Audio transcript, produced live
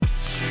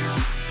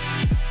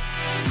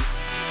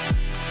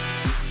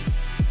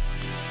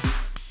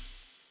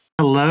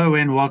Hello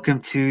and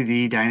welcome to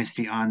the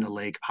Dynasty on the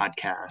Lake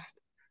podcast.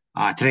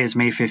 Today is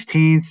May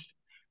 15th,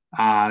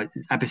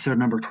 episode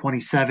number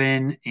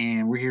 27,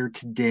 and we're here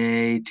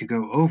today to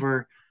go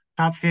over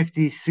top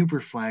 50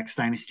 Superflex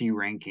Dynasty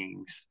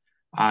rankings.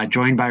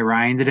 Joined by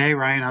Ryan today.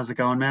 Ryan, how's it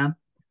going, man?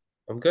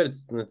 I'm good.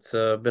 It's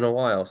been a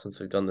while since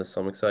we've done this,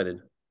 so I'm excited.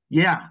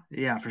 Yeah,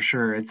 for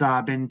sure. It's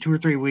been 2 or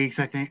 3 weeks,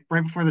 I think.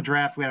 Right before the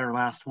draft, we had our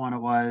last one. It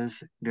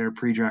was their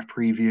pre-draft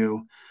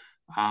preview.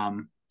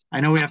 Um, I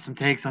know we have some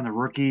takes on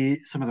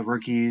some of the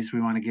rookies we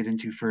want to get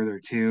into further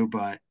too,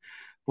 but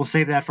we'll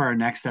save that for our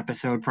next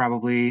episode.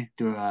 Probably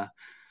do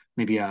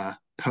maybe a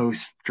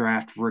post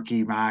draft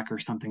rookie mock or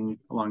something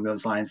along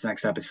those lines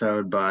next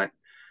episode. But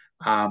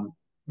um,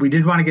 we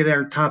did want to get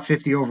our top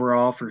 50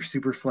 overall for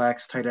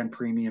Superflex tight end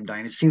premium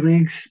dynasty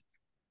leagues.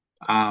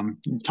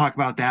 Talk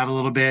about that a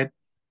little bit.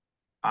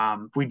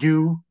 We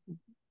do.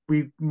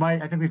 We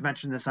might. I think we've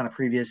mentioned this on a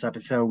previous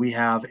episode. We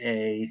have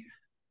a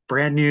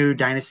brand new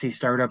dynasty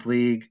startup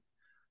league,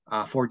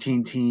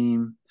 14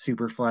 team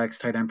Superflex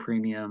tight end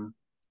premium.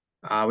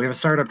 We have a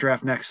startup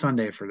draft next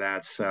Sunday for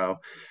that. So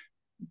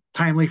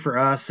timely for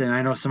us. And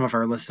I know some of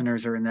our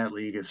listeners are in that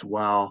league as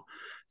well.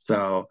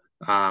 So,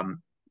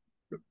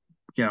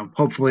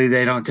 hopefully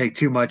they don't take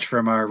too much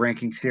from our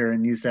rankings here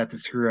and use that to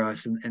screw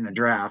us in the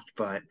draft.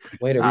 But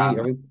Wait, are we? um,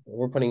 Are we?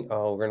 We're putting.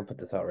 Oh, we're gonna put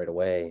this out right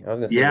away. I was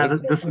gonna say, yeah, wait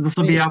till this next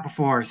will be week. out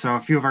before. So a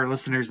few of our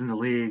listeners in the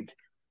league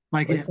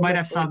Wait till might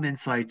have next week. some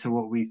insight to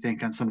what we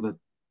think on some of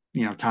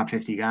the, top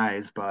 50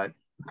 guys. But,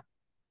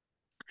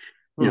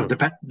 Hmm.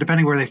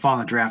 depending where they fall in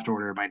the draft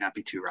order, it might not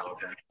be too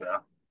relevant. So,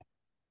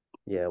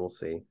 Yeah, we'll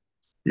see.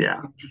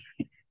 yeah.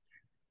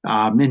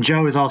 And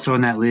Joe is also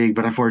in that league,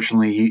 but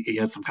unfortunately he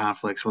had some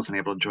conflicts, wasn't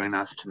able to join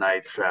us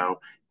tonight. So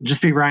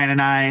just be Ryan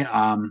and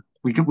I.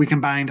 We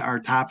combined our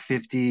top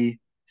 50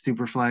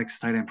 Superflex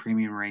tight end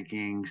premium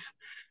rankings.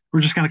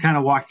 We're just going to kind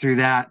of walk through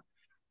that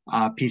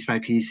piece by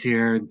piece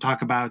here and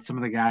talk about some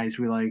of the guys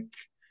we like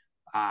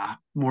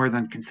more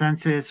than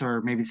consensus,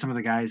 or maybe some of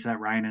the guys that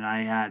Ryan and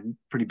I had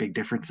pretty big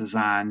differences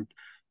on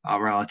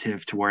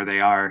relative to where they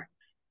are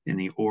in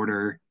the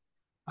order.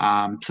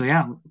 So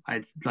yeah,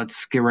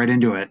 let's get right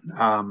into it.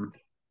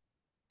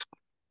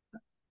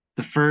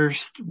 The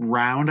first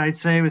round, I'd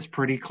say, was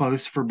pretty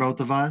close for both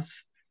of us.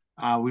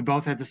 We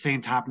both had the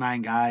same top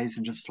nine guys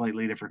in just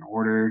slightly different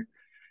order.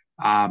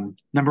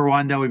 Number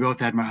one, though, we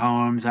both had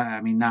Mahomes. I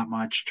mean, not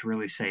much to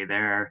really say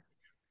there.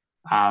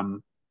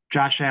 Um,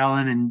 Josh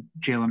Allen and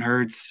Jalen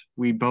Hurts,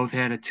 we both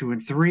had a 2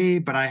 and 3,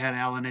 but I had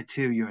Allen at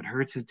two. You had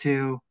Hurts at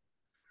two.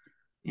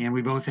 And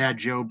we both had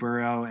Joe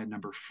Burrow at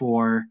number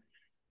four.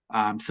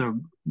 So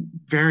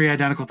very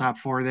identical top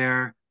four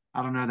there.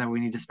 I don't know that we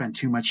need to spend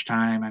too much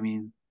time. I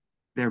mean,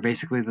 they're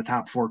basically the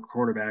top four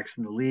quarterbacks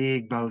in the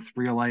league, both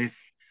real life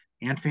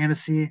and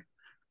fantasy.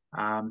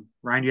 Ryan,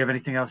 do you have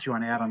anything else you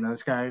want to add on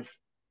those guys?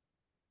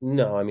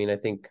 No, I mean, I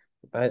think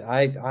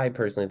I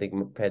personally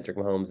think Patrick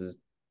Mahomes is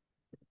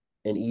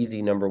an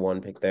easy number one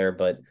pick there,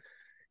 but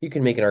you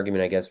can make an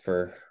argument, I guess,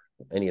 for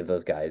any of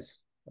those guys.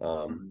 Um,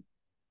 Mhm.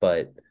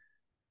 but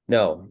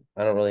no,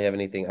 I don't really have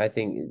anything. I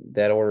think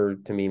that order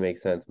to me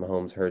makes sense.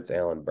 Mahomes, Hurts,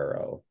 Allen,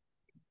 Burrow,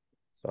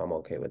 so I'm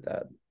okay with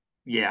that.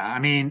 Yeah, I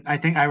mean, I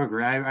think I would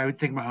agree. I would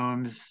think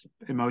Mahomes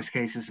in most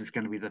cases is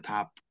going to be the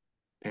top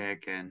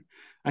pick, and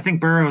I think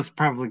Burrow is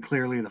probably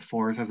clearly the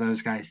fourth of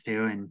those guys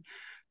too. And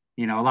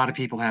a lot of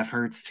people have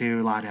Hurts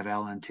too, a lot have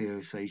Allen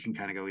too, so you can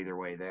kind of go either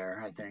way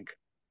there. I think.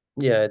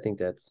 Yeah, I think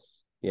that's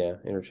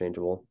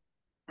interchangeable.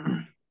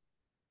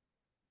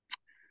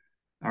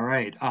 All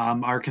right.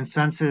 Our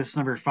consensus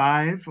number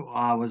five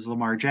was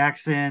Lamar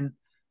Jackson,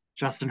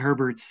 Justin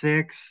Herbert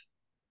six,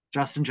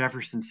 Justin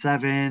Jefferson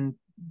seven,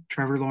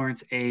 Trevor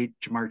Lawrence eight,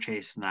 Jamar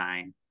Chase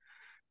nine.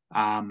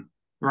 Um,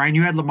 Ryan,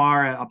 you had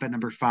Lamar up at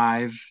number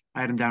five.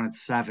 I had him down at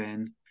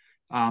seven.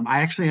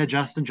 I actually had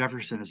Justin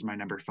Jefferson as my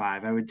number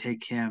five. I would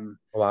take him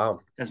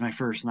Wow. as my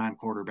first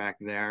non-quarterback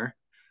there.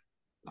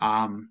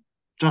 Um,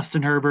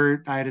 Justin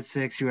Herbert, I had at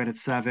six. You had at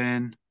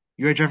seven.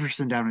 You had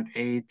Jefferson down at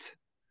eight.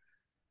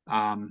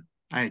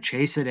 I had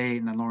Chase at eight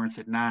and then Lawrence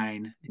at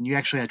nine. And you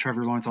actually had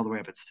Trevor Lawrence all the way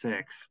up at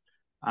six,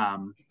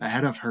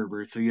 ahead of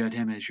Herbert. So you had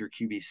him as your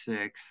QB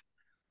six.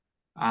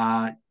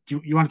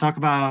 Do you want to talk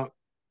about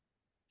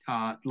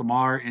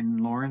Lamar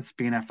and Lawrence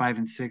being at five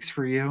and six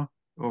for you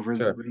over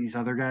Sure. these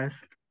other guys?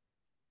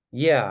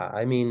 Yeah,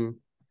 I mean,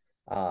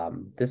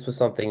 this was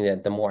something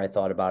that the more I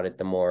thought about it,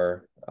 the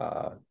more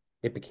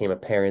it became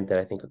apparent that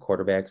I think a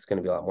quarterback is going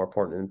to be a lot more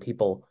important than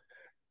people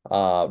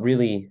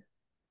really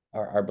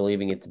are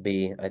believing it to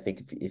be. I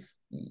think if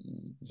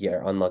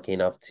you're unlucky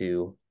enough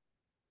to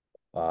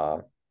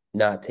uh,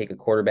 not take a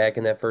quarterback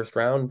in that first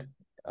round,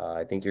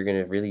 I think you're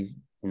going to really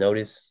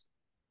notice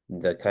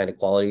the kind of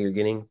quality you're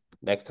getting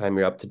next time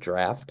you're up to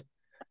draft.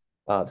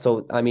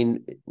 So I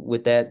mean,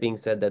 with that being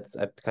said, that's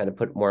I've kind of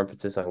put more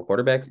emphasis on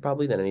quarterbacks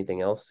probably than anything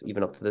else,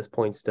 even up to this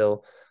point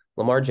still.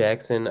 Lamar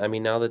Jackson, I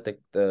mean, now that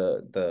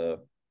the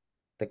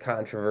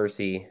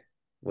controversy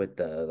with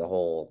the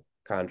whole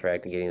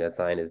contract and getting that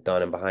signed is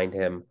done and behind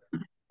him,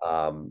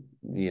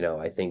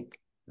 I think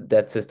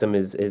that system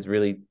is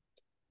really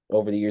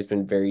over the years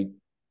been very,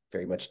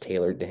 very much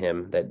tailored to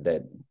him.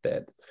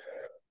 That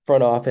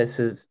front office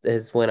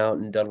has went out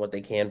and done what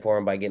they can for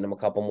him by getting him a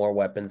couple more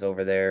weapons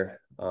over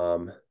there.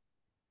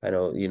 I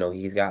know,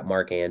 he's got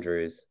Mark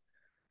Andrews.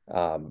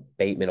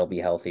 Bateman will be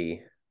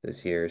healthy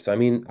this year. So I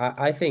mean,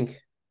 I think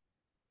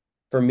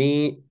for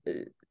me,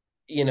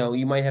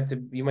 you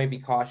might be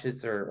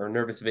cautious or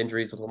nervous of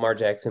injuries with Lamar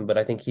Jackson, but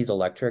I think he's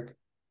electric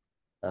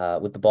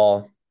with the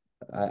ball.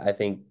 I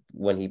think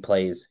when he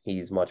plays,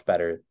 he's much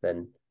better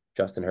than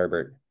Justin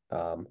Herbert.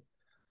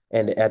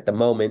 And at the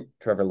moment,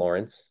 Trevor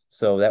Lawrence.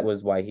 So that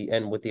was why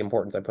and with the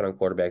importance I put on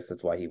quarterbacks,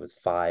 that's why he was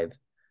five.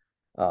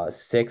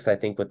 Six, I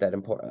think with that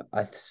important,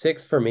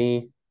 six for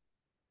me,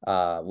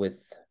 with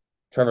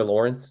Trevor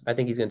Lawrence. I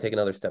think he's going to take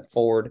another step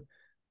forward.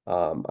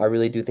 I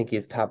really do think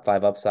he's top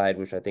five upside,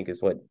 which I think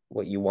is what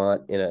you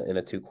want in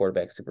a two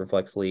quarterback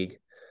Superflex league.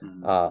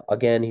 Mhm.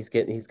 Again,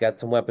 he's got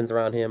some weapons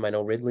around him. I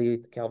know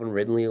Calvin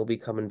Ridley will be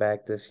coming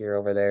back this year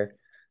over there.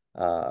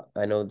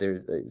 I know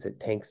is it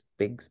Tanks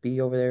Bigsby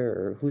over there,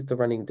 or who's the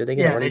running? Did they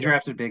get a Yeah, they running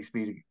back? drafted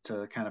Bixby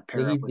to kind of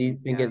pair up with He's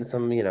him. been Yeah, getting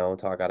some,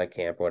 talk out of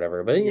camp or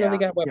whatever. But they yeah, got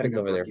he had a weapons good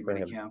over there rookie for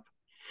mini him.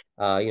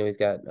 camp. He's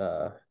got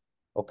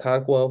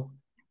Okonkwo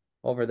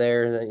over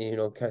there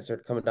that kind of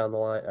start coming down the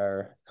line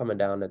or coming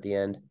down at the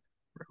end.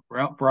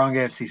 Wrong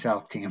AFC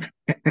South team.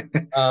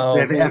 We Oh,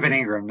 have Evan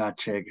Ingram, not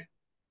Chig.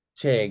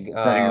 Is Chig.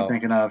 that who you're Oh,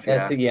 thinking of?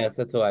 Yeah, yes,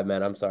 that's what I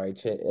meant. I'm sorry,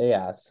 Chig.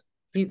 Yes,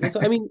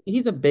 so I mean,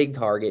 he's a big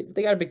target.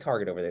 They got a big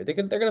target over there.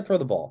 They're gonna throw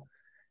the ball.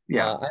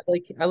 yeah,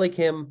 I like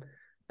him,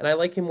 and I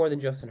like him more than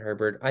Justin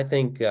Herbert. I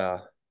think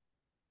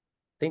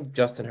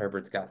Justin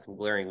Herbert's got some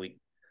glaring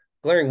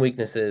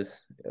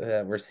weaknesses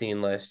that we're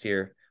seeing last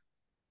year.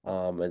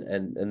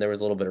 And there was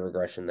a little bit of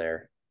regression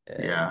there,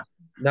 and yeah.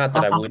 not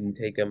that Uh, I uh, wouldn't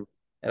take him,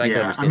 and I can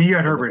yeah, I understand mean, you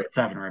had a little Herbert bit. at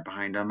seven right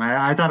behind him.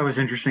 I thought it was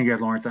interesting you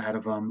had Lawrence ahead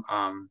of him.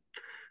 I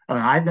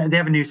don't know. They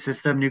have a new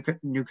system,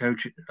 new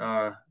coach,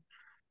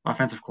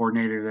 offensive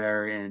coordinator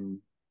there in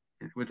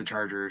with the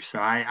Chargers. So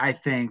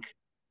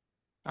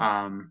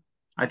um,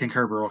 I think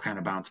Herbert will kind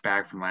of bounce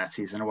back from last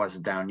season. It was a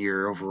down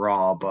year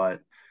overall,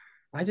 but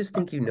I just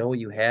think you know what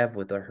you have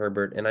with a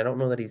Herbert, and I don't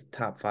know that he's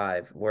top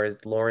five.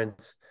 Whereas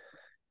Lawrence,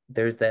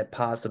 there's that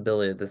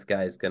possibility that this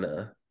guy's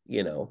gonna,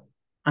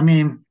 I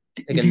mean,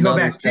 take if you go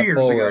another back two step years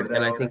ago, forward.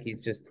 And I though, think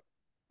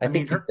I I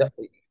think mean,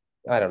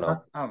 I don't I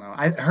know. don't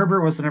know.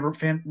 Herbert was the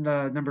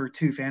number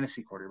two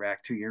fantasy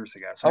quarterback 2 years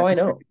ago. So Oh, I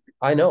know,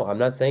 I know. I'm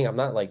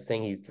not like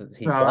saying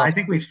he well, I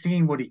think sucks. we've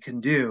seen what he can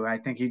do. I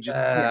think he had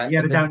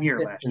a The down year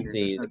last year. There's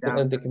consistency, no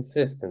doubt. the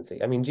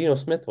consistency. I mean, Geno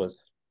Smith was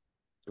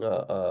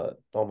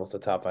almost a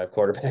top five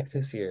quarterback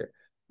this year.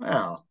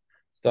 Well,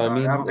 So I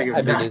don't think it I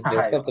was mean, that is there high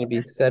of something to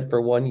be said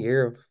for 1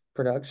 year of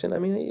production? I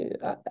mean,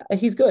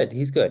 he's good.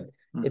 He's good.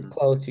 It's Mhm.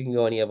 close. You can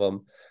go any of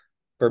them.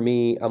 For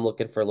me, I'm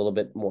looking for a little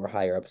bit more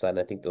higher upside, and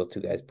I think those two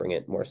guys bring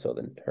it more so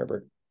than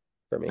Herbert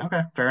for me.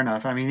 Okay, fair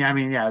enough. Yeah,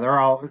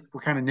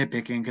 we're kind of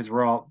nitpicking because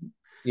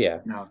Yeah,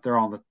 they're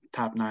all in the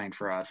top nine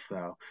for us,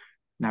 so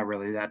not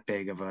really that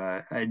big of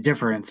a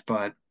difference.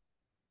 But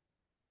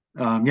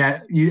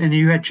yeah,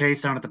 you had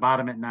Chase down at the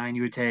bottom at nine.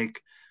 You would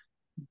take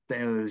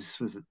those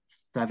was it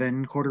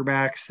seven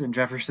quarterbacks and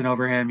Jefferson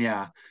over him.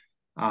 Yeah.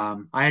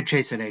 I had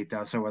Chase at eight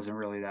though, so it wasn't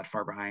really that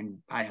far behind.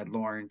 I had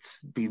Lawrence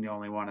being the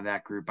only one of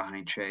that group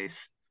behind Chase.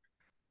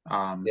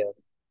 Um, yeah.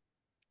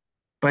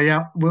 but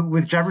yeah,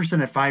 with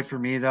Jefferson at five for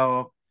me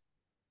though,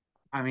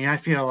 I mean, I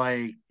feel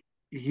like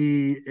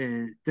he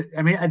is.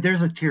 I mean,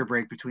 there's a tier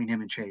break between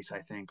him and Chase.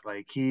 I think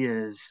like he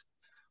is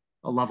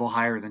a level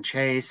higher than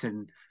Chase,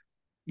 and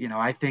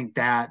I think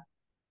that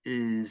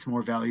is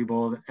more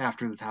valuable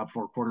after the top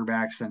four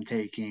quarterbacks than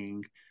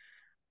taking,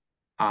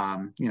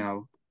 you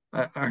know,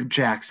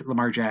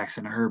 Lamar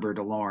Jackson, a Herbert,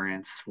 a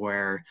Lawrence,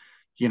 where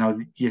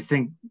you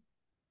think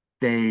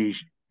they,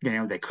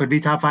 they could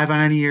be top five on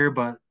any year,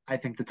 but I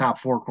think the top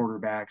four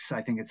quarterbacks,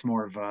 I think it's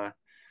more of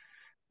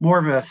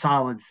a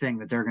solid thing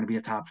that they're going to be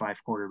a top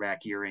five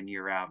quarterback year in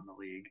year out in the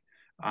league.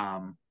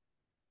 Um,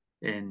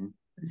 and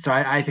so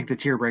I think the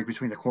tier break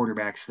between the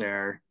quarterbacks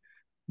there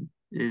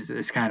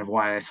is kind of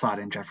why I slot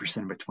in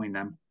Jefferson between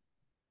them.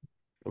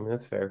 I mean,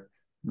 that's fair.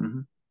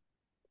 Mm-hmm.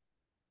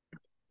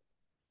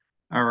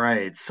 All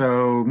right,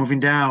 so moving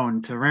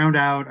down to round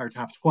out our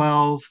top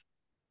 12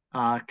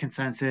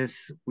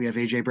 consensus, we have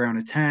AJ Brown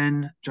at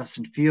 10,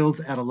 Justin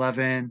Fields at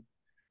 11,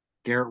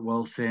 Garrett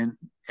Wilson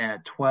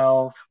at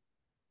 12.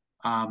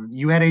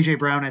 You had AJ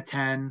Brown at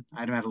 10, I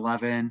had him at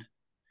 11.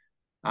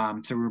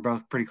 So we were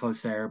both pretty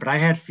close there. But I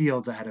had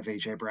Fields ahead of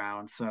AJ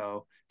Brown,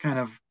 so kind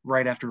of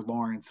right after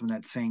Lawrence in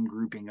that same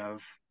grouping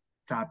of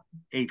top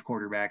eight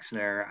quarterbacks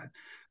there.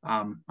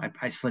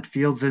 I slid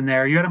Fields in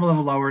there. You had him a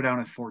little lower down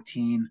at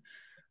 14.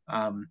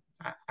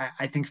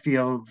 I think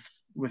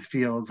Fields,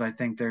 I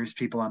think there's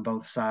people on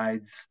both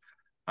sides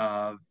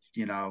of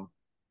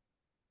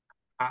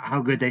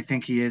how good they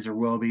think he is or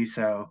will be.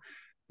 So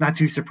not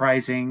too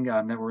surprising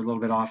that we're a little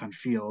bit off on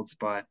Fields,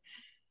 but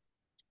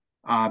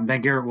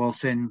then Garrett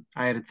Wilson,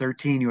 I had a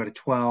 13, you had a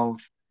 12.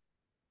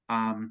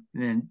 And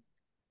then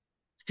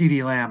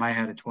CD Lamb, I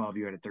had at 12,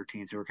 you had at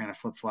 13, so we're kind of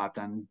flip flopped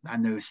on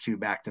those two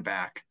back to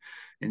back.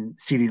 And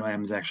CD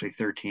Lamb is actually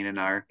 13 in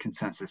our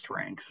consensus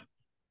ranks.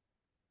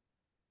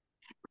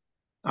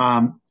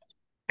 Um,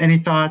 any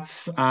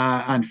thoughts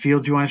on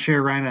Fields you want to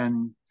share, Ryan?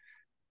 And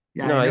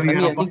yeah, No, I know I you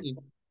had mean, a I lot. think you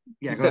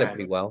Yeah, go said it ahead.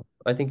 pretty well.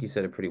 I think you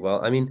said it pretty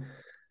well. I mean,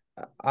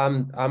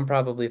 I'm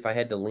probably if I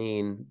had to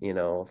lean,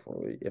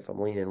 if I'm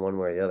leaning one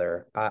way or the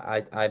other,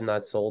 I'm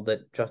not sold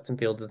that Justin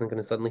Fields isn't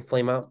going to suddenly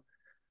flame out,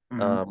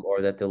 Mm-hmm.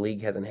 or that the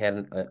league hasn't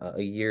had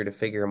a year to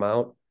figure him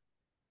out.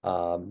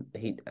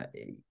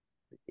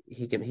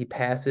 He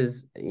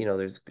passes.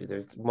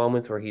 There's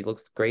moments where he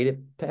looks great at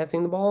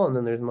passing the ball, and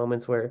then there's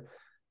moments where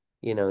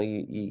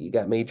you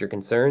got major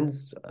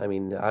concerns. I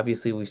mean,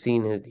 obviously we've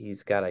seen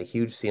he's got a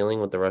huge ceiling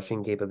with the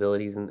rushing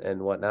capabilities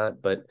and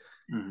whatnot, but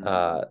Mm-hmm.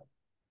 uh,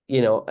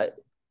 you know,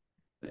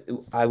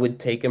 I would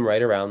take him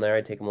right around there.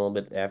 I'd take him a little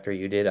bit after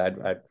you did.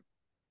 I'd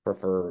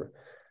prefer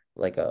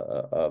like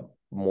a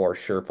more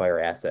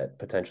surefire asset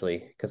potentially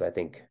because I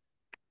think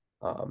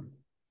um,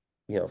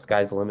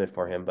 sky's the limit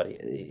for him, but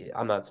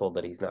I'm not sold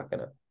that he's not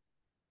gonna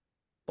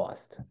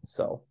bust.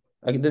 So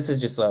this is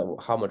just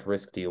how much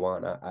risk do you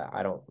want?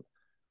 I don't.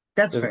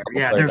 That's There's a fair.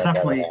 couple Yeah, players there's I'd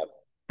rather have.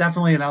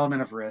 definitely an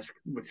element of risk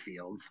with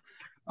Fields.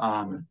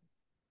 Um,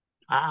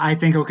 I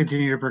think he'll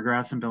continue to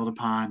progress and build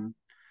upon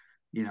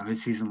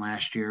his season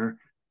last year.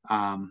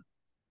 Um,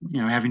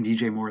 having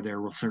DJ Moore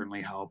there will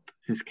certainly help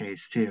his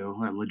case too,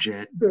 a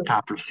legit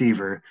top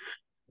receiver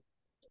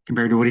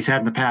compared to what he's had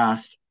in the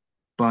past.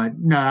 But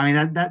no, I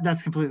mean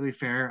that's completely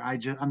fair.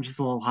 I'm just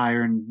a little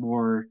higher and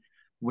more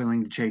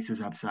willing to chase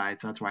his upside,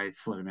 so that's why I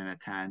slid him in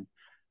at 10.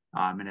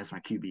 And as my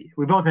QB,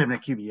 we both had him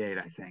at QB 8,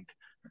 I think.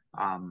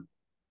 Um,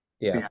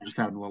 but Yeah. yeah, I just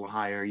had him a little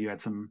higher. You had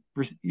some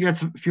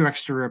few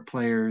extra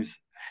players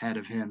ahead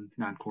of him,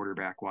 non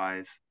quarterback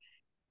wise.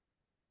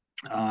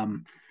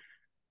 Um,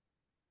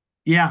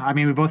 Yeah, I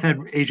mean, we both had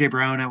AJ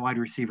Brown at wide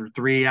receiver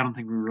 3. I don't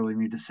think we really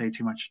need to say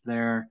too much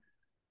there.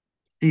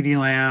 CD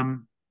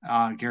Lamb,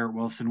 Garrett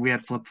Wilson. We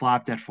had flip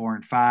flopped at 4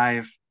 and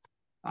 5.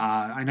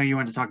 I know you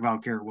wanted to talk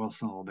about Garrett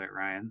Wilson a little bit,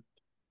 Ryan.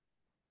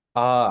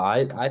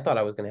 I thought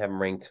I was gonna have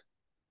him ranked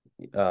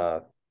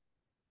uh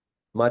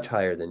much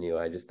higher than you.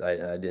 I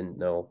didn't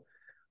know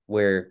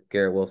where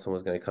Garrett Wilson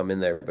was gonna come in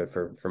there, but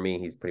for me,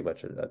 he's pretty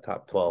much a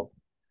top 12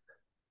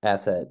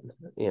 asset,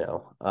 you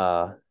know.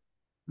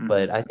 Mm-hmm.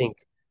 But I think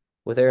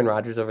with Aaron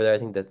Rodgers over there,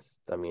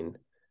 I mean,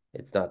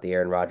 it's not the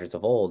Aaron Rodgers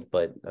of old,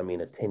 but I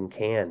mean, a tin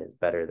can is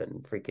better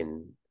than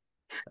freaking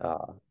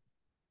uh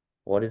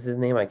what is his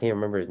name? I can't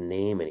remember his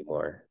name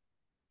anymore.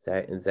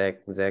 Zach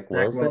Zach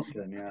Wilson?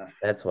 Wilson, yes.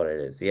 That's what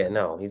it is. Yeah,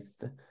 no,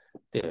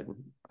 dude.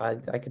 I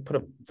could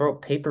throw a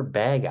paper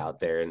bag out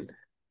there and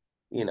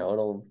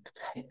it'll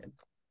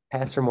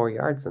pass for more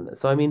yards than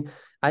this. So I mean,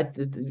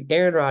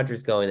 Aaron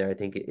Rodgers going there, I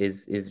think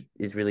is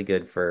really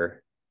good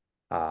for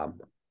um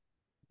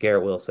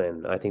Garrett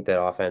Wilson. I think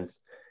that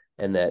offense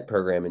and that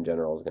program in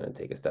general is going to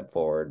take a step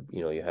forward.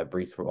 You have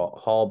Brees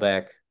Hall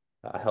back,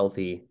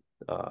 healthy,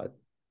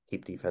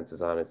 keep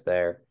defenses honest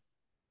there.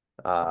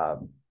 Uh,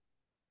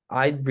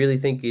 I really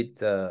think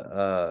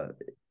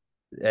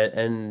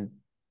and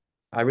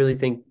I really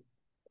think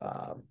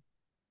uh,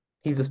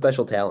 he's a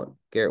special talent,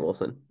 Garrett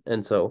Wilson,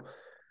 and so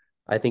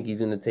I think he's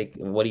going to take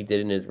what he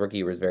did in his rookie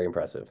year was very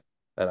impressive,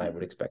 and I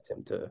would Mm-hmm. expect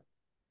him to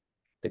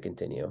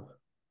continue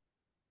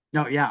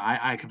No, yeah,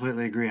 I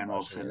completely agree on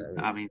rushing it. Wilson.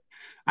 I I mean, mean,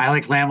 I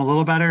like Lamb a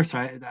little better, so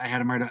I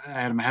had him I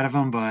had him ahead of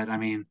him. But I that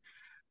mean,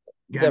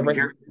 right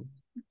Garrett,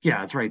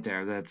 yeah, it's right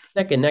there. That's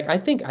neck and neck. I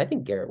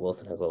think Garrett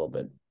Wilson has a little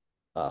bit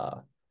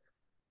uh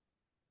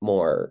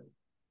more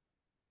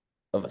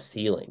of a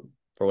ceiling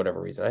for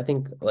whatever reason. I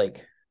think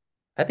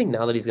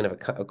now that he's gonna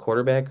have a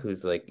quarterback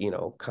who's like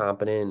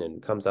competent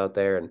and comes out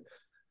there and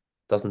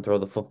doesn't throw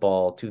the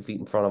football 2 feet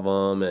in front of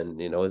him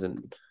and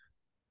isn't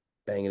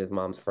banging his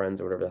mom's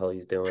friends or whatever the hell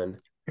he's doing.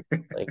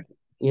 Like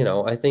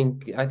I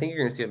think you're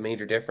gonna see a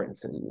major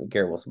difference in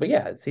Garrett Wilson. But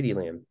yeah, CD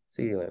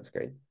Lamb's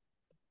great.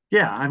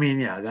 yeah, I mean,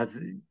 yeah, that's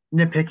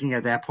nitpicking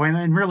at that point,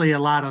 and really a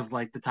lot of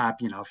like the top,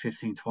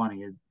 15,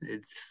 20.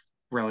 It's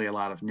really a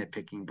lot of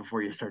nitpicking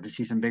before you start to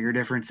see some bigger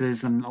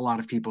differences in a lot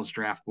of people's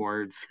draft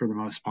boards for the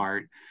most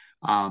part.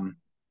 Um,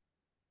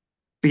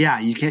 but yeah,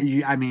 you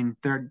can't. I mean,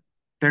 they're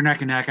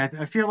neck and neck.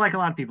 I feel like a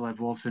lot of people have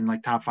Wilson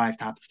like top 5,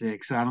 top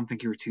 6. So I don't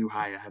think you were too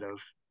high ahead of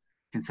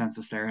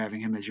consensus there,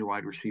 having him as your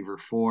wide receiver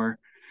 4.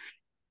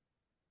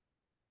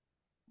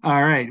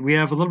 All right, we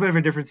have a little bit of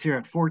a difference here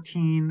at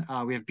 14.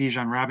 We have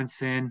Bijan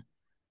Robinson.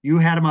 You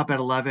had him up at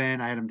 11.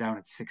 I had him down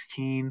at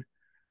 16.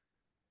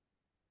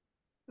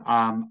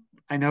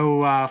 I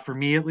know for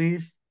me at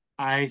least,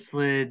 I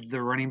slid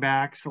the running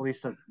backs, at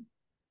least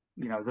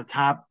the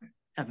top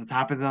at the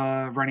top of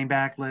the running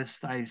back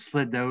list. I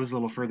slid those a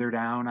little further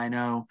down. I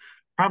know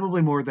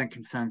probably more than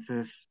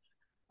consensus.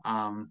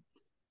 Um,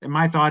 and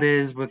my thought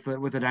is with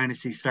the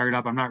dynasty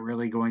startup, I'm not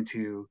really going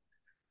to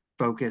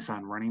focus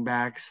on running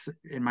backs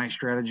in my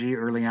strategy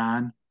early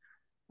on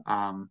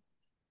um,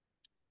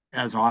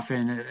 as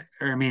often.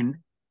 Or I mean,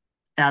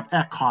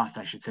 at cost,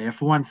 I should say.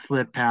 If one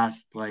slip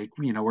past like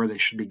where they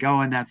should be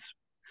going, that's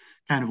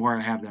kind of where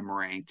I have them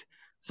ranked.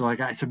 So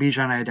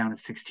Bijan I had down at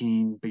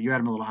 16, but you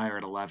had him a little higher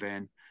at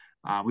 11.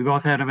 We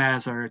both had him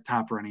as our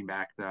top running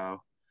back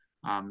though.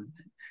 Um,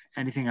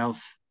 Anything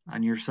else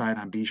on your side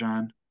on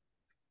Bijan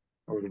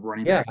or the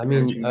running Yeah, back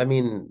strategy?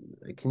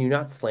 can you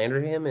not slander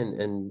him?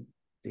 And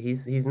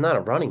he's not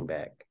a running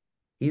back.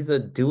 He's a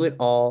do it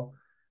all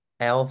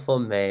alpha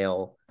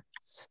male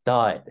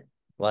stud.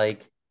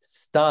 Like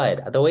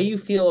stud. The way you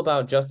feel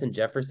about Justin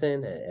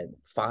Jefferson at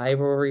 5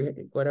 or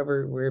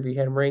whatever, wherever you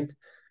had him ranked,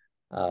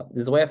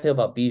 is the way I feel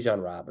about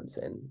Bijan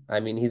Robinson. I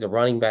mean, he's a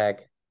running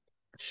back,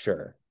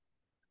 sure.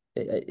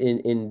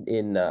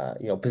 In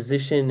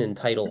position and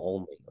title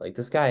only. Like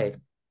this guy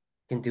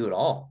can do it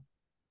all.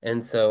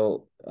 And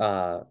so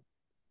I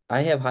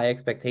have high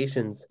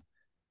expectations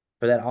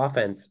for that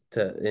offense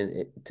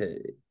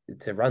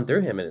to run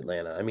through him in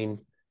Atlanta. I mean,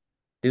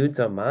 dude's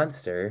a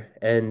monster,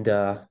 and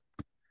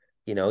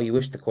you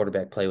wish the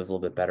quarterback play was a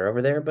little bit better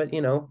over there, but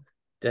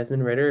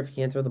Desmond Ritter, if he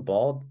can't throw the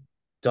ball,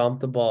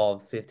 dump the ball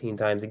 15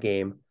 times a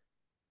game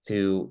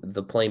to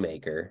the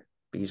playmaker,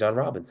 Bijan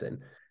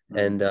Robinson,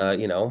 Mm.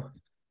 and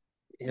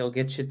he'll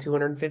get you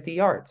 250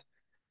 yards.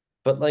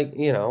 But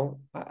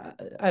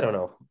I don't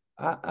know.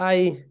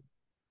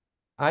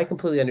 I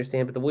completely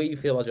understand, but the way you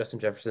feel about Justin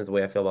Jefferson is the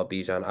way I feel about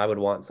Bijan. I would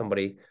want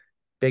somebody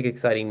big,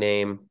 exciting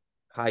name,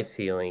 high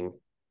ceiling,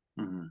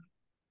 Mm.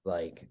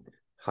 like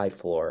high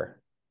floor.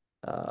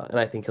 And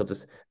I think he'll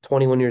just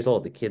 21 years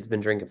old. The kid's been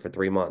drinking for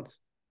 3 months,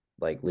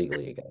 like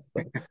legally, I guess.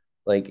 But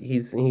like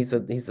he's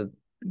a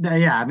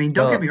Yeah, I mean,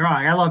 don't get me young.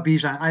 wrong. I love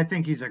Bijan. I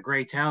think he's a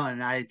great talent,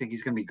 and I think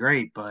he's going to be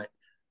great. But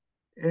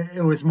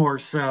it was more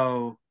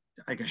so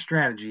like a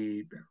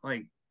strategy,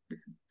 like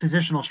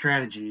positional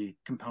strategy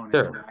component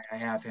Sure. where I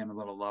have him a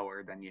little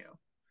lower than you.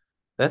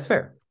 That's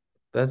fair.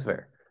 That's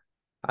fair.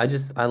 I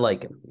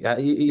like him. Yeah,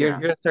 you're Yeah.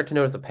 gonna start to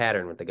notice a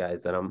pattern with the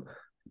guys that I'm,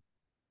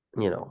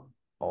 you know,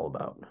 all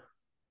about.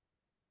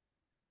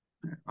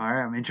 All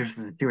right. I'm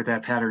interested to see what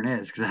that pattern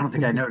is because I don't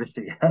think I noticed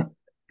it yet.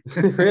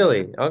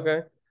 Really?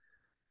 Okay.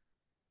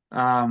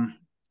 Um,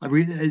 at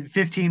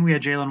 15, we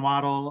had Jalen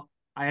Waddle.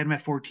 I had him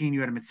at 14. You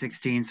had him at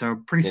 16. So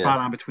pretty Yeah. spot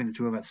on between the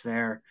two of us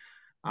there.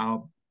 Uh,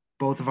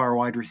 both of our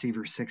wide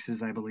receiver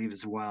sixes, I believe,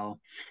 as well.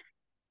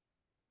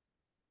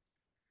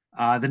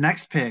 The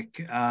next pick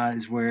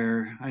is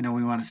where I know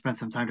we want to spend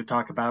some time to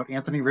talk about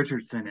Anthony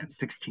Richardson at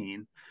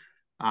 16.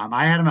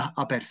 I had him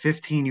up at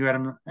 15. You had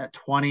him at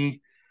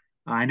 20.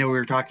 I know we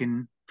were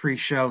talking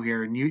pre-show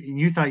here, and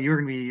you thought you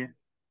were going to be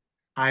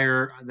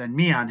higher than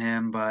me on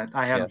him, but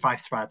I had Yeah. him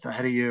 5 spots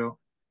ahead of you.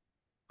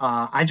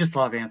 I just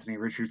love Anthony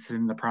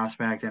Richardson, the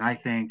prospect, and I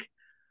think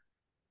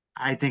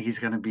he's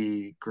going to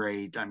be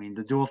great. I mean,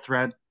 the dual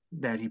threat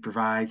that he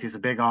provides, he's a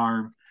big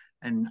arm,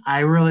 and I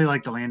really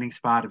like the landing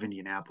spot of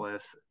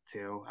Indianapolis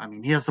too. I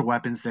mean, he has the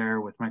weapons there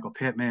with Michael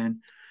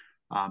Pittman.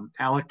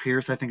 Alec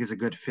Pierce, I think, is a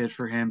good fit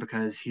for him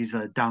because he's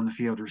a down the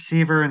field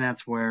receiver, and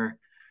that's where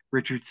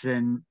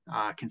Richardson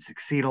can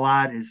succeed a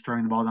lot is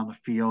throwing the ball down the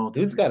field.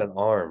 Dude's got an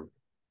arm. I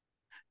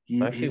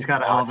He's actually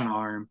got a hell of an watched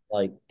arm.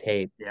 like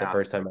tape the Yeah,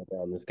 first time I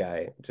found this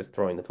guy just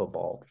throwing the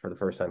football for the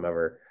first time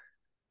ever.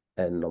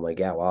 And I'm like,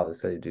 yeah, wow,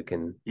 this guy dude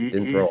he,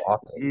 didn't throw he's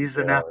often, he's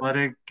an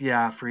athletic,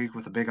 yeah, freak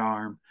with a big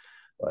arm.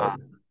 but Uh,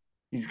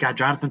 he's got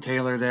Jonathan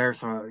Taylor there,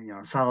 so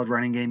solid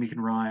running game you can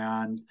rely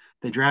on.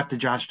 They drafted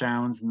Josh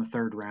Downs in the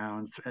third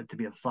round to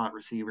be a slot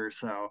receiver,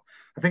 so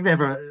I think they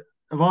have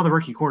of all the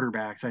rookie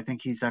quarterbacks, I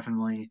think he's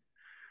definitely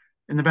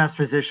in the best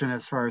position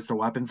as far as the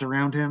weapons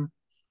around him.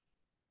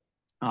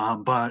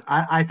 But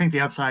I think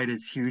the upside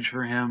is huge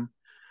for him.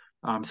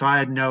 So I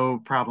had no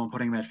problem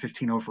putting him at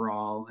 15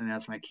 overall, and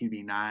that's my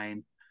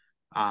QB9.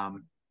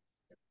 Um,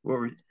 what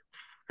were,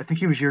 I think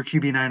he was your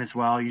QB9 as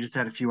well. You just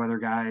had a few other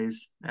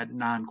guys at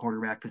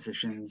non-quarterback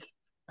positions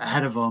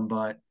ahead of him,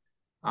 but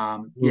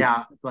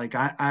yeah, like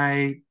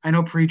I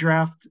know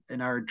pre-draft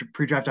in our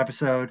pre-draft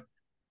episode,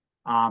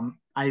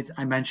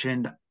 I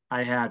mentioned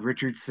I had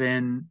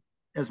Richardson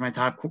as my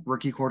top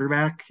rookie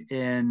quarterback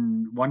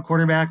in one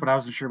quarterback, but I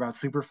wasn't sure about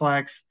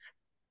Superflex.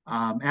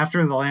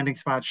 After the landing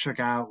spots shook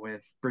out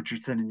with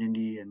Richardson in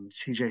Indy and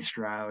CJ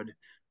Stroud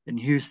in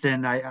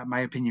Houston, my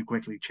opinion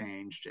quickly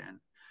changed,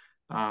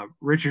 and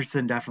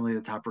Richardson definitely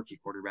the top rookie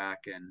quarterback,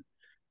 and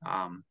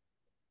um,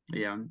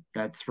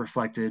 that's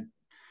reflected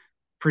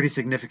pretty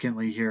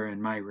significantly here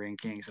in my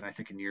rankings, and I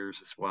think in yours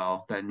as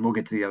well. Then we'll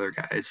get to the other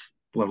guys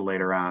a little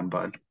later on,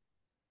 but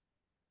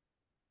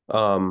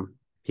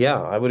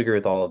yeah, I would agree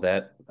with all of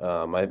that.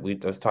 I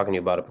was talking to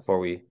you about it before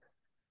we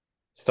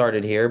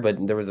started here,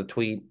 but there was a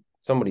tweet.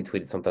 Somebody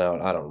tweeted something out.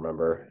 I don't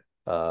remember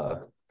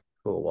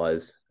who it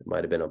was. It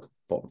might have been a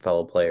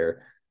fellow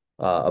player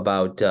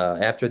about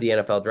after the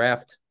NFL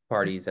draft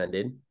parties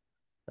ended.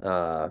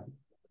 Uh,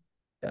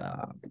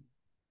 uh,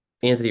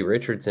 Anthony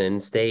Richardson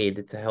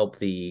stayed to help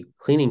the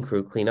cleaning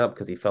crew clean up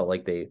because he felt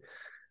like they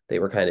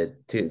were kind of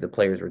too the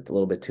players were a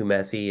little bit too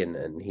messy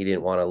and he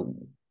didn't want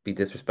to be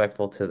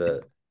disrespectful to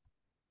the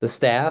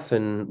staff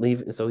and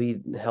leave. So he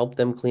helped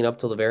them clean up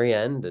till the very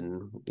end.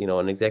 And,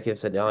 an executive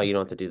said, no, you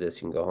don't have to do this.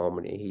 You can go home.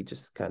 And he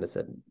just kind of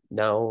said,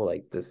 no,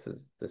 like this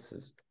is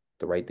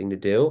the right thing to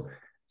do.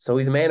 So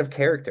he's a man of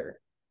character.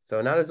 So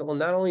not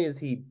only is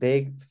he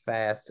big,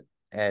 fast,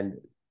 and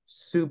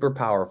super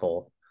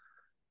powerful,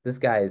 this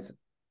guy's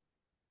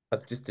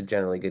just a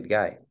generally good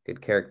guy,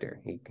 good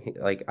character. He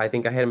like I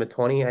think I had him at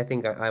 20. I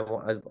think I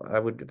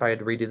would if I had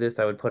to redo this,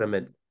 I would put him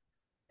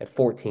at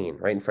 14,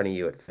 right in front of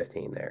you at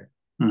 15 there.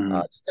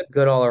 Mhm. Just a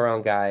good all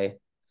around guy,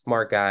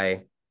 smart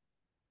guy,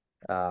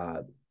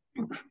 uh,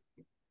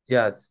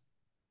 just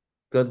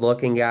good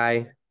looking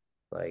guy.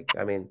 Like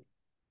I mean,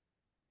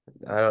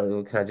 I don't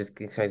know. Can I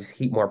just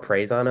heap more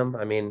praise on him?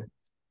 I mean,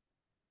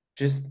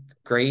 just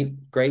great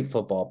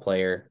football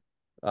player.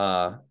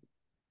 Uh,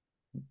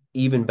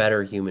 even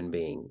better human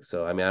being.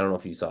 So I mean, I don't know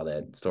if you saw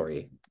that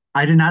story.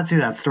 I did not see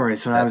that story,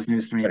 so that That, was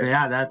news to me. But but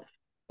yeah, that's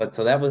but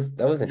so that was he's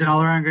an all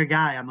interesting. around good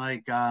guy. I'm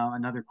like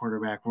another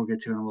quarterback we'll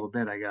get to in a little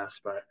bit, I guess.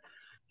 But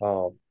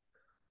Oh,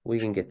 we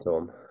can get to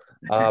him.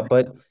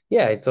 But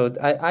yeah, so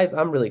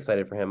I'm really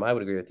excited for him. I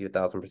would agree with you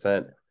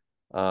 1,000%.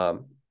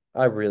 Um,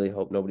 I really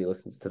hope nobody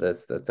listens to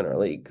this that's in our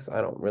league because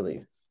I don't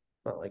really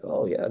not like,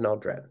 oh yeah, no,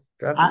 draft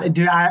him I at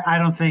do. I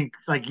don't think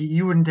like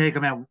you wouldn't take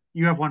him at.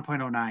 You have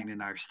 1.09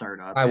 in our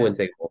startup, I and wouldn't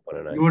say you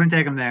 1.09. wouldn't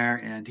take him there.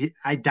 And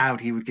I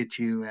doubt he would get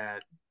you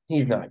at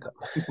He's two not coming.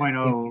 He's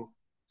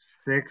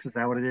 2.06. Is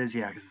that what it is?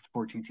 Yeah, because it's a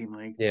 14 team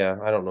league. yeah,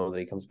 I don't know that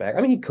he comes back.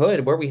 I mean, he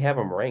could where we have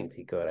him ranked,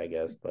 he could, I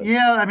guess, but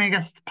Yeah, I mean, I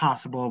guess it's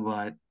possible,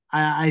 but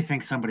I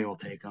think somebody will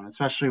take him,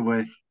 especially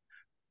with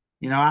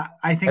I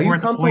are think we're you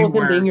at the comfortable point with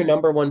him being where your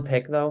number one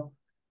pick though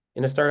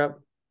in a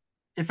startup?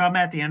 if I'm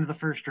at the end of the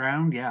first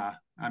round, yeah.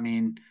 I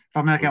mean, if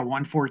I'm like at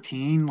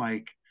 114,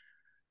 like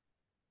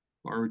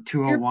or Your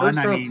 201, first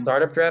I round mean,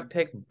 startup draft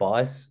pick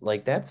bus,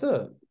 like that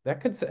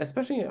could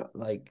especially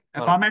like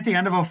if on a I'm at the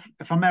end of a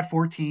if I'm at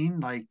 14,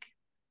 like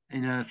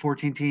in a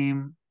 14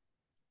 team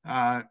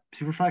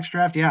Superflex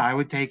draft, yeah, I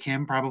would take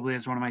him probably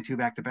as one of my two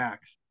back to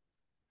backs.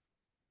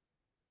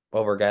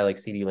 over a guy like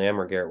CD Lamb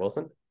or Garrett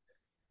Wilson.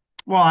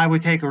 Well, I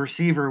would take a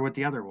receiver with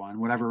the other one,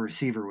 whatever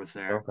receiver was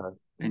there, Okay.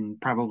 and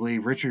probably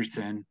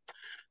Richardson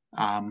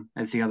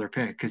as the other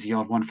pick because you'll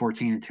have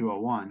 114 and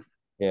 201.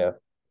 Yeah.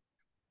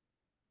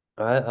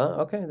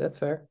 Okay, that's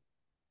fair.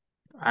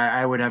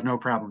 I would have no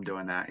problem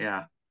doing that.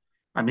 Yeah.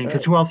 I mean, All because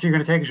right. who else are you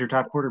going to take as your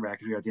top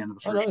quarterback if you're at the end of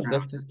the Oh first no, round?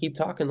 let's just keep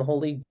talking the whole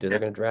league. They're Yeah.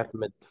 gonna draft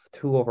him at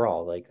 2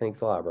 overall. Like,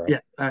 thanks a lot, bro. Yeah.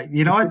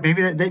 You know what?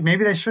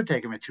 Maybe they should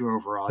take him at two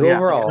overall. Two Yeah.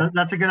 overall.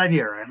 That's a good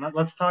idea, right?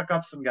 Let's talk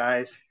up some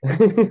guys.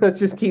 Let's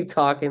just keep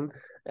talking.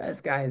 This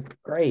guy is You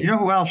great. know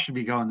who else should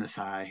be going this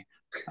high?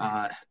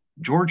 Uh,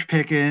 George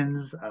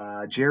Pickens,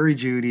 Jerry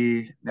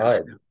Judy,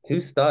 no,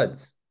 Two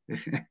studs.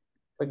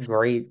 A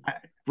great.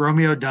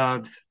 Romeo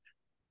Dubs.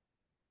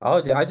 Oh,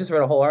 I just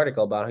read a whole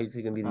article about how he's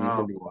gonna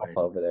Oh be boy. alpha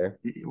over there.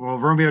 Well,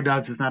 Romeo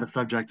Dubs is not a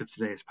subject of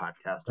today's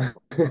podcast,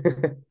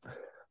 unfortunately.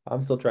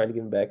 I'm still trying to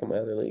get him back in my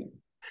other league.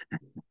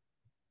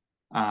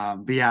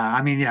 But yeah,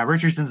 I mean, yeah,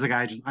 Richardson's the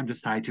guy I'm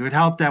just tied to. It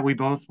helped that we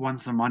both won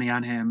some money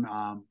on him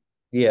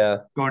Yeah,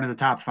 going to the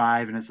top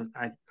five, and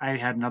I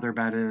had another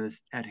bet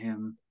at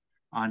him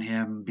on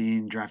him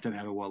being drafted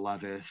ahead of Will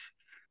Levis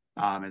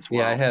as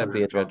yeah. I well had him for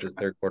being our drafted as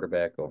draft. third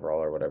quarterback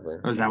overall or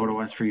whatever. Or is And that he what it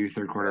was, was for you,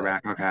 third yeah,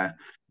 quarterback? Okay,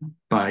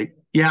 but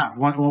yeah,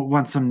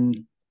 won some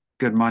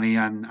good money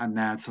on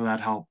that, so that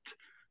helped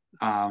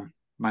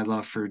my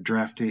love for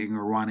drafting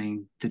or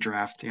wanting to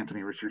draft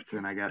Anthony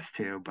Richardson, I guess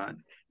too. But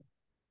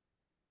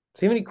does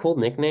he have any cool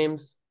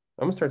nicknames?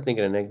 I'm gonna start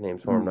thinking of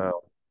nicknames for him ooh, now.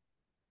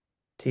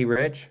 T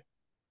Rich.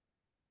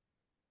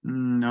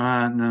 no,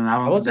 I How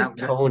don't. about just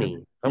Tony?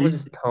 How about You,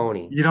 just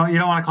Tony? you don't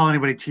want to call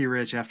anybody T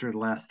Rich after the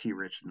last T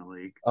Rich in the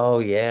league. Oh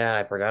yeah,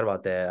 I forgot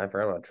about that. I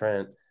forgot about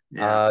Trent.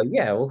 Yeah.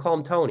 Yeah, we'll call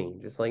him Tony.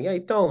 Just like, hey,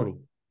 Tony.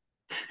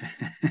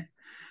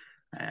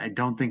 I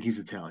don't think he's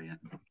Italian.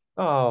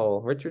 Oh,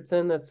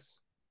 Richardson, that's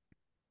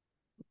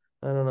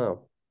I don't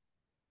know.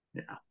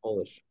 Yeah,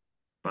 Polish.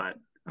 but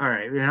all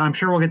right. I'm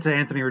sure we'll get to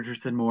Anthony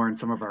Richardson more in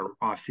some of our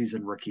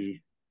off-season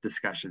rookie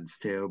discussions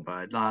too.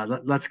 But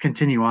let's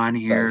continue on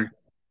here.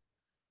 Studies.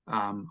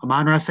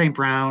 Amon-Ra St.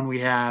 Brown,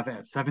 we have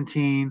at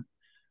 17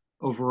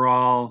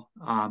 overall.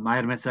 I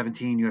had him at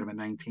 17. You had him at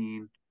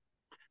 19.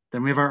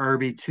 Then we have our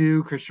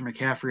RB2, Christian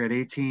McCaffrey at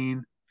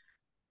 18.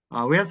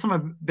 We have a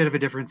bit of a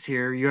difference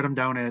here. You had him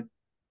down at,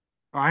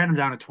 or I had him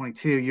down at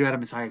 22. You had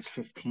him as high as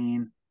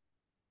 15.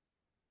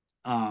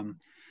 Um,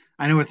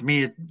 I know with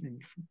me,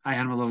 I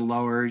had him a little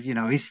lower.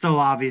 He's still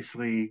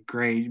obviously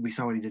great. We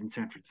saw what he did in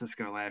San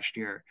Francisco last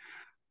year.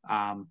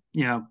 But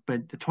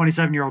the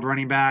 27-year-old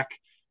running back,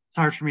 it's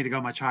hard for me to go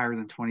much higher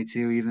than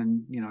 22,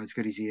 even, as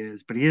good as he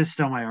is. But he is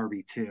still my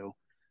RB2.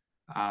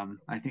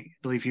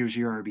 Believe he was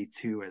your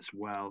RB2 as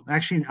well.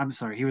 Actually, I'm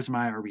sorry, he was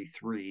my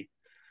RB3.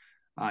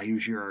 He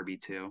was your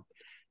RB2.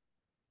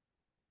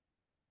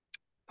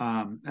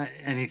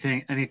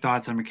 Any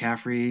thoughts on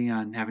McCaffrey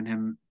on having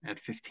him at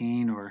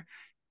 15, or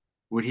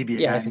would he be a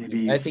Yeah, guy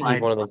maybe I think he's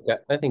slide? one of those guys.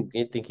 I think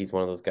he's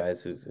one of those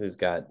guys who's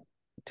got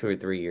 2 or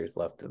 3 years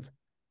left of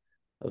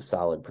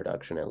solid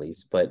production at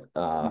least. But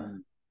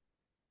Mm,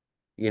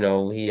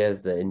 he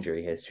has the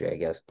injury history, I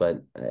guess.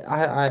 But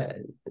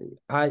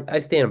I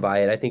stand by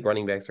it. I think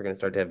running backs are going to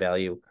start to have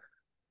value.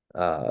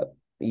 uh,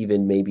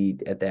 even maybe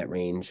at that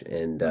range,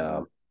 and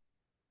Mhm.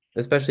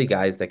 especially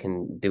guys that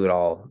can do it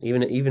all.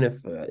 Even if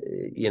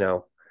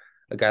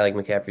a guy like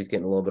McCaffrey's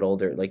getting a little bit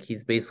older, like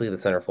he's basically the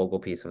center focal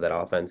piece of that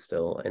offense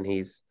still, and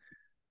he's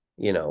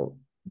you know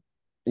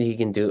he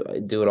can do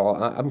it all.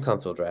 I'm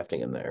comfortable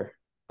drafting him there.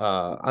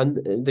 On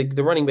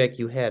the running back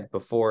you had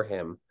before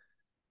him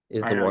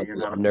is I the know one you're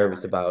that not a I'm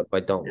nervous fan. about,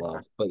 but don't Yeah.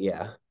 love. But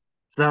yeah,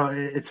 So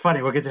it's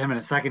funny. We'll get to him in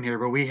a second here,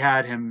 but we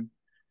had him.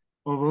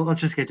 Well,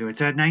 let's just get to it.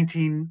 So at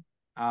 19,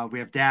 we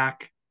have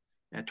Dak.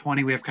 At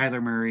 20, we have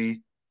Kyler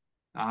Murray.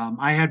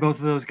 I had both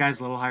of those guys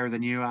a little higher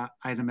than you. I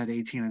had them at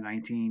 18 and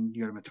 19.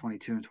 You had them at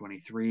 22 and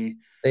 23.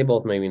 they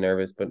both made me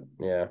nervous, but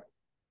yeah.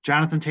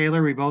 Jonathan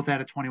Taylor, we both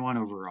had a 21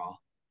 overall.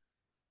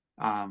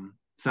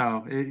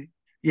 So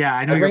yeah,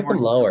 I know I'd you're rank more.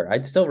 him lower.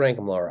 I'd still rank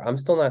him lower. I'm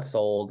still not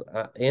sold.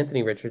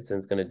 Anthony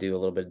Richardson's going to do a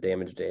little bit of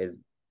damage to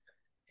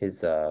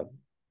his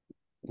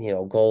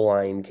goal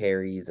line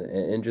carries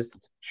and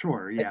just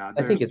Sure. I, Yeah.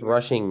 I think There's his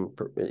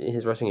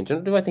rushing in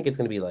general. Do I think it's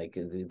going to be like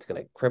it's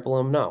going to cripple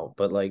him? No,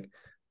 but like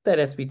that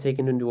has to be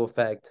taken into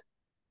effect.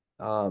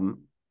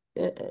 Um,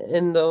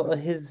 and the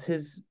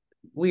his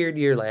weird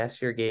year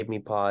last year gave me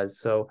pause.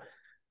 So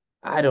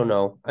I don't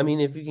know. I mean,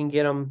 if you can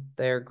get him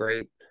there,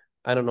 great.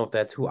 I don't know if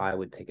that's who I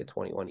would take at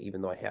 21,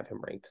 even though I have him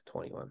ranked at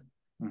 21.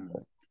 hmm.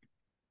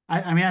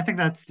 I mean, I think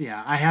that's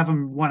yeah. I have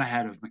him one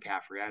ahead of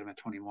McCaffrey. I had him at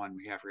 21.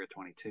 McCaffrey at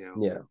 22.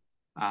 Yeah,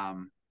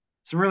 Um,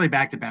 so really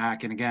back to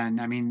back. And again,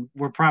 I mean,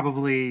 we're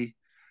probably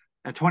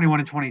at 21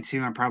 and 22.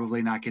 I'm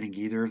probably not getting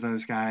either of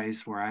those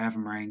guys where I have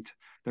them ranked.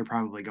 They're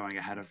probably going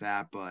ahead of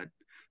that, but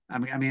I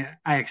mean,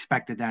 I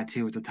expected that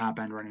too with the top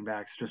end running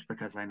backs, just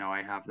because I know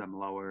I have them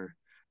lower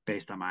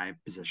based on my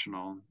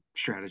positional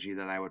strategy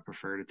that I would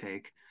prefer to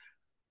take.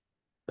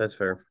 that's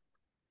fair.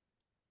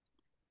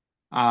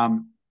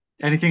 Um,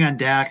 anything on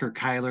Dak or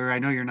Kyler? I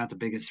know you're not the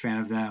biggest fan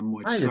of them, I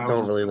which so just I was don't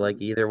just really like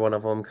wondering. either one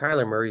of them.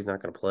 Kyler Murray's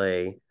not going to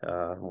play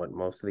what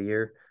most of the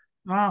year.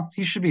 Well,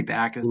 he should be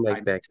back He by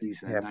might back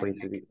mid-season, I halfway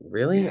through think. the.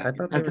 Really? Yeah, I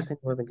thought they were saying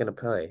he wasn't going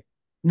to play.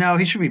 no,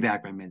 he should be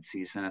back by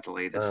mid-season at the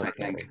latest, I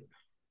think. Okay.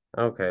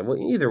 Okay. Well,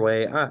 either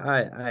way,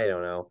 I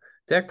don't know.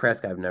 Dak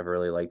Prescott I've never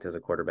really liked as a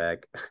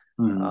quarterback.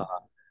 Hmm.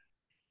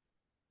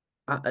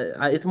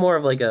 Uh, it's more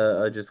of like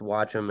a just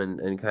watch him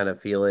and kind of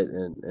feel it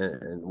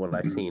and what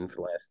I've Hmm. seen for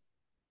the last,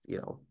 you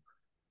know,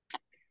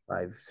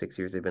 5, 6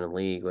 years they've been in the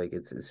league. Like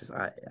it's just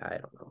I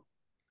don't know.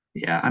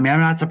 Yeah, I mean, I'm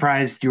not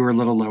surprised you were a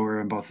little lower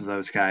in both of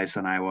those guys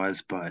than I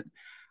was, but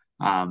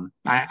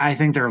I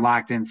think they're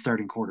locked in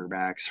starting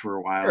quarterbacks for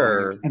a while,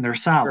 and Sure, they're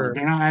solid.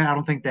 sure, I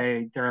don't think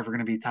they're ever going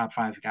to be top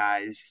five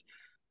guys.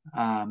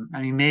 I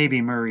mean,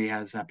 maybe Murray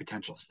has that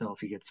potential still if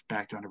he gets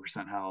back to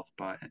 100% health,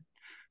 but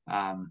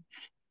um,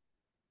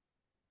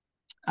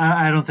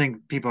 I don't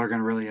think people are going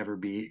to really ever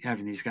be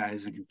having these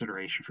guys in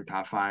consideration for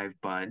top five,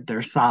 but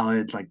they're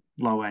solid, like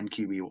low end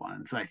QB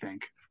ones, I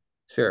think.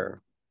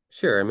 sure,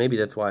 sure. And maybe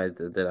that's why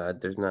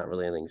there's not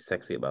really anything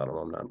sexy about him.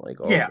 I'm not like,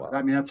 oh Yeah, wow.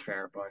 I mean that's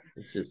fair, but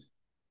It's just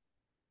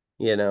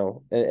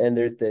and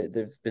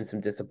there's been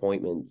some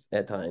disappointments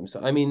at times.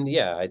 So I mean,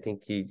 yeah, I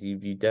think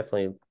you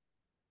definitely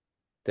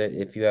that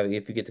if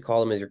you get to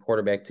call him as your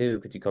quarterback too,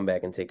 because you come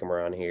back and take him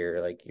around here,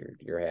 like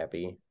you're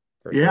happy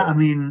for yeah, I sure.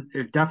 mean,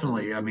 it And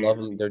definitely. I you love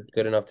mean, them. They're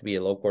good enough to be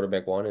a low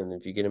quarterback one, and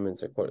if you get them in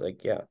support,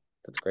 like yeah,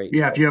 that's great.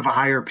 yeah, if you have a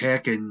higher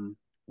pick and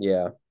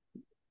Yeah,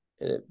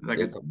 like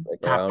they a come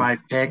back top around. five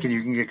pick, and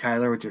you can get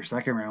Kyler with your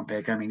second round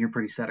pick, I mean, you're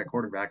pretty set at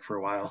quarterback for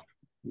a while.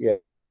 Yeah,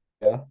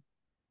 yeah.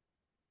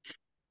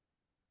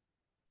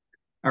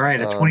 All right,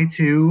 at Um,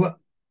 22,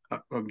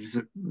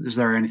 is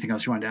there anything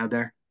else you wanted to add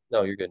there?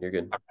 no, you're good. You're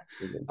good.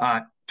 You're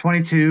good.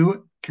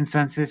 22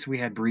 consensus, we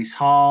had Brees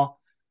Hall.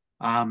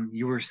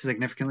 You were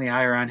significantly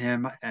higher on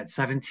him at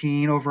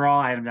 17 overall.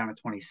 I had him down at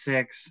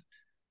 26.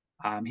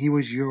 He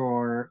was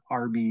your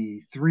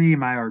RB3,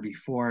 my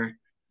RB4.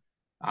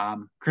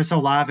 Chris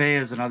Olave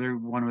is another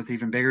one with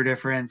even bigger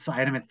difference. I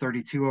had him at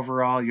 32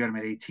 overall. You had him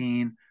at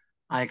 18.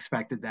 I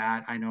expected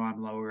that. I know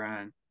I'm lower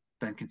on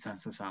than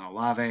consensus on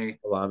Olave.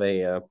 Olave,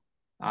 yeah,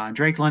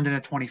 Drake London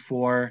at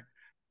 24.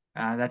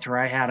 That's where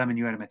I had him, and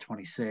you had him at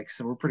 26.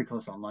 So we're pretty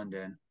close on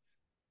London.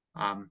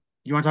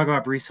 You want to talk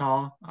about Brees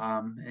Hall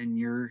and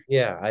your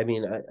yeah. I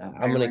mean, I'm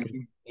higher gonna,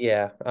 ranking?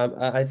 yeah.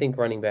 I think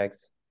running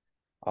backs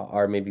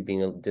are maybe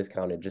being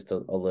discounted just a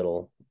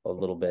little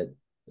bit.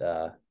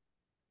 Uh,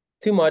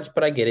 Too much,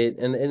 but I get it,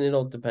 and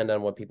it'll depend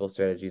on what people's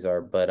strategies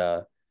are.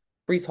 But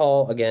Brees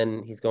Hall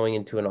again, he's going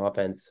into an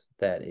offense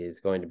that is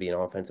going to be an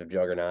offensive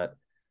juggernaut.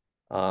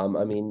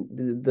 I mean,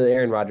 the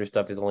Aaron Rodgers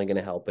stuff is only going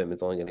to help him.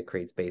 It's only going to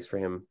create space for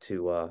him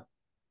to,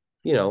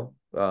 you know,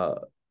 uh,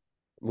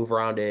 move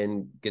around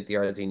in, get the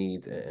yards he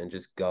needs, and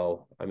just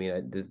go. I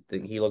mean,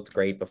 he looked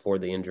great before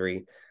the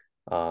injury.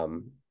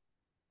 Um,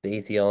 the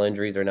ACL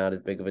injuries are not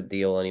as big of a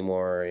deal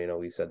anymore. You know,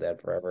 we said that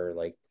forever.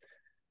 Like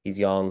he's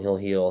young, he'll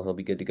heal, he'll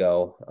be good to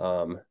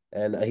go.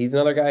 And he's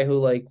another guy who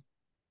like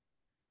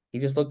he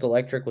just looked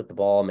electric with the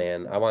ball,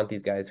 man. I want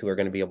these guys who are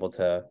going to be able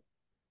to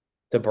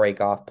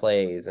break off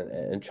plays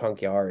and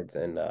chunk yards.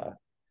 And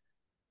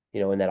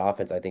in that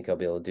offense, I think he'll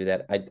be able to do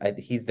that.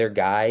 He's their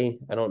guy.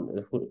 I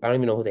don't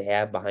even know who they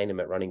have behind him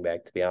at running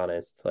back, to be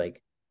honest.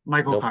 Like,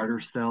 Michael no, Carter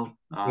still.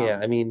 yeah,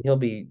 I mean, he'll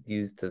be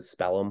used to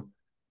spell him,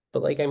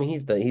 but like, I mean,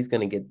 he's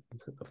gonna get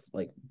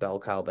like bell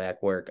cow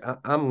back work.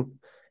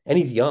 And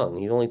he's young.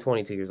 He's only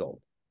 22 years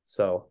old.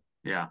 So,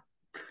 Yeah.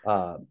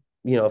 uh,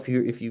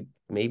 if you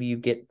maybe you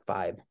get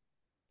 5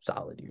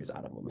 solid years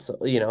out of him. So,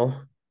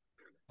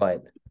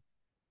 but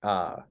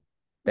uh,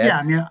 Yeah, I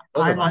that's mean,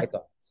 those I are my like.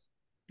 thoughts.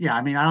 Yeah,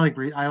 I mean, I like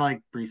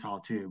Brees Hall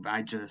too, but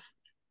I just,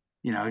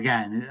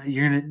 again,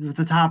 you're gonna with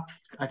the top,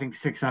 I think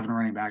 6, 7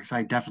 running backs.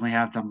 I definitely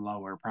have them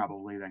lower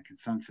probably than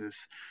consensus.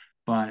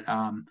 But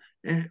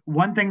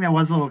one thing that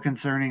was a little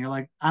concerning,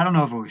 like I don't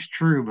know if it was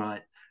true,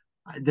 but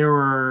there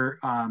were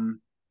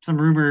some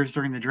rumors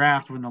during the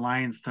draft when the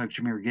Lions took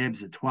Jahmyr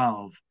Gibbs at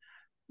 12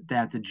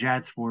 that the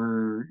Jets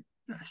were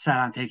set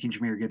on taking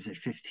Jahmyr Gibbs at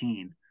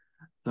 15.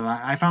 So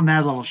I found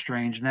that a little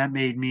strange, and that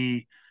made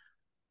me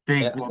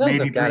think, Yeah, well, those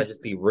maybe have got to Brees.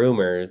 just be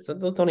rumors.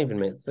 Those don't even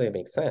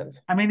make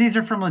sense. I mean, these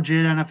are from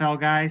legit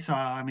NFL guys, so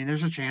I mean,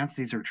 there's a chance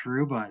these are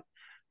true, but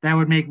that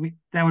would make me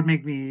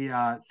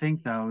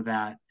think though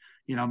that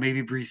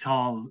maybe Brees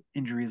Hall's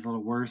injury is a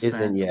little worse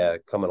Isn't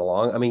coming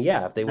along? I mean,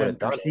 yeah, if they would than have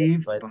done it,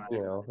 perceived. but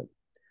But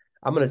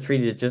I'm gonna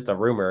treat it as just a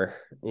rumor.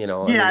 I yeah,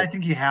 mean, I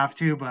think you have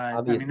to. But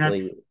I mean, that's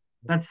obviously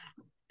that's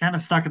kind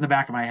of stuck in the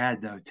back of my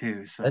head though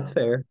too. that's So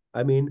fair.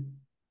 I mean,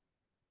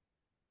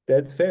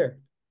 that's fair.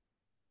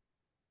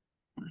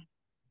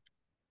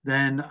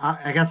 then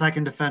I guess I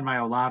can defend my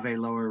Olave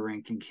lower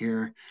ranking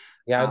here.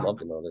 Yeah, I'd Um, love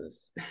to know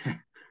this.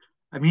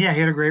 I mean, yeah, he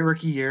had a great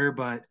rookie year,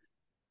 but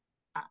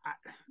I,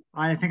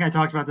 I think I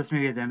talked about this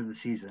maybe at the end of the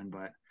season,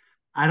 but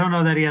I don't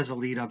know that he has a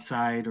lead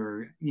upside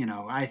or,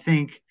 I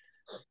think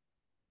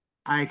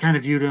I kind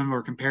of viewed him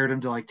or compared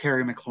him to like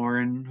Terry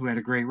McLaurin, who had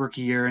a great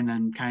rookie year, and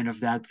then kind of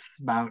that's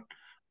about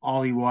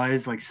all he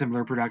was, like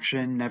similar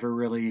production, never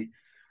really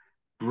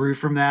grew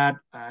from that.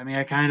 I mean,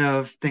 I kind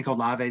of think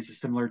Olave is a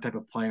similar type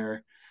of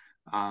player.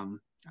 Um,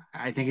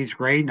 I think he's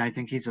great, and I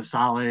think he's a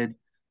solid,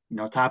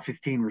 top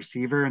 15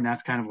 receiver, and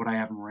that's kind of what I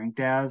have him ranked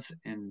as.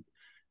 And,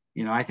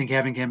 I think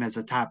having him as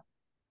a top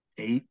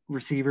 8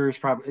 receivers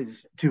probably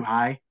is too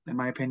high in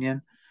my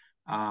opinion.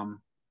 Um,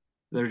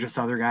 there are just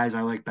other guys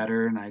I like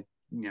better, and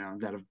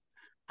that have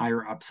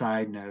higher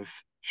upside and have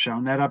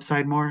shown that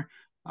upside more,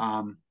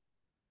 um,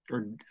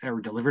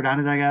 or delivered on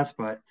it, I guess.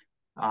 But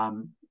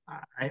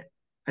I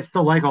I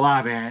still like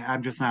Olave.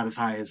 I'm just not as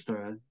high as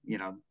the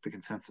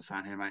consensus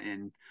on him.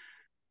 And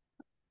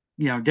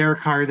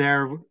Derek Carr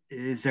there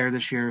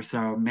this year,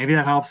 so maybe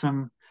that helps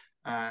him.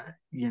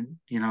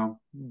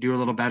 Do a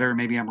little better.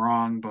 Maybe I'm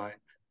wrong, but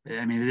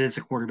I mean, it is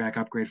a quarterback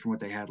upgrade from what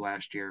they had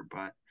last year.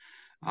 But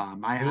I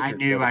Major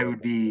knew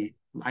quarterback.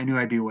 I knew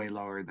I'd be way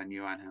lower than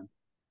you on him.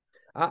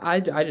 I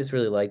just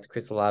really liked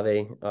Chris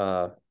Olave.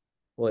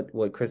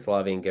 What Chris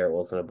Olave and Garrett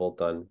Wilson have both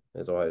done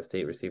as Ohio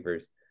State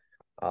receivers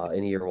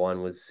in year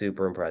one was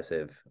super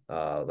impressive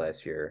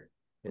last year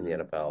in the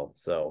Mhm. NFL.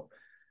 So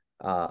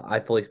I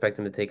fully expect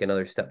him to take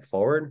another step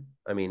forward.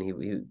 I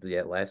mean,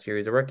 yeah, last year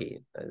he's a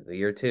rookie. As the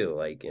year two,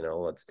 like,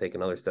 let's take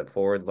another step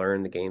forward,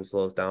 learn the game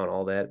slows down,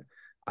 all that.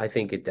 I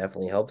think it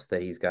definitely helps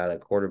that he's got a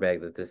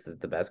quarterback that this is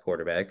the best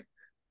quarterback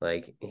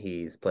like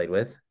he's played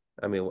with.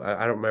 I mean,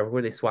 I don't remember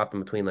who they swapped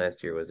in between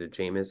last year. Was it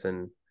Jameis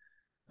and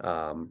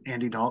um,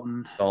 Andy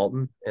Dalton,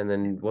 Dalton? And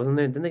then wasn't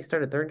there? Didn't they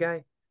start a third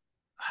guy?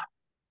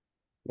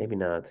 Maybe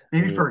not.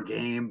 maybe Maybe. for a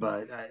game,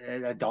 but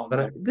Dalton But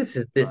had. this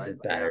is But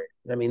yeah, better.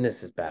 I mean,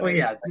 this is oh better.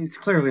 yeah, it's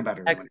clearly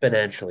better than what he had.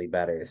 Exponentially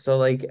better. So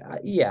like,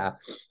 yeah,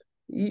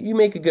 you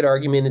make a good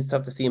argument. It's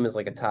tough to see him as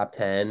like a top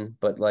 10,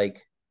 but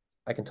like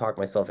I can talk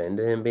myself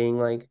into him being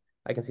like,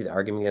 I can see the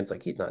argument against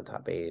like he's not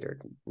top 8 or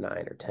 9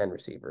 or 10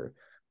 receiver,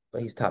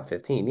 but he's top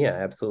 15. Yeah,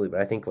 absolutely.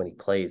 But I think when he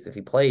plays, if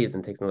he plays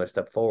and takes another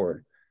step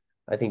forward,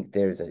 I think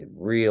there's a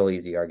real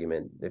easy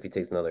argument if he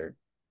takes another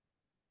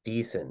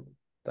decent,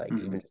 like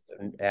Mhm. even just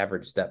an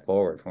average step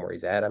forward from where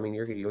he's at. I mean,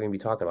 you're going to be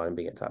talking about him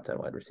being a top 10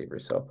 wide receiver.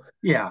 So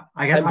Yeah,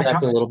 I guess I'm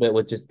back a little bit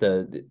with just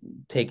the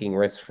taking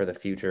risks for the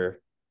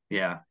future,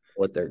 yeah.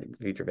 what their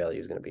future value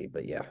is going to be.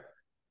 But yeah,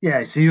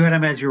 Yeah, so you had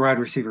him as your wide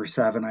receiver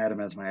 7. I had him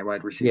as my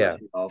wide receiver yeah,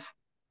 12.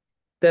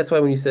 that's why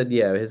when you said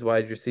yeah, his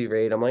wide receiver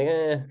rate, I'm like,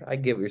 I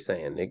get what you're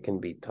saying. It can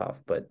be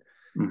tough, but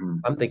Hmm.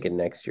 I'm thinking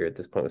next year at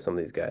this point with some of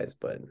these guys.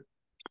 But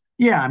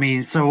Yeah, I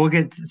mean, so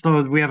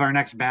we have our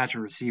next batch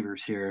of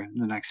receivers here,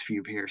 the next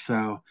few here.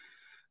 So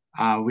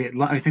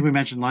I think we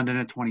mentioned London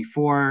at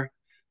 24,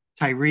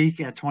 Tyreek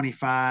at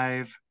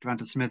 25,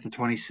 Devonta Smith at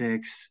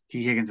 26,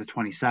 T. Higgins at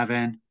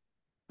 27.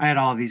 I had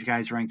all of these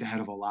guys ranked ahead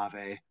of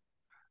Olave,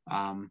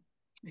 um,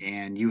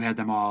 and you had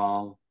them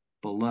all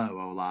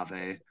below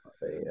Olave.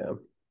 yeah,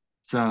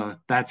 So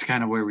that's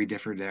kind of where we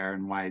differed there,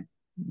 and why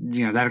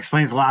that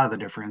explains a lot of the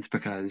difference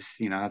because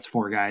that's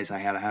 4 guys I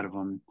had ahead of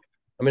them.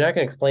 I mean, I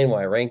can explain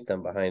why I ranked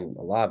them behind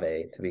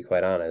Olave, to be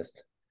quite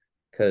honest,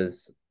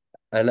 because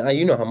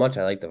you know how much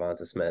I like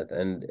Devonta Smith,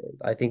 and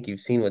I think you've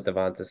seen what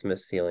Devonta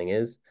Smith's ceiling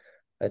is.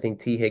 I think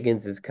T.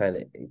 Higgins is kind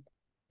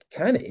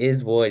of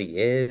is what he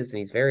is, and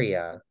he's very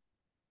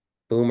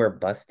boomer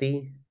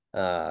busty.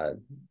 Uh,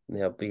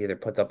 he either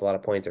puts up a lot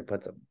of points or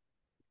puts up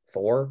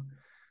four,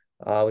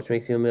 which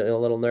makes you a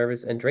little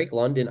nervous. And Drake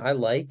London, I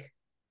like,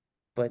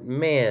 but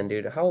man,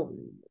 dude, how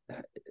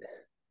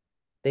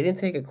they didn't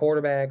take a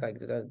quarterback like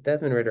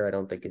Desmond Ritter. I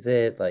don't think is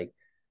it. Like,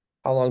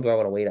 how long do I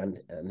want to wait on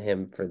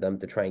him for them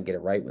to try and get it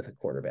right with a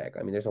quarterback?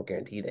 I mean, there's no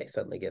guarantee they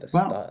suddenly get a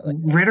Well, stud. Like,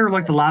 Ritter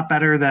looked a lot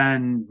better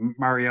than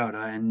Mariota,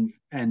 and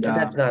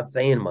that's not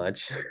saying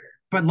much.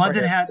 but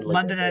Mariota didn't look that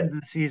London good.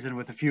 ended the season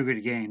with a few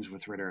good games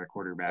with Ritter at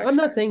quarterback. I'm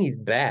So not saying he's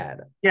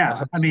bad. yeah, I'm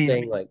I just mean,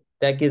 saying like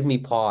that gives me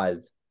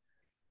pause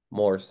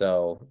more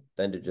so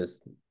than to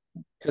just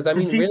because I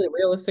does mean, he? really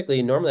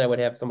realistically, normally I would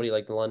have somebody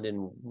like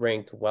London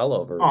ranked well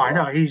Oh, over I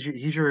know what he's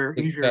big your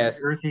fast.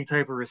 earthy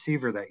type of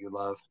receiver that you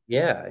love.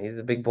 Yeah, he's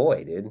a big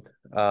boy, dude.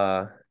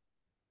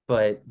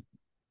 But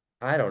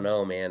I don't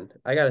know, man.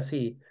 I gotta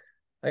see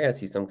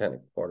some kind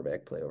of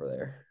quarterback play over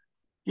there.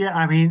 Yeah,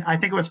 I mean, I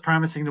think it was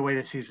promising the way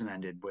the season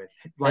ended with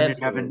London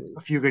having Absolutely.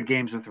 a few good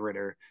games with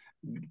Ritter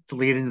to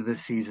lead into the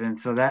season.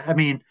 So that I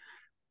mean,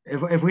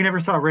 if we never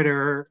saw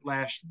Ritter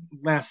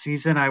last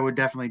season, I would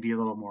definitely be a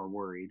little more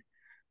worried,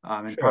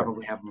 and Sure.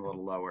 probably have him a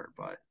little lower.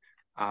 But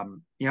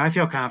I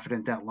feel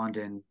confident that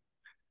London,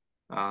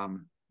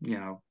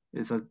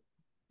 is a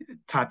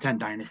top 10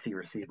 dynasty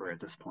receiver at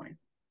this point.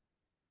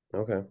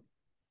 Okay.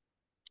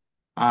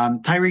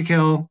 Tyreek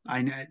Hill,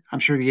 I'm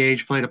sure the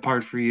age played a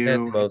part for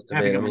That's you most of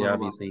having it. I him a mean, little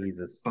obviously lower, he's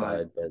a but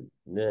stud, but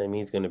yeah, I mean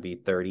he's gonna be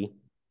 30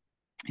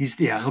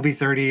 he'll be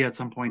 30 at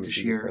some when point you this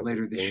see this year, stuff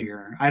later this this game.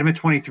 year. I had him at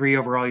 23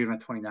 overall. You had him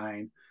at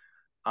 29.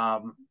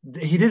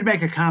 He did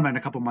make a comment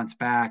a couple months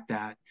back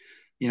that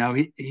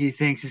he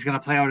thinks he's going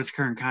to play out his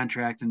current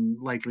contract and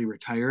likely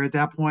retire at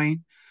that point.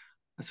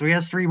 So he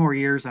has 3 more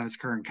years on his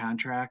current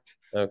contract.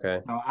 Okay.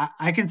 So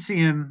I can see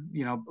him, I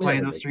mean, that playing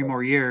would those make three sense.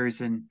 more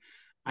years, and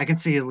I can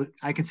see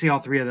all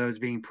three of those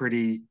being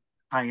pretty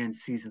high end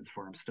seasons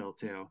for him still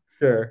too.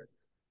 Sure.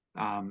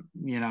 Um,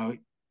 you know,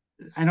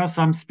 I know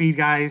some speed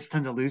guys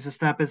tend to lose a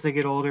step as they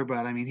get older,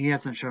 but I mean, he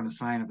hasn't shown a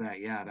sign of that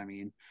yet. I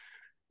mean,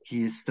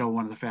 he is still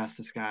one of the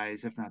fastest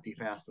guys, if not the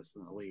fastest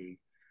in the league.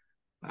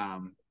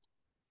 Um,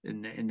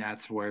 and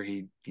that's where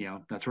he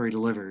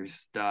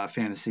delivers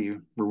fantasy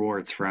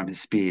rewards from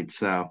his speed.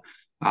 So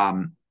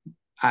um,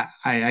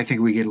 I think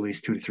we get at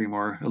least 2 to 3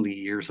 more elite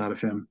years out of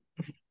him.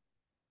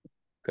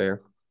 Fair.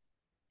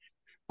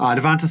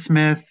 Devonta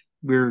Smith,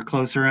 we were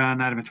closer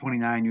on. I had him at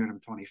 29. You had him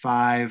at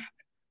 25.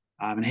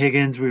 And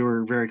Higgins, we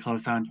were very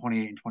close on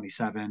 28 and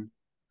 27,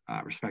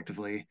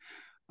 respectively.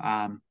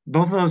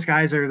 Both of those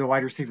guys are the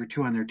wide receiver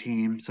two on their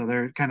team, so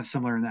they're kind of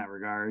similar in that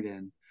regard.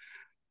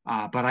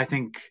 But I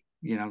think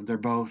they're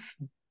both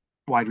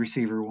wide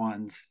receiver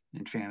ones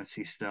in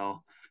fantasy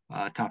still,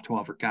 top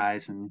 12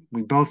 guys, and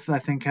we both I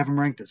think have them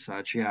ranked as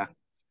such. Yeah.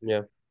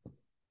 Yeah.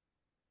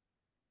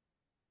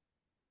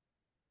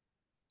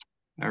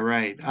 All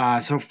right.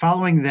 So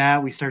following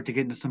that, we start to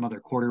get into some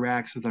other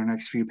quarterbacks with our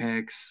next few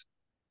picks.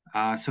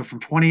 So from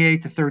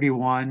 28 to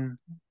 31,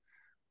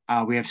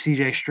 we have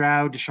C.J.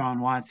 Stroud, Deshaun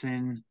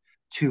Watson,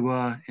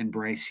 Tua, and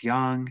Bryce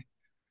Young.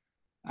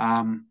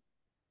 Um,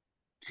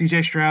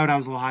 C.J. Stroud, I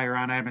was a little higher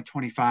on. I had him at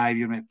 25.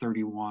 You had him at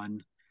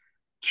 31.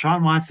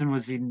 Deshaun Watson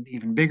was an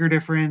even bigger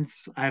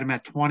difference. I had him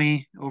at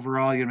 20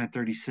 overall. You had him at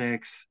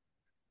 36.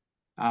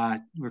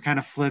 We're kind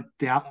of flipped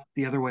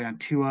the other way on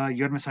Tua.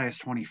 You had him as high as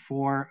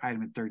 24. I had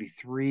him at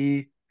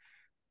 33.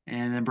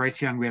 And then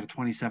Bryce Young, we had a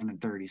 27 and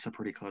 30, so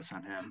pretty close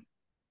on him.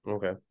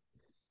 Okay.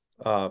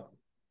 Uh,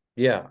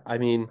 yeah. I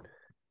mean,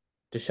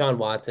 Deshaun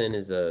Watson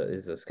is a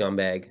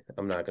scumbag.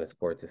 I'm not going to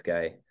support this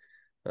guy.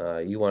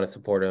 You want to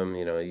support him,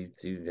 you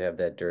have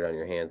that dirt on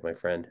your hands, my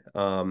friend.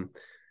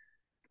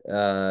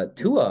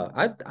 Tua,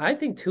 I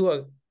think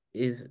Tua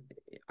is.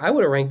 I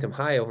would have ranked him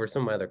high over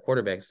some of my other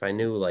quarterbacks if I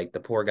knew like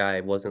the poor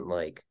guy wasn't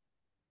like,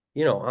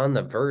 on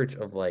the verge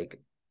of like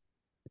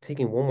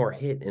taking one more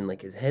hit and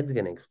like his head's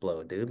gonna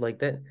explode, dude. Like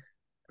that.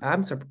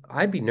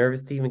 I'd be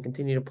nervous to even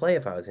continue to play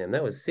if I was him.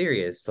 That was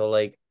serious. So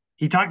like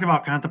He talked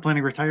about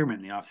contemplating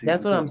retirement in the that's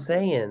offseason, what too. I'm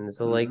saying.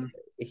 So Mm-hmm. like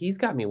he's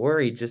got me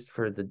worried just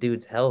for the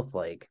dude's health.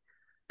 Like,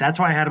 That's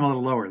why I had him a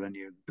little lower than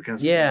you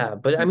because, yeah,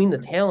 but I mean the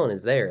talent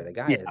is there. The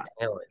guy has yeah,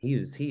 talent. He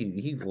was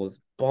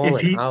if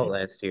balling he out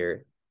last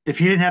year. if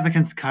he didn't have the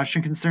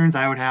concussion concerns,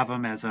 I would have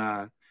him as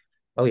a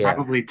Oh yeah,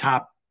 probably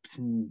top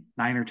 9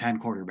 or 10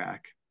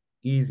 quarterback.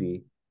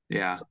 easy.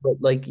 Yeah. So, but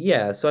like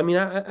yeah, so I mean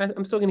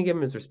I'm still gonna give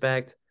him his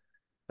respect.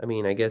 I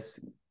mean I guess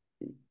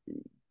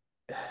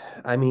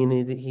I mean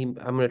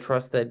I'm gonna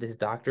trust that his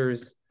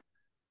doctors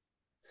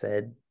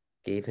said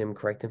gave him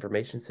correct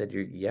information. Said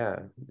you're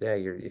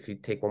if you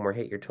take one more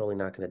hit you're totally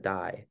not gonna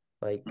die.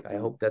 Like I Mhm.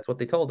 hope that's what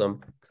they told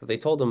him. So they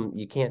told him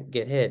you can't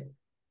get hit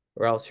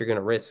or else you're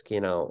gonna risk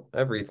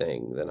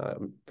everything. Then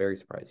I'm very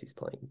surprised he's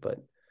playing.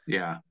 But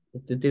Yeah.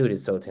 the dude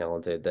is so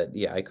talented that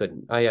yeah I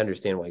couldn't. I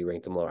understand why you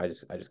ranked him low. I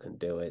just couldn't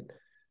do it.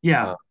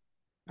 Yeah.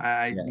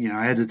 Uh, yeah,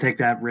 I had to take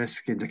that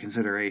risk into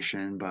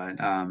consideration, but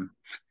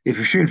if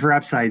you're shooting for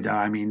upside, though,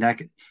 I mean that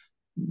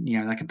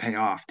could pay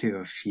off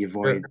too if he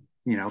avoids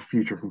sure.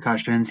 future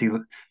concussions.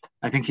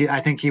 I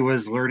think he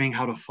was learning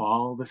how to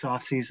fall this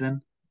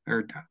offseason.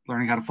 or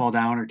learning how to fall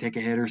down or take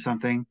a hit or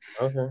something.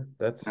 Okay,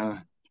 that's Uh,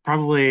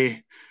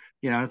 Probably,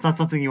 it's not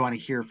something you want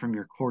to hear from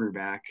your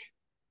quarterback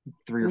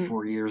 3 or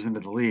 4 years into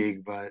the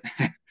league, but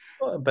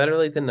well, better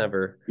late than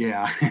never.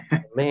 yeah,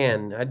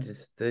 Man, I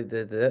just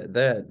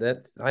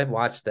that's I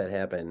watched that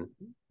happen.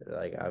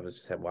 Like I was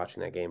just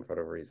watching that game for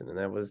whatever reason, and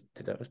that was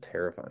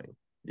terrifying.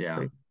 yeah.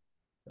 Pretty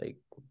like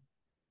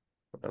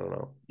I don't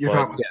know, You're but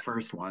talking about yeah, the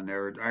first one,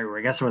 or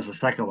I guess it was the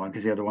second one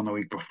because you had the one the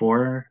week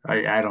before.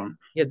 I don't.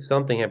 he had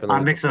something happen the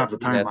I'm week mixing before. up the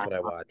Maybe that's timeline what I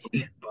watched.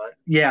 probably, but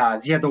yeah,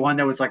 he had the one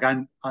that was like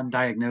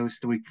undiagnosed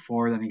the week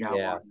before. Then he got one.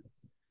 Yeah.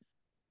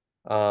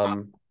 Uh,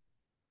 Um.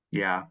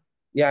 yeah.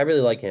 Yeah, I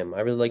really like him.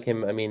 I really like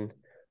him. I mean,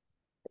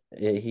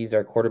 he's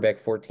our quarterback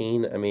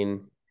 14. I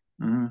mean,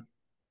 Hmm.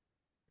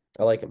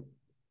 I like him.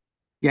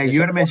 Yeah, you Deshaun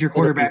had him as your Watson, if he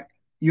quarterback.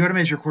 You had him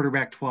as your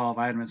quarterback 12.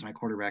 I had him as my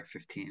quarterback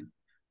 15.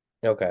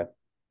 okay,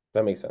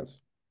 that makes sense.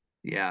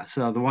 Yeah.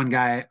 So the one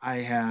guy I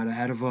had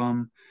ahead of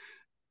him,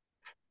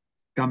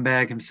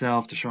 scumbag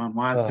himself, Deshaun Oh,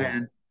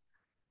 Watson.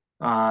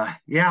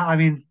 Yeah. I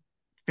mean,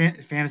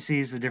 fantasy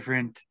is a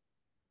different.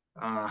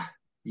 Uh,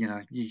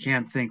 you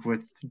can't think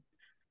with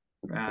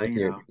with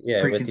your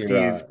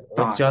preconceived with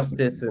thoughts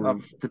justice of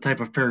and the type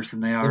of person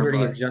they are. liberty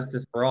But and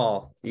justice for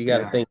all, you got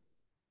to yeah, think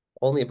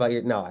only about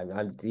your. No,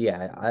 I'm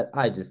yeah.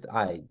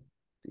 I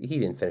he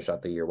didn't finish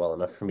out the year well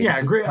enough for me to yeah,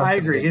 be agree. I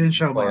agree. He confident, to didn't be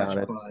show quite much,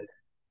 honest.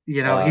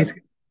 but Uh, he's.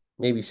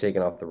 maybe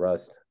shaking off the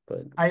rust,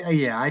 but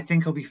Yeah, I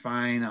think he'll be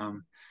fine.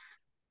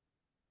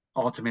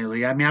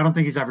 Ultimately, I mean, I don't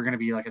think he's ever going to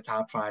be like a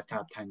top five,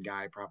 top 10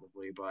 guy,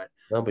 probably, but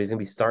no, but he's gonna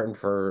be starting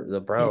for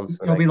the Browns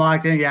for the he'll be next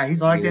locked in. Yeah,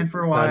 he's locked in years of for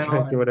his a while,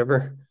 contract or and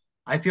whatever.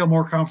 I feel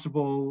more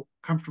comfortable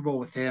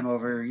with him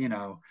over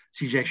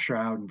C.J.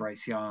 Stroud and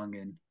Bryce Young,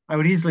 and I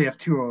would easily have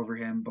two over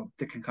him, but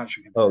the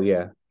concussion Oh concern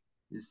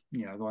yeah, is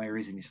the only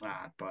reason he's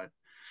not. But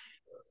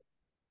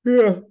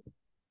yeah.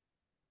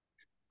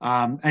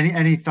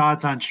 any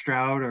thoughts on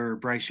Stroud or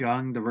Bryce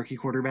Young, the rookie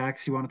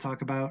quarterbacks you want to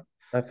talk about?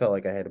 I felt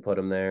like I had to put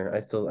him there. I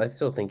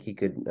still think he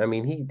could. I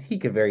mean, he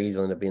could very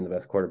easily end up being the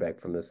best quarterback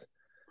from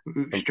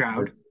Stroud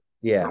this. or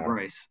Yeah,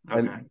 Bryce? Okay.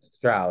 and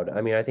Stroud. I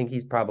mean, I think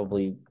he's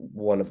probably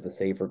one of the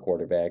safer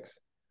quarterbacks.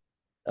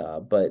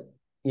 But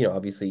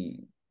obviously,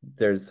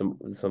 there's some.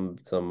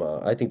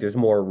 I think there's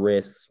more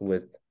risks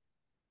with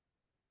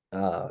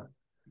uh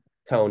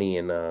Tony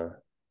and uh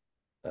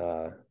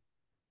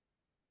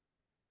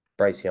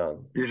Bryce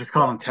Young. You're just So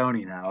calling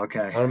Tony now. I Okay.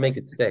 want to make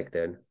it stick,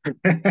 dude.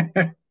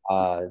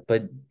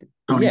 But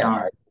Tony yeah,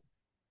 R.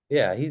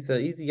 yeah, he's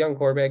a young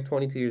quarterback,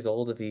 22 years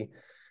old.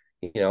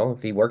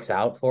 If he works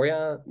out for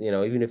you,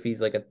 even if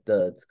he's like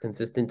the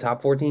consistent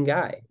top 14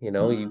 guy, you've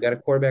Mhm. got a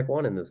quarterback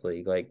one in this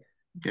league. Like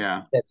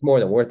Yeah. that's more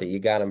than worth it. You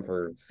got him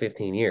for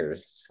 15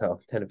 years, so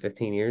 10 to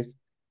 15 years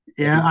if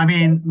he Yeah, I works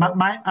mean, out. So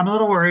I'm a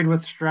little worried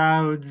with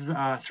Stroud's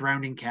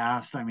surrounding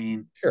cast. I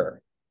mean,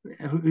 sure,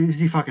 who's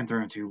he fucking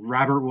throwing to?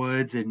 Robert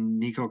Woods and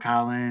Nico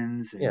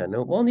Collins, yeah, and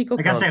no. Well, Nico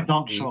I guess they Collins have is a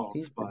Dalton beast. Schultz,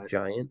 He's a but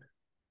giant,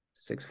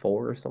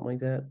 6'4" or something like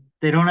that.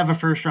 they don't have a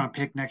first round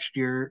pick next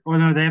year. Well,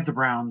 no, they have the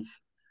Browns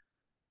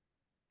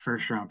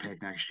first round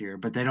pick next year,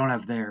 but they don't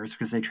have theirs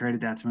because they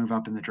traded that to move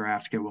up in the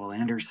draft to get Will Yeah,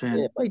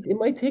 Anderson. it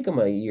might take him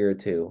a year or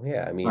two.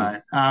 Yeah, I mean,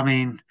 But I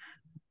mean,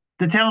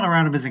 the talent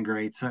around him isn't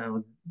great.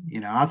 So,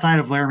 outside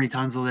of Laramie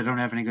Tunzel, they don't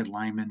have any good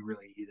linemen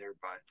really either.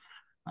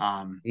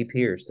 But B.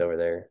 Pierce over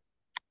there.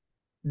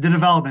 the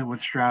development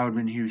with Stroud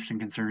in Houston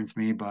concerns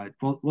me, but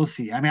we'll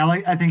see. I mean,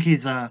 I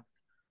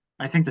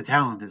think the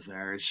talent is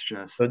there. It's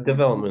just, But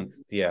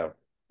developments, yeah,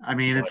 I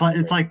mean, much it's more like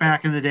important.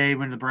 back in the day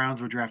when the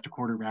Browns would draft a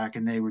quarterback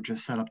and they were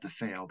just set up to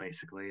fail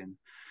basically, and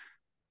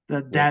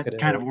Yeah, that could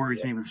have. kind of worries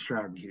Yeah. me with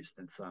Stroud in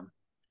Houston. So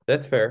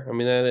That's fair. I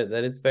mean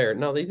that is fair.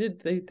 No, they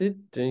did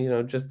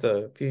just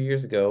a few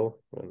years ago,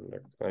 and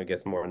I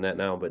guess more than that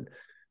now, but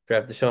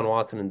draft Deshaun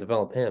Watson and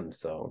develop him.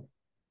 So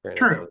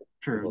granted, that true, was a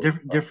true, little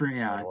tough different, for an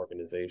yeah,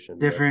 organization,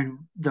 but different.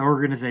 The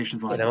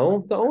organization's a lot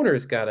different. the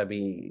owner's got to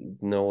be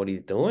know what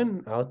he's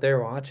doing out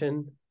there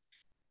watching.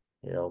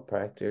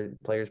 Practice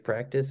players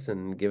practice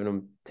and giving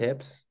them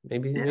tips.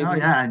 Maybe Yeah, oh maybe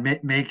yeah, and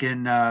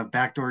making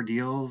backdoor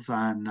deals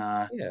on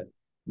yeah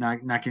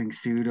not getting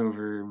sued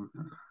over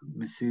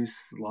masseuse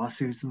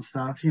lawsuits and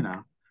stuff.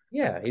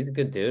 yeah he's a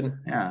good dude.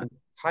 He's Yeah,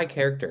 high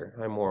character,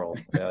 high moral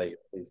value.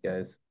 These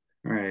guys.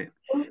 right.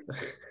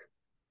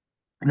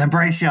 And then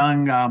Bryce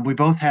Young, we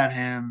both had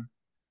him.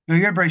 No,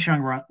 you had Bryce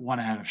Young one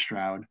ahead of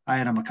Stroud. I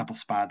had him a couple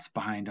spots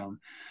behind him.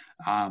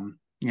 Um,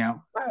 you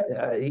know,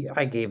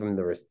 I gave him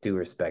the due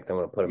respect. I'm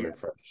going to put him yeah, in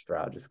front of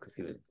Stroud just because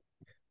he was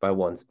by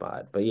one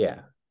spot. But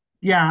yeah,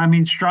 yeah. I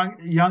mean,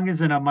 Young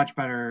is in a much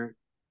better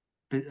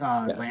yes,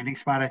 landing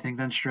spot, I think,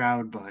 than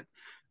Stroud. But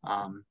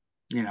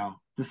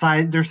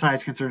there's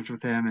size concerns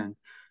with him, and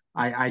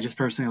I just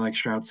personally like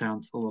Stroud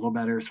sounds a little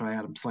better, so I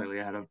had him slightly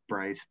ahead of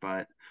Bryce.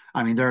 But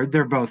I mean,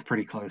 they're both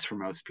pretty close for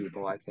most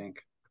people, I think.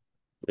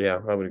 yeah,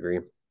 I would agree.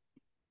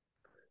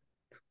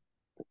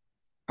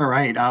 All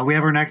right, we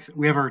have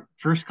our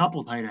first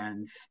couple tight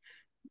ends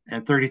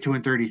at 32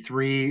 and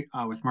 33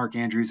 with Mark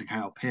Andrews and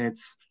Kyle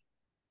Pitts.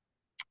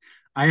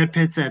 I had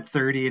Pitts at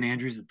 30 and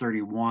Andrews at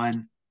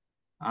 31.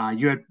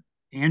 You had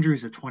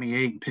Andrews at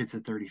 28 and Pitts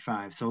at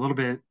 35. So a little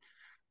bit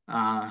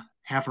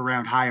half a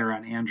round higher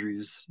on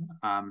Andrews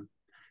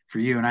for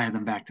you, and I had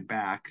them back to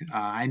back.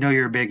 I know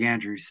you're a big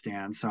Andrews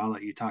stan, so I'll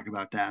let you talk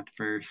about that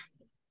first.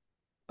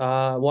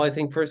 Well, I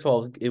think first of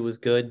all, it was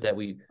good that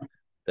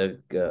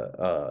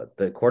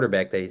the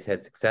quarterback that he's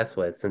had success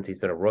with since he's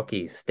been a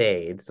rookie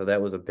stayed. So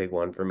that was a big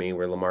one for me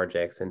where Lamar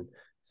Jackson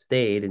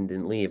stayed and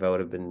didn't leave. I would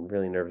have been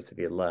really nervous if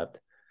he had left.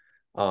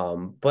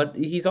 But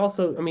he's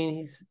also, I mean,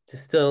 he's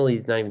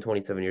not even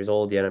 27 years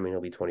old yet. I mean,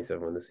 he'll be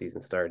 27 when the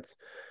season starts.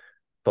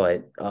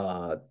 But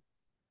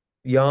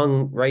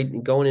young,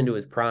 right, going into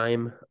his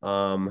prime.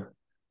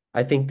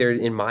 I think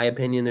in my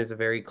opinion, there's a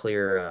very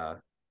clear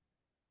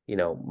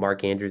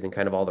Mark Andrews and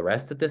kind of all the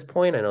rest at this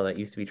point. I know that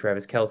used to be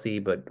Travis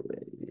Kelce, but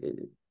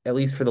at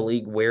least for the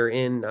league we're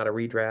in, not a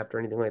redraft or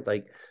anything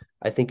like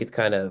I think it's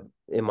kind of,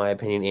 in my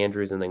opinion,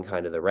 Andrews and then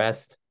kind of the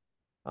rest.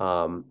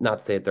 Not to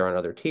say that they're on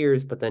other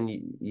tiers, but then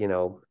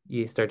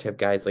you start to have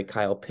guys like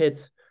Kyle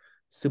Pitts,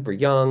 super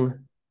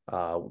young.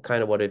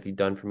 Kind of what have you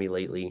done for me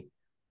lately?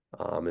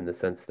 In the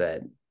sense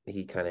that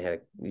he kind of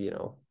had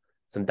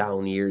some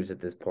down years at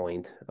this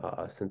point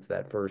since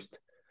that first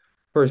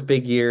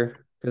big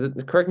year.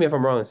 Because correct me if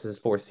I'm wrong, this is his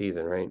fourth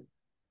season, right?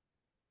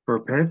 For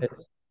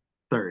Pitts,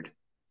 third.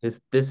 This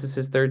is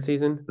his third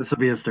season. This will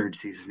be his third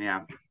season.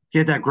 Yeah, he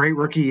had that great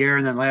rookie year,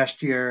 and then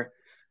last year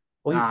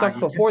Well, he sucked he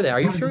before that. Are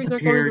you kind of sure he's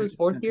not going into disappeared his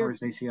fourth and tore year?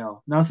 his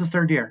ACL. No, it's his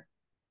third year.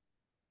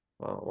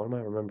 Well, what am I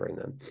remembering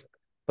then?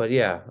 But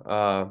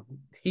yeah,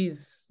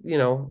 he's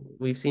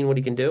we've seen what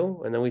he can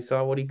do, and then we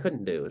saw what he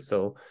couldn't do.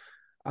 So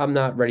I'm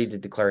not ready to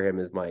declare him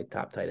as my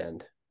top tight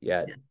end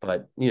yet,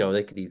 but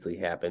they could easily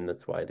happen.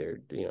 That's why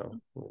they're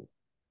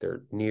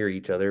near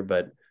each other.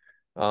 But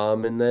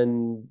and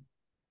then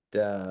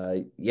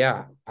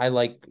yeah, I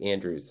like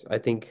Andrews. I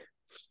think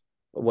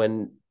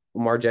when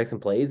Lamar Jackson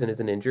plays and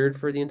isn't injured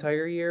for the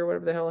entire year,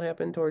 whatever the hell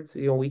happened towards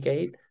week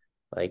 8,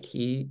 like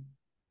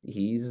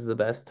he's the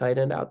best tight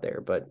end out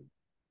there. But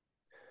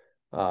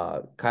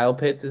Kyle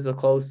Pitts is a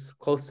close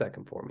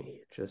second for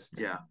me. Just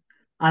Yeah,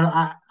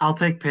 I'll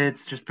take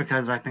Pitts just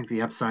because I think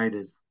the upside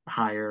is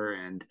higher,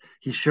 and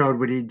he showed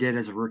what he did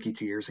as a rookie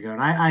 2 years ago.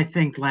 And I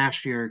think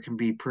last year can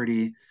be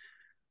pretty,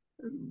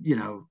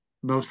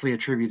 mostly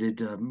attributed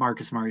to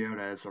Marcus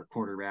Mariota as their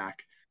quarterback.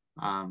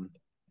 Um,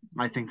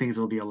 I think things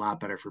will be a lot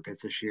better for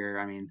Pitts this year.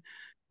 I mean,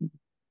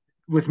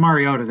 with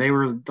Mariota, they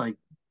were like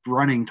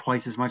running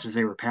twice as much as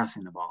they were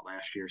passing the ball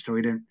last year. So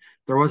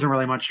there wasn't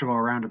really much to go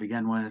around to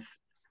begin with.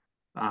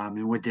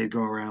 And what did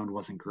go around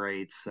wasn't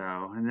great. So,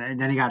 and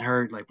then he got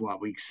hurt like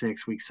what, week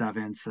 6, week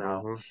 7. So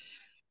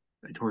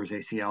mhm. towards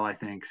ACL, I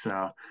think.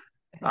 So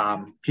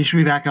he should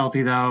be back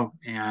healthy though,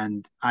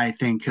 and I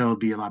think he'll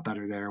be a lot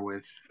better there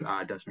with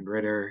Desmond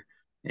Ritter,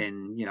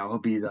 and he'll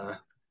be the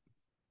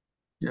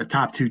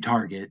top 2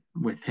 target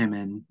with him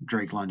and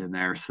Drake London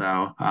there.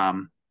 So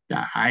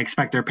I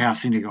expect their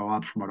passing to go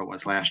up from what it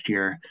was last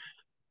year,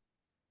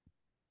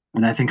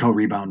 and I think he'll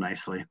rebound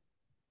nicely.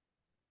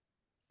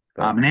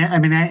 But And I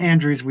mean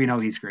Andrews, we know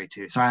he's great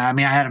too. So I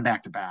mean I had him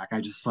back to back.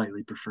 I just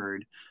slightly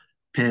preferred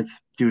Pitts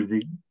due to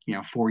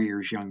the 4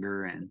 years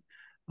younger, and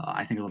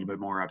I think a little bit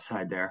more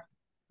upside there.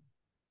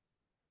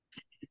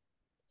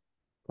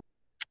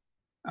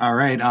 All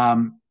right.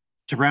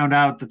 To round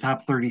out the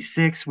top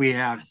 36, we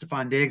have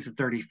Stephon Diggs at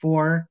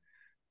 34,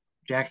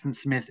 Jackson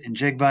Smith and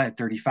Jigba at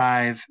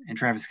 35, and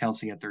Travis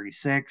Kelce at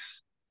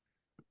 36.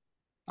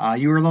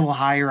 You were a little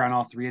higher on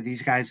all three of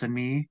these guys than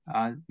me.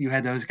 You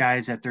had those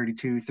guys at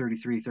 32,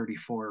 33,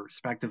 34,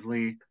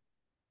 respectively.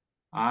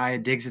 I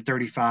had Diggs at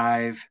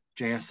 35,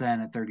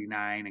 JSN at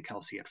 39, and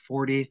Kelce at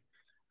 40.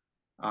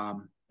 I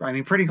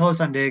mean, pretty close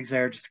on Diggs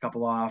there, just a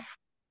couple off.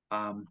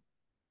 Um,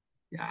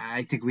 yeah,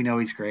 I think we know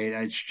he's great.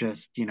 It's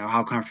just,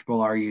 how comfortable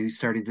are you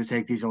starting to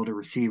take these older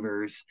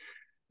receivers?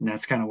 And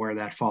that's kind of where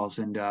that falls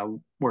into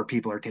where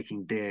people are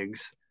taking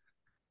Diggs.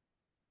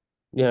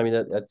 yeah, I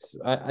mean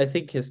I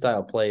think his style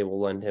of play will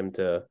lend him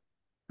to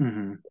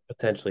Mm-hmm.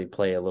 potentially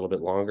play a little bit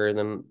longer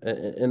than,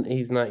 and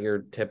he's not your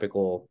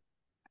typical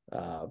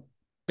uh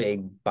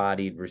big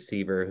bodied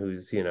receiver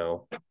who's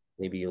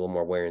maybe a little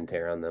more wear and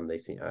tear on them.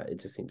 It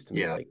just seems to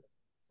me Yeah. like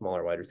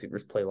smaller wide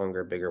receivers play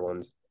longer, bigger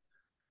ones.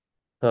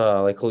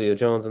 Like Julio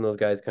Jones and those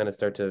guys kind of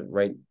start to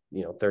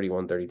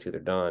 31, 32, they're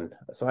done.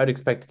 So I'd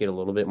expect to get a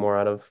little bit more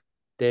out of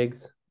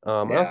Diggs.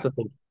 I Yeah. also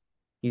think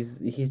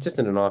he's just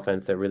in an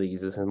offense that really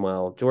uses him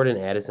well. Jordan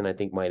Addison, I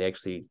think, might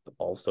actually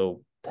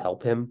also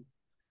help him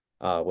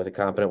with a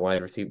competent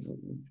wide receiver.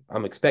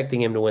 I'm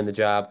expecting him to win the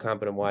job,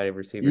 competent wide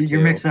receiver You're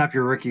too. mixing up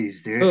your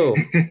rookies, dude. Oh,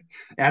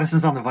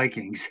 Addison's on the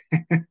Vikings.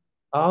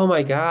 oh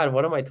my God,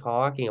 what am I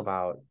talking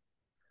about?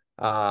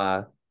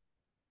 Uh,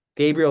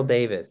 Gabriel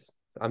Davis.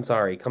 I'm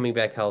sorry, coming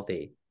back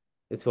healthy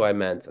is who I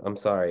meant. I'm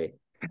sorry.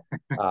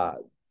 Uh,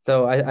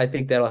 so I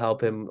think that'll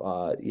help him.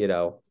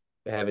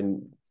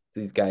 Having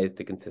these guys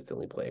to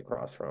consistently play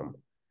across from.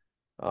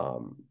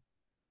 Um,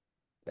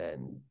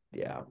 And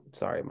yeah,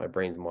 sorry, my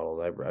brain's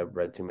muddled. I've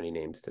read too many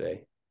names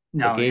today.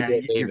 But No, yeah,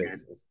 Gabriel you're good.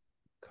 Davis is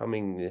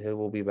coming. He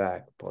will be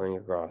back playing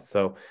across.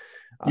 So,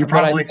 You're but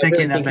probably I really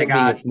thinking that think they him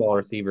being a got, small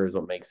receiver is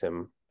what makes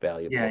him yeah,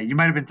 valuable. you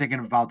might have been thinking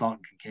about Dalton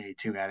Kincaid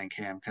too, adding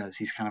Cam, because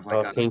he's kind of like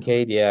Oh,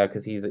 Kincaid, yeah,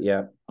 because he's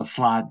yeah, a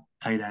slot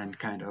tight end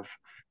kind of.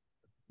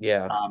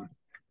 yeah. Um,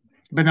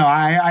 but no,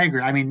 I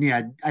agree. I mean,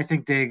 yeah, I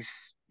think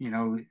Diggs,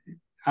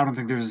 I don't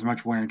think there's as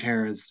much wear and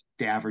tear as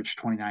the average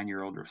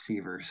 29-year-old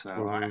receiver. So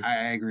Hmm.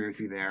 I agree with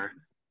you there.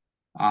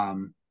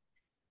 Um,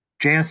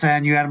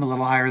 JSN, you had him a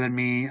little higher than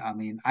me. I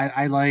mean,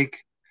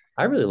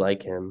 I really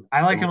like him.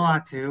 I The like him a more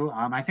lot too.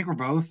 I think we're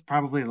both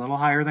probably a little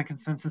higher than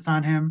consensus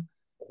on him.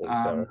 I think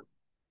so. Um,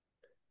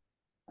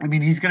 I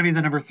mean, he's going to be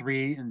the number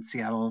three in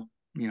Seattle,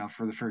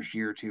 for the first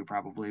year or two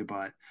probably.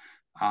 But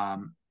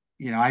um,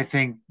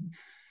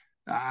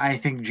 I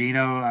think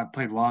Gino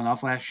played well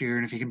enough last year,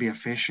 and if he can be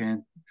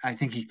efficient, I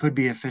think he could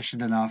be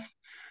efficient enough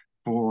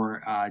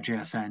for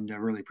JSN to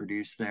really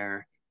produce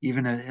there,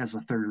 even as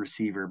a third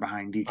receiver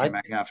behind DK I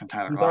Metcalf and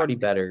Tyler He's already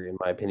Lockett. better in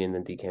my opinion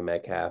than DK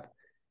Metcalf,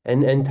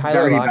 and He's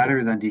Tyler already Lockett,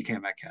 better than DK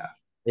Metcalf.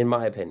 in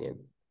my opinion,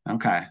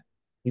 Okay.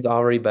 he's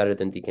already better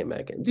than DK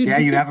Metcalf. Dude, Yeah,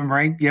 you have him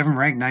ranked. You have him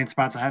ranked 9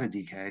 spots ahead of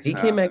DK.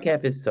 DK So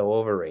Metcalf is so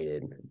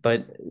overrated.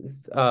 But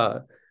uh,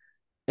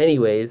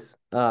 anyways,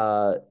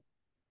 uh,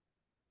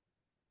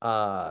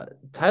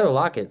 Tyler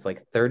Lockett's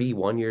like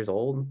 31 years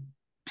old,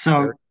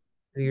 so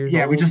 30 years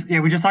yeah, we old. just yeah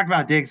we just talked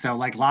about Diggs though.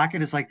 Like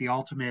Lockett is like the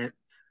ultimate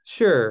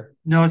Sure.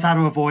 knows how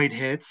to avoid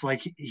hits.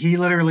 Like he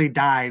literally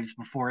dives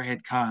before a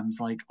hit comes,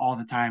 like all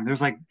the time.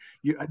 There's a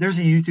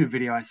YouTube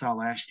video I saw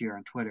last year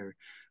on Twitter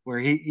where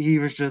he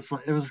was just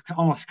it was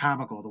almost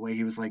comical the way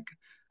he was like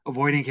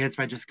avoiding hits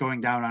by just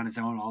going down on his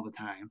own all the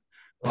time.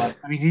 But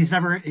I mean, he's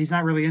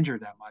not really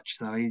injured that much,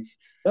 so he's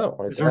No,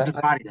 preserved his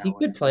body he that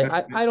way. could So play.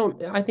 good. I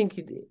don't. I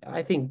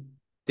think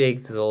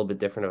Diggs is a little bit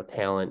different of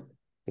talent. I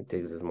think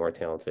Diggs is more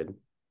talented.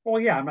 Well,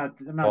 yeah, I'm not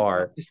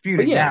Are. But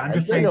disputing that. yeah, I'm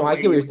just I saying know the I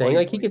way get what he you're saying.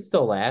 avoids. Like he could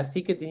still last.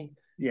 I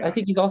Yeah,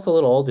 think he's also a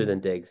little older than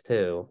Diggs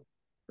too.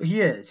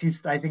 he is.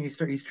 I think he's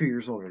 2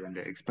 years older than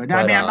Diggs. But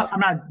I But mean, I'm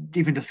not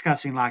even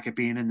discussing Lockett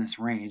being in this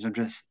range. I'm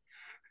just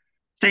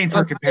saying for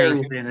I'm just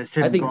saying, comparison, it's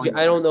I him think going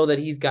I lower. don't know that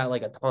he's got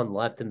like a ton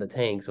left in the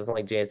tank, so it's not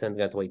like JSN's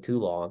got to wait too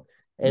long.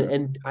 And No.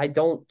 and I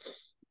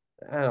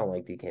don't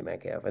like DK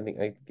Metcalf. I think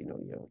you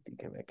know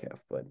DK Metcalf,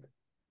 but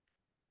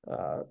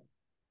uh,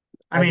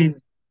 I I think mean,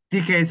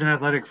 DK is an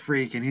athletic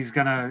freak, and he's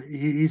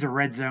a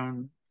red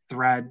zone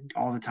threat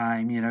all the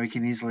time. He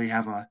can easily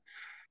have a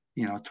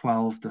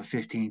 12 to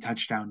 15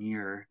 touchdown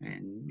year,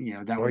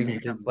 and that or would he could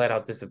make just him. flat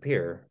out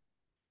disappear.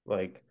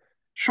 Like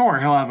Sure,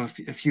 he'll have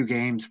a few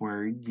games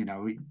where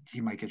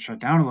he might get shut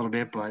down a little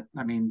bit, but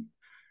I mean,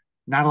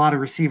 not a lot of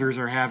receivers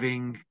are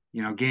having,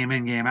 game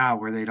in, game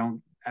out where they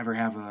don't ever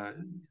have a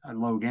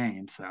low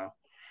game. So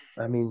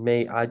I mean,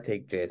 I'd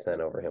take JSN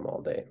over him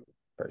all day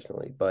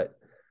personally, but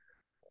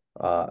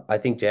I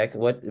think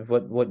Jackson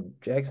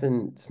what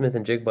Jackson Smith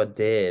and Jigba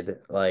did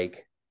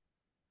like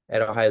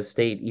at Ohio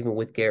State, even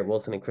with Garrett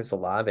Wilson and Chris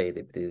Olave,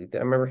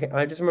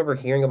 I just remember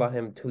hearing about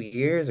him 2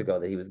 years ago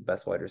that he was the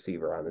best wide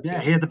receiver on the yeah,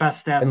 he team. had the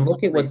best stats And of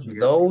look all at three what years.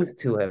 those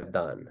two have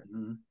done.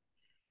 Mhm.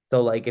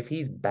 So like if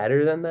he's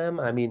better than them,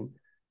 I mean,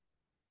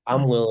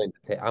 I'm willing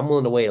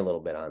to wait a little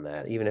bit on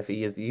that. Even if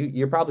he is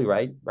you're probably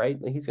right, right?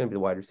 He's gonna be the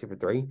wide receiver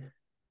three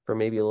for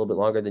maybe a little bit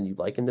longer than you'd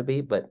like him to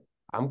be, but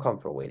I'm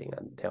comfortable waiting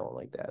on talent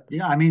like that.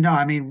 Yeah, I mean, no,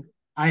 I mean,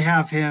 I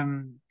have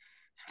him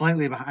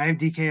slightly behind. I have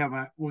DK on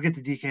my. We'll get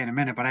to DK in a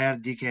minute, but I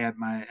had DK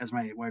as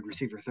my wide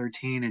receiver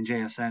 13 and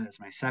JSN as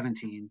my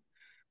 17.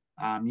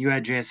 You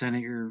had JSN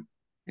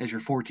as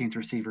your 14th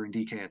receiver and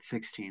DK at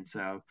 16.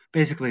 So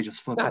basically,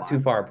 just flip Not too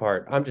flop. far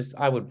apart. I'm just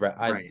I would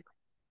Right.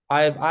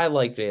 I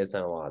like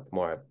JSN a lot. The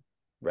more I've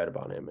read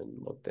about him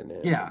and looked into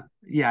him, Yeah. and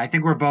Yeah. I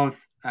think we're both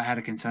ahead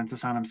of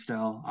consensus on him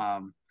still.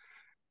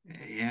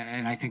 Yeah,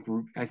 and I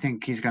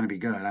think he's going to be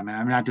good. I mean,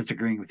 I'm not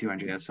disagreeing with you on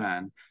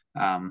JSN.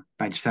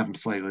 I just have him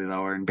slightly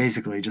lower and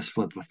basically just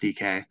flipped with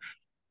DK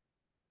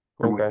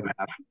from what okay. you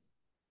have.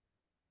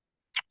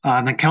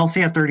 And then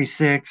Kelsey at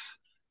 36.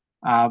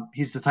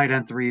 He's the tight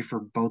end three for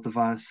both of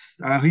us.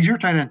 He's your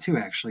tight end two,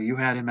 actually. You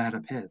had him ahead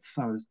of Pitts.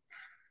 So I was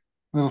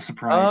a little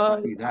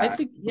surprised to see I that.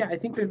 think yeah,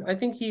 I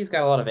think he's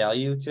got a lot of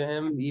value to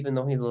him, even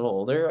though he's a little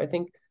older. I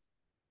think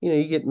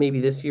you get maybe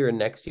this year and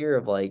next year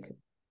of like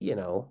you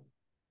know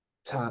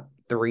top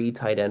three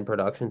tight end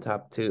production,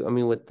 top two. I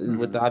mean, with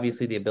Mhm.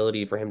 obviously the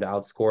ability for him to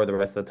outscore the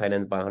rest of the tight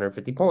ends by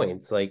 150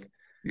 points. Like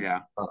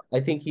Yeah. I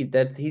think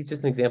he's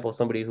just an example of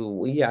somebody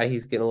who yeah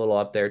he's getting a little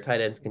up there.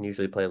 Tight ends can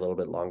usually play a little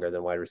bit longer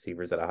than wide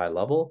receivers at a high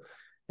level,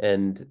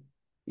 and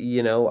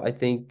I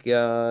think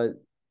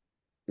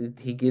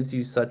he gives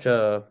you such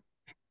an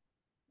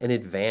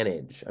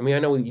advantage. I mean, I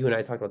know you and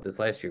I talked about this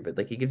last year, but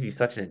like he gives you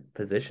such a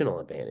positional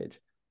advantage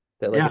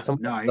that like if Yeah.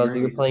 someone No, else I does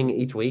you're agree. playing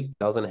each week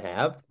doesn't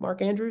have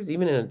Mark Andrews,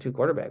 even in a two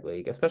quarterback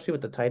league, especially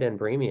with the tight end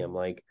premium,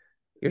 like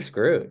you're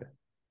screwed.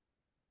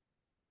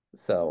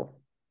 So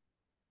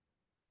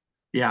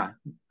Yeah.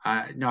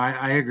 No,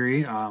 I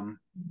agree.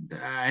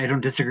 I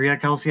don't disagree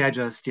at Kelsey. I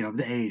just,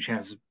 the age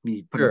has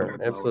me putting him a sure,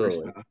 bit lower.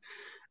 So, absolutely.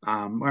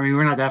 I mean,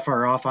 we're not that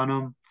far off on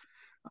him.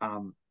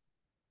 Um,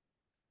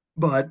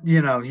 But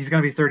you know, he's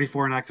going to be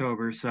 34 in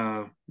October,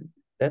 so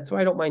That's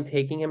why I don't mind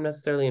taking him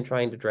necessarily and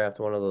trying to draft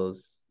one of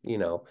those,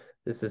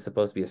 this is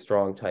supposed to be a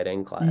strong tight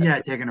end class. yeah,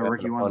 So just taking a drafting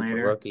rookie a one bunch of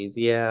later. rookies.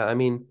 Yeah, I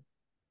mean,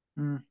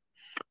 Mm.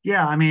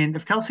 Yeah, I mean,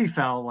 if Kelsey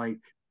fell, like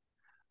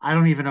I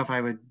don't even know if I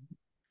would.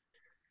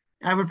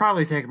 I would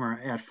probably take him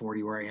at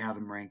 40 where I have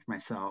him ranked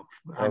myself.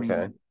 I okay.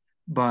 mean,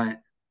 but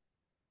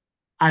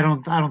I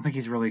don't think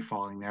he's really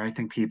falling there. I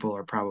think people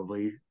are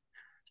probably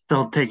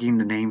still taking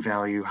the name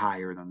value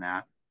higher than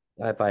that.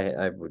 If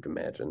I would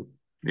imagine.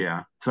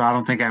 Yeah. So I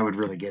don't think I would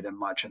really get him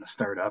much in a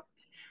startup.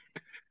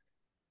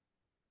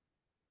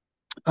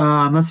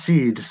 Let's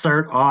see. To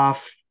start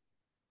off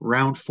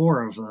round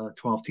four of the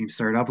 12 team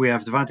startup, we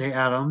have Devontae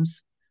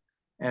Adams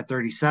at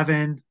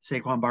 37,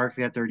 Saquon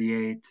Barkley at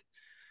 38,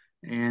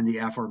 and the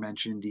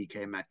aforementioned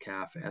DK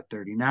Metcalf at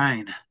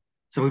 39.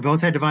 So we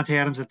both had Devontae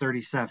Adams at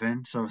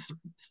 37, so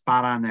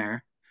spot on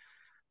there.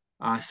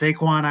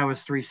 Saquon, I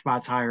was three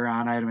spots higher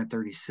on. I had him at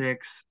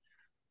 36.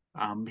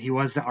 He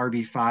was the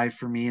RB5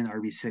 for me and the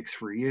RB6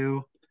 for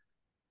you.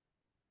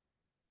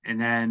 And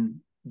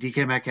then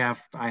DK Metcalf,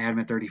 I had him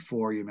at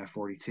 34. You had him at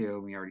 42.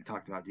 We already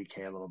talked about DK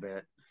a little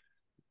bit.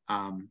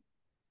 Um,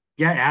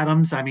 yeah,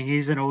 Adams, I mean,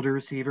 he's an older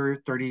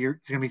receiver, 30 years,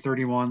 he's going to be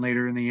 31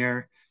 later in the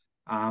year,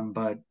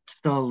 but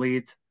still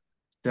elite,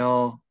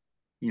 still,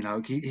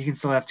 he can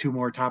still have two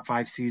more top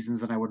five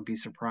seasons, and I wouldn't be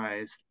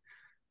surprised.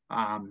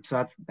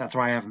 So that's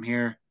why I have him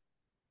here.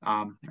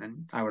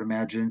 And I would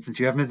imagine since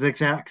you have him at the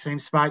exact same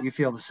spot, you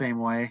feel the same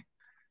way.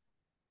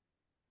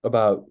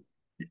 About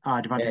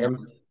Devontae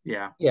Adams. Adams.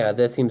 Yeah. Yeah,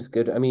 that seems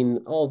good. I mean,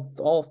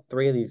 all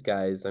three of these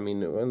guys. I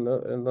mean,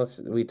 unless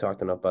we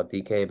talked enough about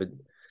DK, but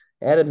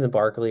Adams and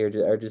Barkley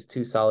are just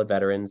two solid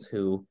veterans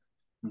who,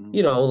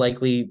 Mhm.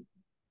 likely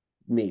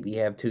maybe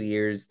have 2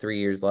 years, 3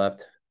 years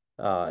left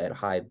at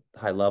high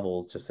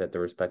levels, just at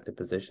their respective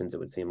positions. It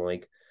would seem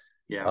like,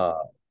 Yeah.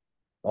 uh,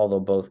 although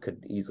both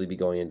could easily be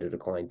going into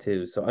decline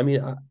too. So I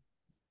mean,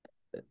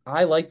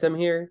 I like them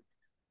here.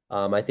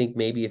 I think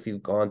maybe if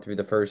you've gone through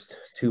the first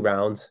two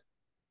rounds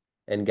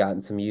and gotten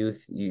some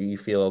youth, you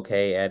feel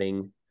okay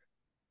adding,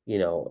 you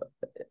know,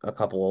 a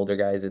couple older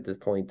guys at this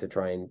point to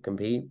try and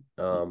compete.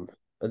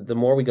 The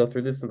more we go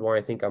through this, the more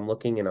I think I'm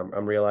looking and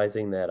I'm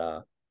realizing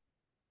that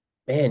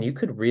man, you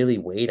could really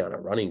wait on a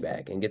running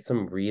back and get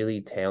some really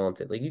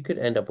talented. Like you could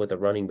end up with a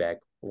running back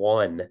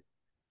one,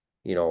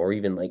 or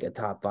even like a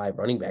top five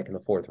running back in the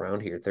fourth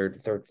round here,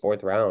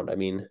 fourth round. I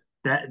mean,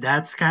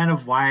 That's kind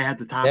of why I had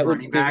the top that would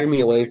running steer backs.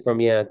 me away from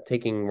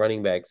taking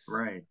running backs.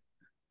 Right.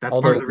 That's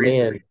part of Although, the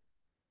reason. man,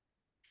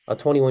 a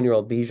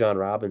 21-year-old Bijan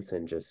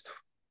Robinson just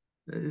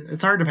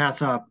It's hard to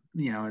pass up,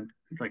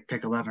 like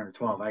pick 11 or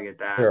 12. I get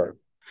that. sure.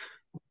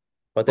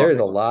 But But there's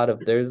a lot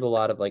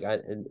of like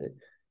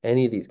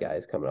any of these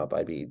guys coming up,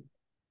 I'd be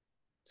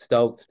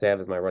stoked to have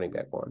as my running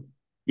back one.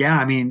 yeah,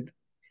 I mean,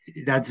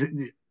 that's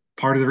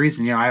part of the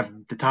reason. I have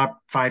the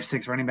top five,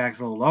 six running backs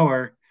a little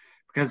lower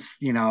because,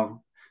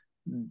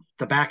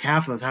 the back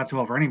half of the top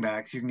 12 running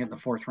backs you can get in the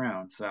fourth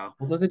round. So,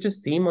 Well, does it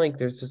just seem like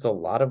there's just a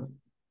lot of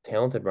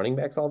talented running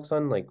backs all of a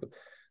sudden? Like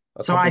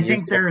a so couple I of years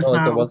think ago, it felt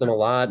like there wasn't a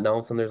lot, and all of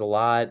a sudden there's a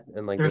lot,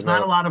 and like there's there's not a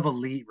not lot of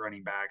elite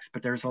running backs,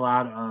 but there's a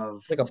lot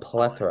of like a solid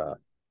plethora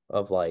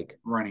of like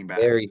running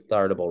backs. very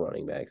startable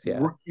running backs.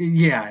 Yeah,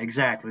 Yeah,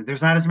 exactly.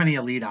 There's not as many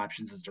elite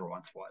options as there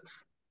once was.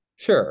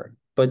 sure,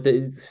 but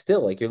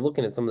still, like you're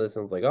looking at some of this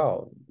and it's like,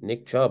 oh,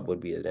 Nick Chubb would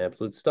be an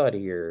absolute stud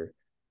here.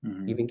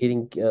 Hmm. Even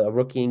getting a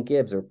rookie in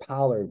Gibbs or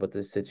Pollard with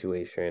this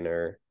situation,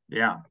 or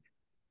Yeah.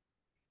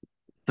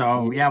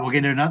 So yeah, we'll get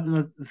into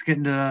another. Let's get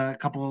into a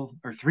couple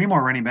or three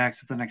more running backs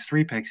with the next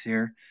three picks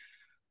here.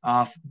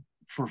 Uh,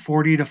 for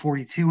 40 to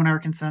 42 in our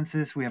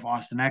consensus, we have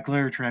Austin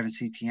Eckler,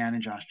 Travis Etienne,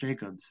 and Josh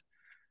Jacobs.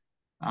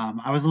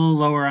 I was a little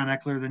lower on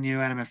Eckler than you,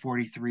 had him at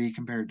 43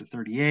 compared to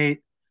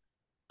 38,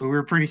 but we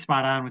were pretty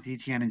spot on with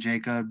Etienne and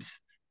Jacobs,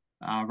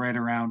 right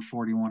around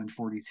 41 and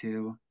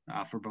 42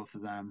 for both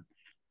of them.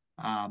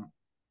 Um,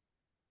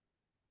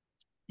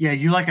 yeah,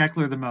 you like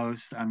Eckler the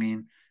most. I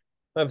mean,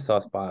 I have a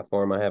soft spot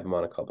for him. I have him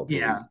on a couple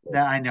yeah, teams.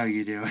 that I know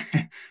you do.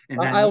 And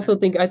I then also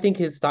think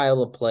his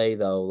style of play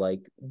though,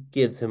 like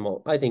gives him.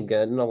 I think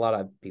and a lot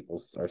of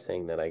people are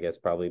saying that, I guess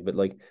probably, but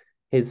like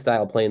his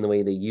style of play and the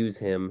way they use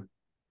him,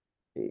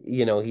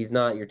 he's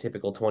not your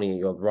typical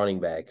 28-year-old running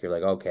back. You're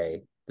like,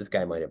 okay, this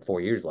guy might have 4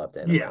 years left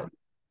in him yeah, at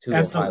two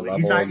of high absolutely.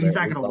 He's level not and he's the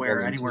not going elite to level, wear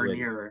and then anywhere two and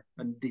near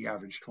the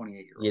average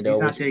 28-year-old. He's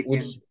not which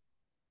taking.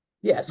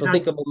 yeah. He's So not.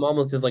 think of him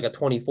almost as like a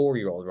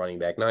 24-year-old running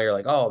back. Now you're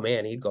like, oh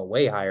man, he'd go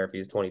way higher if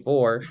he's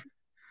 24.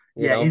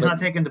 Yeah, he's But not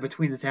taking the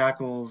between the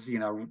tackles.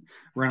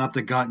 Run up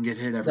the gut and get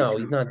hit every no, two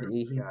he's not.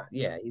 yards.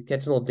 Yeah, He's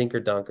catching little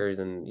dinker dunkers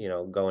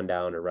and going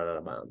down or running out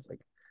of bounds. Like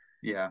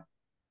yeah,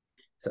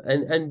 so,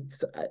 and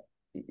so,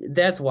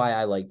 that's why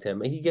I liked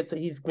him.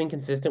 He's been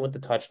consistent with the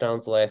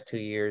touchdowns the last 2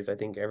 years. I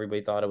think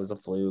everybody thought it was a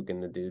fluke,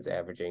 and the dude's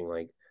averaging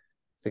like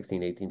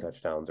 16, 18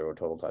 touchdowns or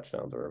total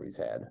touchdowns or whatever he's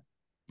had.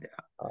 yeah.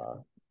 Uh,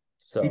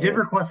 He did so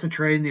request a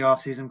trade in the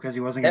offseason because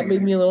he wasn't that going to made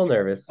get me a any. little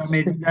nervous.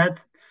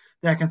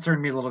 That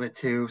concerned me a little bit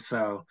too.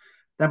 So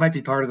that might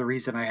be part of the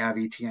reason I have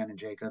ETN and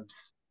Jacobs.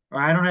 Or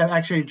I don't have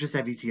actually just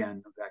have ETN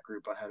of that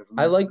group ahead of him.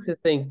 That's fine.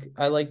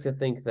 I like to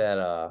think that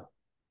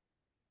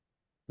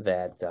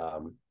that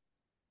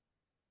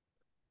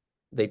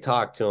they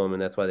talked to him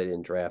and that's why they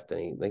didn't draft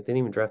any like they didn't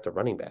even draft a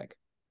running back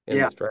in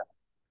Yeah, this draft.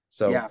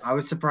 yeah. So I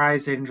was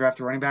surprised they didn't draft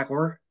a running back,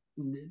 or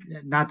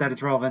not that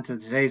it's relevant to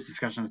today's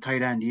discussion of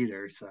tight end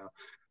either. So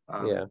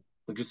um, yeah,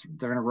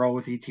 they're gonna roll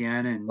with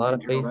ETN a lot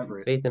and of Gerald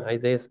Everett. faith in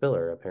Isaiah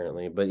Spiller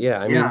apparently. But yeah,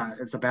 I mean Yeah,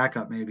 it's a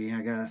backup maybe,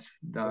 I guess.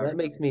 that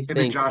makes me Him and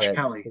think Josh that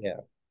Kelly. yeah,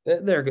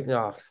 they're gonna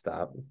oh,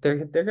 stop.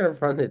 They're gonna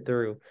run it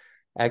through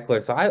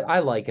Eckler. So I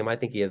like him. I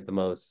think he has the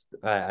most.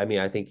 I mean,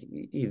 I think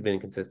he's been a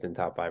consistent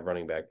top five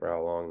running back for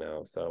how long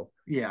now. So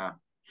Yeah.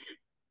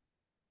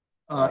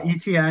 uh,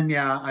 ETN,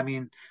 yeah. I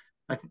mean,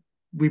 I th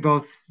we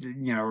both,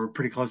 were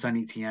pretty close on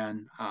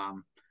ETN.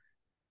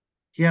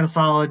 He had a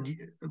solid,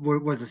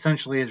 was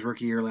essentially his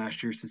rookie year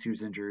last year since he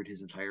was injured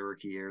his entire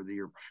rookie year the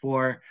year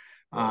before.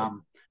 yeah,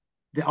 Um,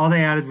 all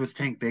they added was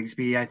Tank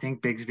Bigsby. I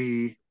think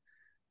Bigsby,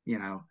 you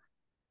know,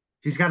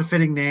 he's got a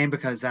fitting name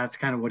because that's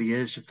kind of what he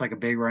is, just like a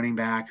big running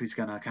back who's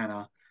going to kind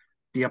of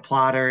be a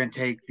plotter and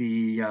take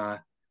the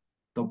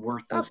stop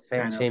worthless fat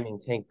kind of. shaming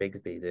Tank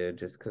Bigsby, dude.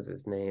 Just because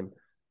his name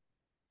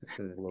is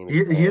He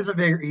Tank. is a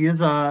big, he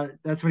is a,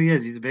 that's what he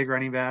is. He's a big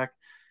running back.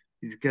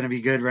 He's going to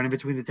be good running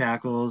between the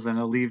tackles, and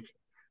he'll leave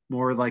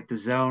more like the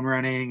zone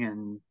running,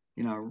 and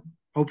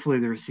hopefully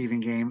the receiving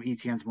game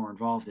ETN's more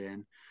involved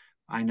in.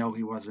 I know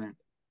he wasn't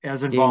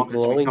as Getting involved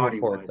as we glowing thought he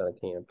reports would. out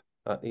of camp.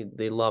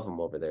 They love him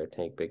over there,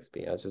 Tank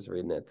Bigsby. I was just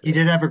reading that He today.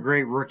 did have a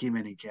great rookie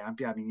mini camp.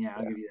 Yeah, I mean, yeah,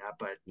 I'll Yeah, give you that,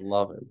 but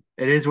love him.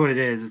 it is what it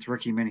is. It's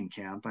rookie mini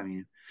camp. I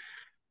mean,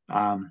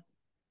 um,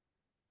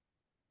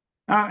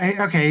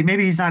 okay,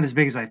 maybe he's not as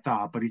big as I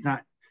thought, but he's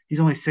not. He's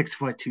only 6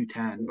 foot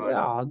 210. But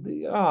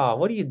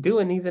What are you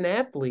doing? He's an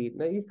athlete.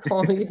 Now he's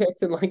calling me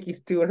acting like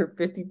he's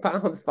 250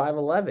 pounds,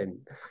 5'11.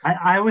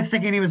 I was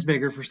thinking he was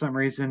bigger for some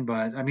reason.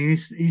 But I mean,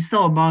 he's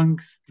still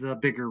amongst the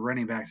bigger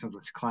running backs of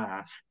this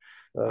class.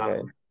 Okay.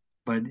 Um,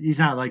 but he's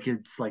not like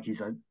it's like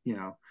he's a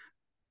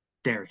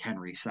Derrick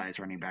Henry size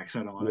running back. So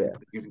I don't want Yeah.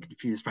 to get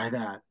confused by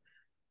that.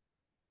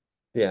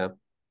 Yeah.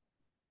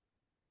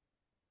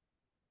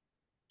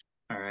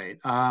 All right.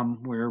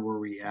 Where were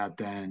we at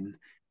then?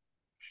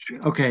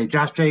 Okay,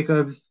 Josh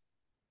Jacobs.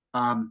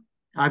 Um,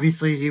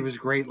 Obviously he was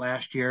great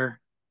last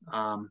year.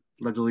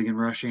 Led the league in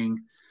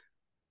rushing.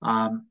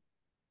 Um,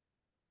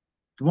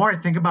 the more I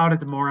think about it,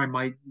 the more I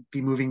might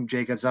be moving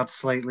Jacobs up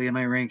slightly in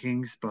my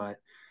rankings. But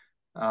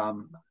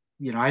um,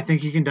 I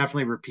think he can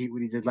definitely repeat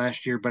what he did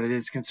last year. But it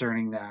is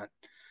concerning that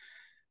it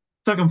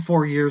took him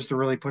 4 years to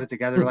really put it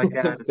together like To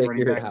that at the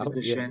running figure it back out.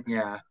 Yeah. position.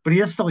 Yeah, but he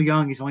is still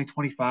young. He's only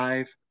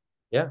 25.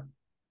 Yeah.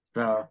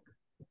 So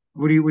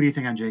what do you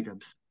think on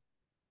Jacobs?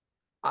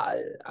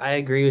 I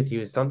agree with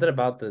you. Something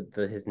about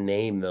the his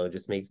name though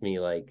just makes me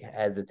like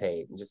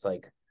hesitate and just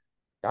like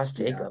Josh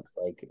Yeah, Jacobs.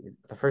 Like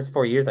the first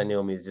 4 years I knew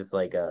him, he's just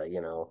like a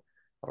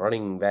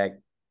running back,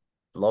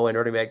 low end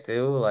running back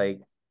too. Like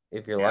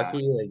if you're yeah,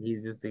 lucky, like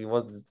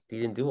he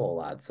didn't do a whole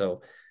lot.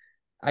 So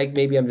I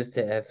maybe I'm just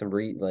to have some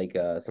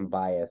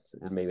bias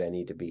and maybe I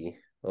need to be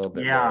a little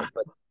bit yeah. more.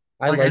 But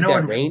I Like I like know,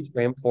 that range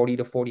for him. 40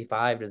 to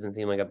 45 doesn't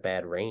seem like a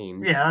bad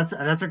range. yeah,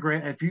 that's a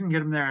great. If you can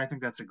get him there, I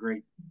think that's a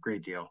great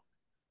deal.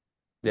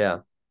 Yeah.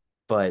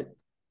 But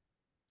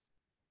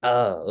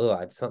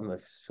something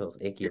that feels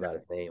icky about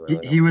his name. I'm He,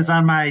 like, he oh was god.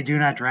 on my do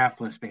not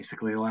draft list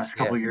basically the last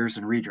couple Yeah. of years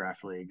in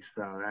redraft leagues.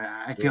 So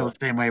I feel Yeah.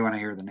 the same way when I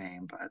hear the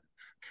name. But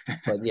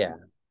But yeah.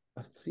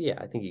 Yeah,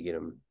 I think you get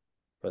him.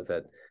 Was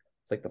that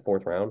it's like the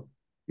fourth round?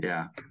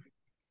 yeah,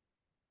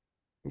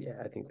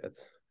 Yeah, I think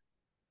that's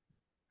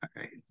all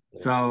right. yeah.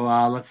 So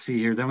let's see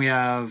here. Then we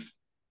have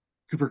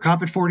Cooper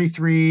Kupp at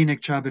 43,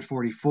 Nick Chubb at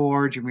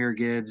 44, Jameer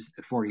Gibbs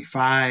at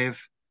 45.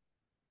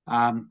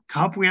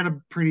 Kupp, we had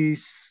a pretty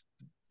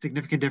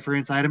significant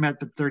difference. I had him at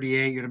the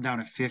 38, you had him down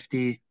at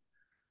 50.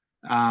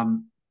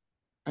 Um,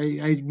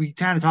 we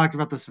kind of talked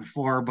about this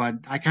before, but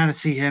I kind of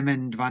see him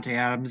and Devontae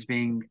Adams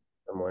being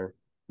Somewhere.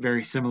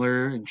 very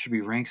similar and should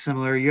be ranked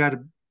similar. You had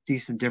a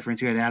decent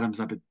difference. You had Adams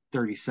up at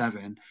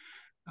 37,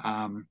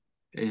 um,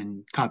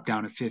 and Kupp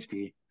down at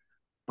 50,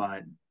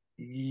 but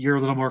you're a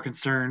little more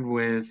concerned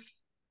with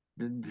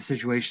the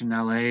situation in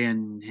LA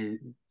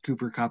and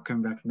Cooper Kupp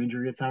coming back from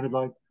injury. It sounded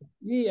like.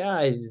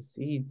 Yeah,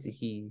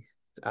 he's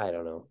I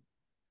don't know.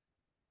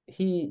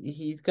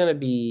 He's gonna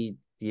be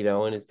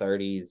in his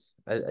 30s.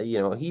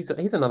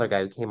 He's another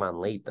guy who came on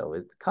late though.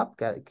 His Cup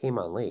guy came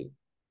on late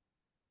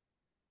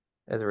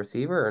as a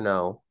receiver or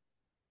no?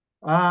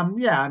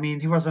 Yeah, I mean,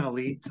 he wasn't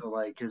elite till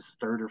like his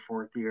third or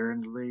fourth year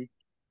in the league,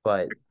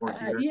 But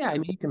fourth year. yeah, I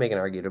mean you can make an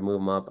argument to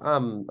move him up.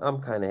 I'm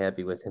kind of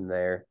happy with him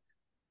there.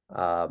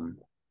 Um,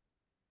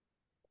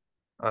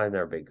 I'm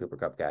never a big Cooper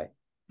Cup guy.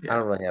 I Yeah,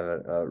 don't really have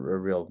a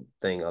real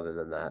thing other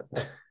than that.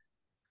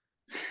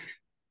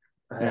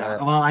 yeah.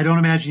 uh, Well, I don't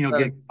imagine you'll uh,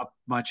 get up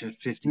much at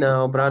 50 as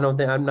no, but I well. don't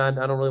think I'm not.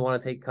 I don't really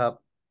want to take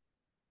Cup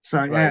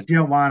So yeah, if like you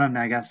don't want him,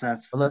 I guess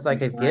that's unless I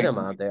could get fine. him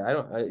out there.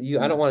 I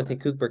Yeah. don't want to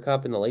take Cooper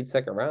Cup in the late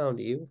second round.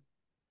 Do you?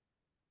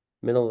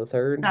 Middle of the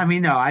third? I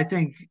mean, no, I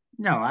think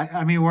no.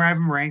 I mean, where I have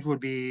him ranked would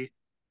be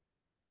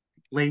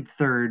late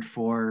third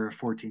for a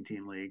 14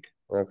 team league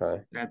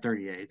Okay. at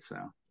 38. So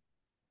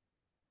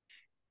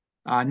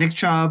Nick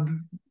Chubb,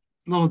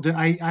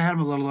 I had him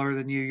a little lower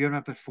than you. You had him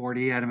up at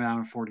 40. I had him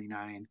down at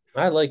 49.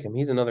 I like him.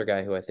 He's another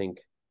guy who I think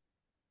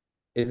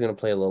is going to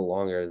play a little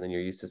longer than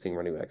you're used to seeing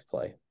running backs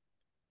play.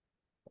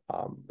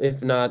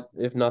 If not,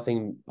 if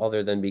nothing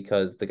other than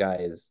because the guy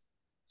is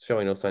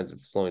showing no signs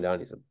of slowing down.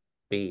 He's a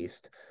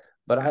beast.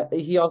 But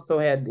he also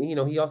had,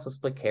 he also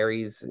split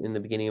carries in the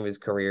beginning of his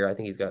career. I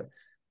think he's got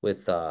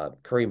with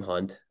Kareem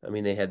Hunt. I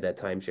mean, they had that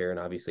timeshare and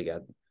obviously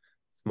got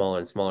smaller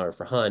and smaller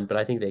for Hunt, but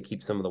I think they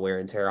keep some of the wear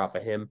and tear off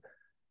of him.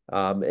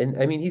 And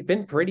I mean, he's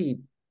been pretty,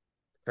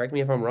 correct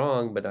me if I'm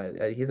wrong, but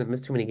he hasn't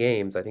missed too many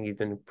games. I think he's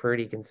been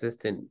pretty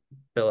consistent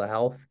bill of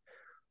health.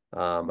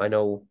 I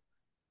know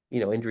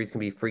injuries can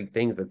be freak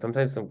things, but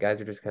sometimes some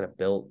guys are just kind of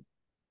built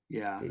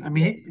Yeah, to, I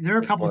mean, just there are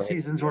a take couple more hits and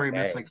seasons be where he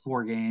missed okay. like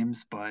 4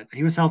 games, but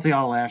he was healthy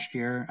all last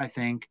year, I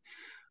think.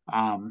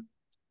 Um,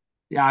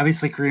 yeah,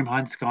 obviously Kareem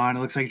Hunt's gone.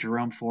 It looks like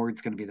Jerome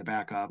Ford's going to be the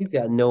backup. He's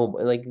got no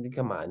like,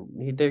 come on,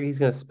 he's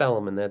gonna spell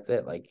him and that's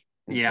it. Like,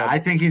 and Yeah, Chubb I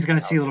think he's going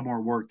to see out a there. little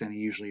more work than he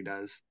usually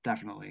does,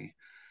 definitely.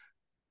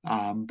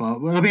 But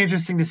it'll be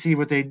interesting to see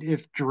what they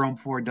if Jerome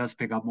Ford does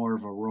pick up more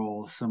of a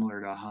role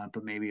similar to Hunt,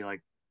 but maybe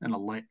like in a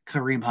light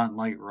Kareem Hunt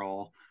light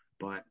role.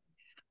 But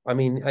I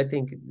mean, I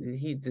think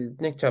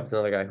Nick Chubb's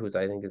another guy who's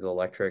I think is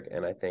electric,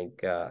 and I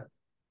think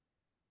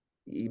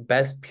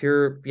best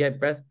pure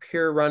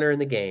runner in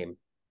the game.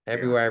 yeah,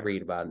 Everywhere I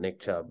read about Nick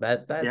Chubb, yeah,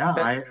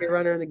 best pure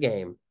runner in the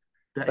game.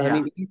 So I yeah.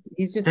 mean, he's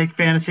Take just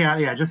fantasy out,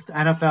 yeah, just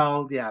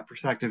NFL, yeah,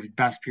 perspective,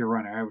 best pure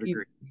runner. I would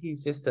agree.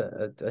 he's just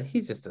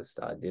a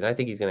stud, dude. I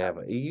think he's gonna have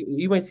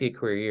you might see a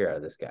career year out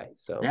of this guy.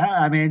 So Yeah,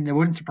 I mean, it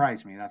wouldn't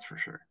surprise me, that's for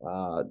sure.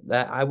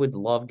 that I would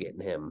love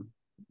getting him,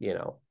 you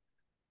know,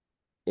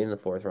 in the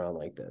fourth round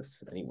like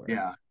this anywhere.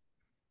 Yeah,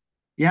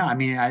 yeah. I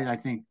mean, I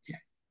think,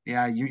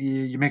 yeah,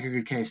 you make a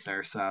good case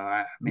there.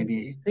 So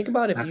maybe Think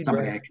about if that's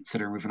somebody I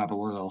consider moving up a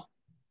little.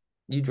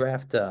 you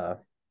draft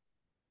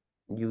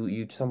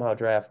you somehow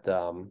draft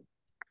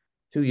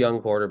two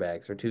young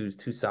quarterbacks or two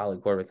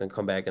solid quarterbacks and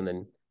come back and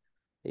then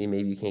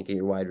maybe you can't get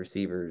your wide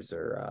receivers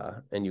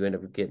or and you end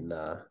up getting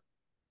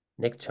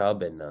Nick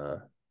Chubb and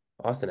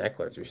Austin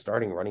Eckler as your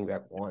starting running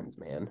back ones,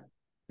 man.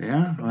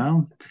 Yeah,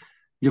 well,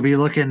 you'll be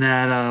looking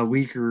at a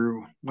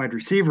weaker wide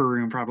receiver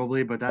room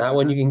probably, but Not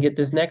when you can get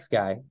this next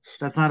guy.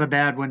 that's not a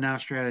bad win now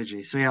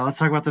strategy. So yeah, let's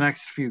talk about the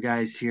next few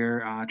guys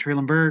here.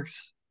 Traylon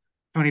Burks,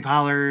 Tony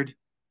Pollard,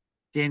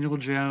 Daniel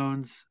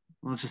Jones.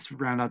 Let's just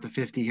round out the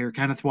 50 here.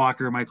 Kenneth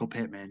Walker, Michael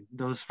Pittman.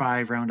 Those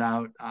five round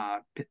out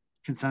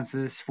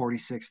consensus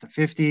 46 to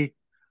 50.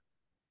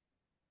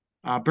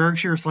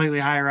 Berkshire slightly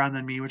higher on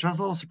than me, which I was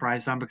a little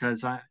surprised on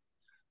because I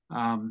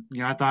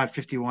thought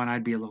 51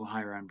 I'd be a little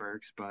higher on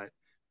Burks, but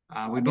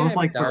I we mean, I both was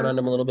like down on Burks.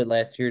 him a little bit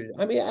last year.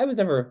 I mean, I was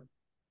never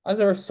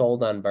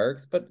sold on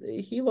Burks, but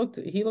he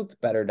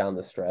looked better down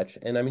the stretch.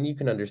 And I mean, you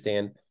can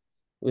understand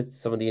with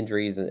some of the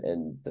injuries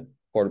and the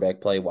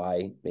quarterback play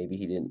why maybe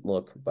he didn't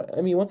look. But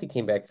I mean, once he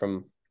came back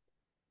from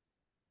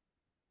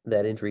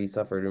that injury he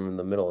suffered in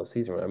the middle of the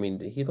season, I mean,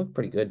 he looked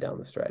pretty good down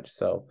the stretch.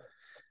 So,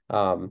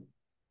 um,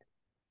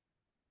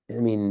 I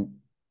mean,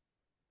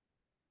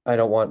 I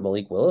don't want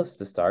Malik Willis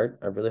to start.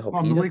 I really hope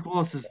Well, he doesn't. Malik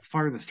Willis is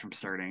farthest from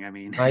starting. I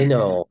mean, I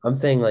know. I'm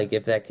saying like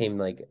if that came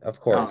like, of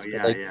oh course, but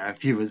yeah, like, yeah.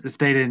 If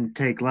they didn't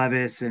take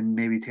Levis and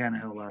maybe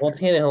Tannehill well, after this,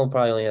 Tannehill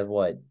probably only has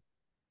what,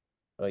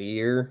 a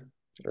year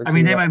or I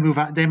mean two they left. might move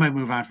on. They might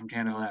move on from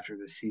Tannehill after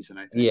this season.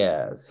 I think.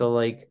 Yeah. So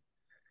like,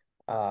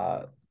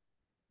 uh,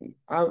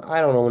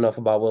 I don't know enough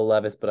about Will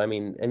Levis, but I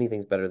mean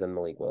anything's better than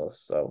Malik Willis.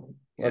 So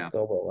let's Yeah,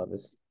 go Will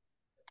Levis.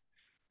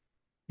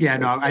 yeah.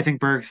 Malik No, I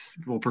think Willis. Burks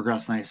will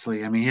progress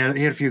nicely. I mean, he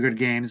had a few good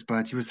games,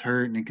 but he was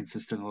hurt and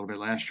inconsistent a little bit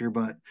last year.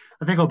 But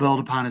I think he'll build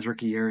upon his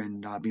rookie year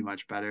and be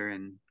much better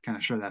and kind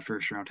of show that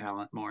first round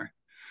talent more.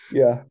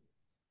 Yeah.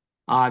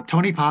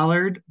 Tony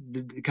Pollard,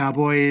 the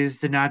Cowboys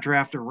did not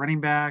draft a running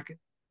back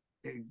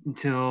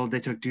until they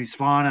took Deuce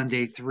Vaughn on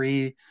day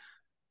 3.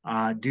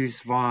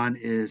 Deuce Vaughn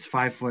is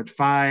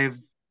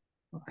 5'5",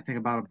 I think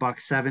about a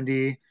buck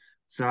 70.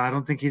 So I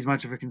don't think he's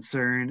much of a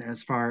concern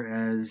as far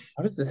as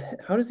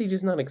How does he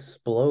just not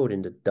explode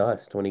into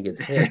dust when he gets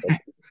hit?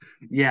 Like,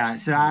 yeah.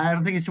 So I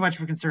don't think he's too much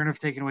of a concern of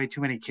taking away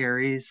too many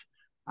carries.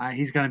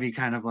 He's going to be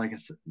kind of like a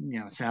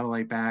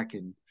satellite back,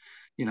 and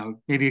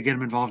maybe get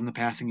him involved in the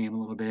passing game a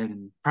little bit,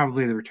 and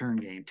probably the return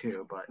game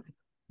too. But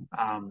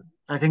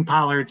I think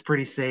Pollard's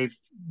pretty safe,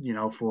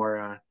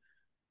 for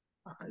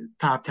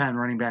top 10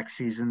 running back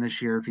season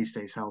this year if he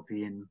stays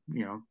healthy and,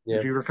 if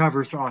yeah. he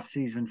recovers off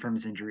season from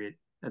his injury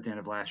at the end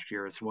of last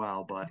year as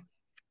well. But,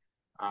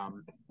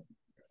 um,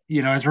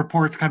 as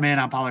reports come in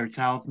on Pollard's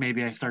health,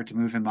 maybe I start to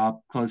move him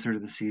up closer to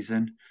the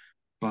season.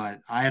 But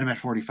I had him at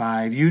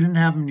 45. You didn't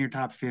have him in your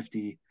top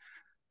 50,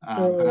 but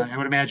Uh, I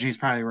would imagine he's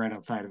probably right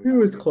outside of the he top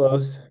was 50.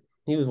 close.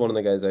 He was one of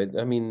the guys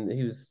I mean,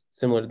 he was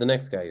similar to the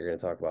next guy you're going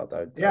to talk about.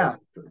 Yeah,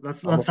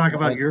 let's I'm a, let's talk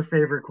about I your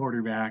favorite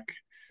quarterback,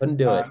 couldn't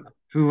do uh, it.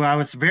 who I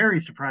was very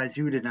surprised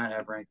you did not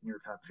have ranked in your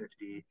top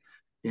 50,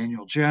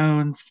 Daniel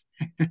Jones.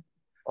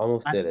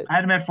 Almost did it. I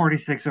had him at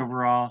 46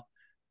 overall.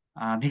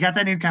 He got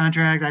that new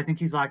contract. I think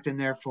he's locked in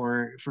there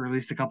for at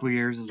least a couple of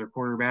years as their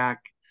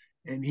quarterback.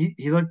 And he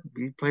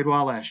played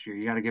well last year.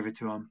 You got to give it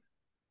to him.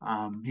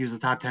 He was a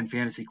top 10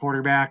 fantasy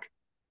quarterback.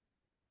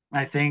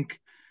 I think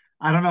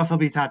I don't know if he'll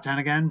be top 10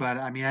 again, but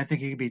I mean I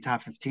think he could be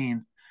top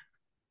 15.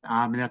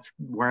 And that's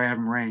where I have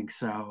him ranked.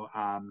 So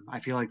I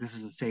feel like this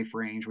is a safe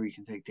range where you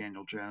can take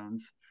Daniel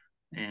Jones,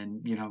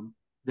 and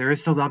there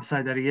is still the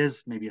upside that he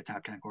is maybe a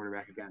top 10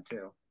 quarterback again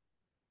too.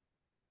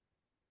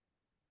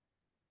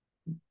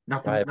 I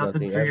Nothing, have nothing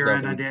nothing. for I have your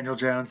end on nothing. Daniel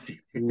Jones.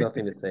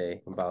 Nothing to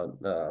say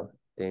about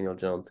Daniel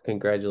Jones.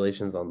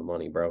 Congratulations on the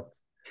money, bro.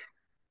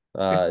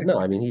 No,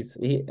 I mean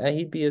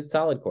he'd be a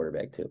solid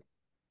quarterback too.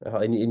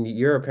 And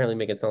you're apparently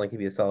making it sound like he'd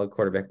be a solid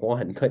quarterback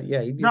one, but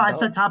yeah, he'd be No, a I solid.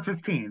 said top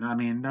 15. I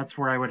mean that's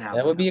where I would have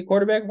That him. would be a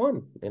quarterback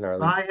one in our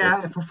league.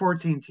 Yeah, for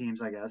 14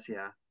 teams, I guess.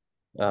 Yeah,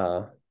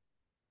 Uh,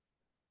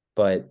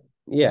 but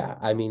yeah,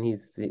 I mean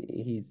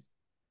he's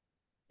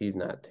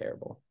not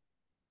terrible.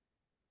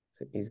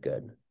 He's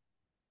good.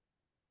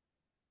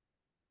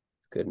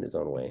 He's good in his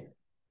own way.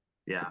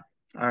 yeah.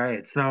 All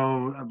right. So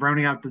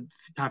rounding out the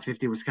top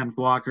 50 was Kenneth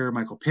Walker,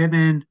 Michael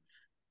Pittman.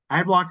 I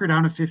had Walker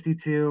down to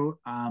 52.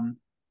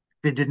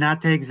 They did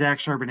not take Zach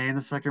Charbonnet in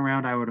the second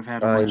round. I would have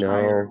had him I much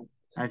higher. know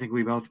I think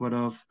we both would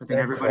have. I think that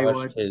everybody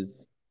crushed would.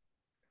 his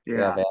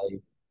Yeah.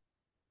 value.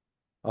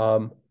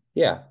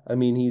 Yeah, I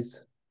mean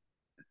he's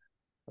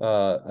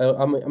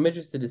I'm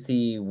interested to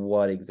see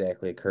what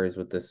exactly occurs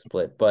with this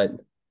split, but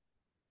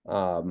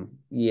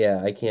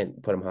yeah, I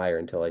can't put him higher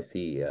until I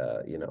see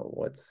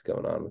what's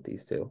going on with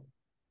these two.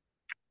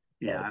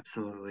 Yeah, But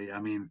absolutely. I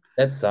mean,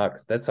 that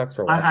sucks. That sucks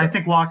for I Walker.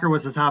 think Walker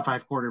was the top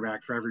five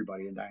quarterback for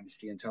everybody in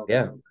Dynasty until they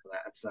Yeah, moved to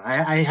that. So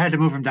I had to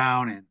move him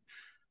down, and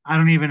I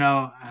don't even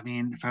know. I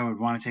mean, if I would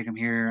want to take him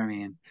here, I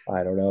mean,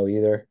 I don't know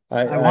either.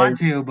 I want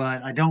to,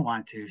 but I don't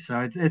want to.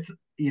 So it's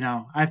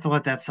I have to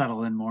let that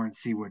settle in more and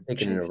see what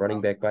Taking in a shakes running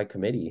out. back by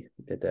committee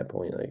at that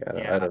point. Like I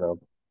Yeah. don't know.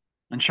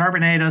 And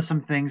Charbonnet does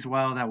some things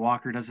well that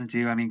Walker doesn't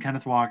do. I mean,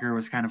 Kenneth Walker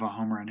was kind of a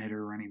home run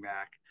hitter running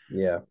back.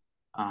 Yeah.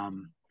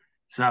 Um,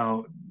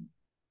 so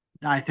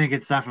I think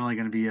it's definitely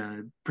going to be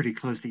a pretty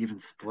close to even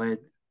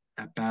split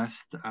at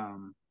best.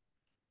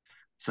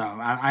 So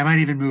I might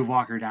even move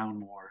Walker down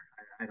more.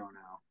 I don't know.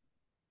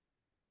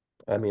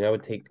 I mean, I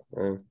would take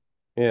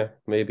yeah,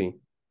 maybe.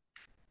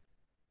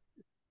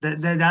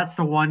 That's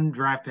the one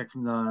draft pick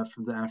from the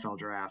NFL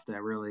draft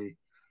that really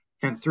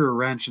kind of threw a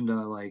wrench into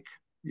like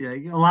a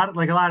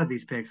lot of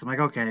these picks. I'm like,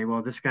 okay,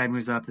 well this guy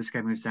moves up, this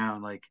guy moves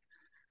down. Like,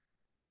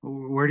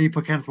 where do you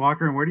put Kenneth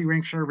Walker and where do you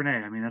rank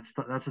Charbonnet? I mean,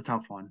 that's a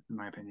tough one in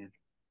my opinion.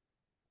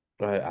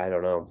 I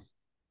don't know.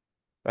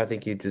 I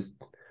think you just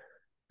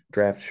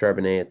draft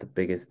Charbonnet at the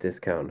biggest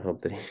discount and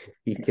hope that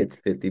he gets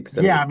 50%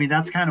 of Yeah, the I mean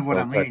that's kind of what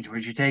don't I'm leaning touch.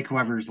 towards. You take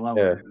whoever's Yeah,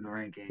 lower in the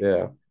rankings.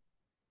 yeah.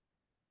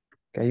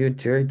 Got you a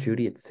Jerry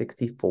Judy at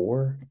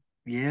 64?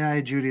 Yeah, I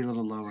had Judy a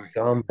little lower.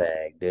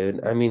 Scumbag,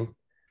 dude. I mean,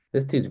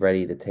 this dude's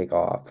ready to take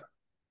off.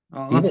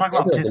 Let's Steven talk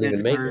about Samuel didn't Pittman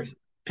even make it. first.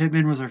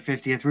 Pittman was our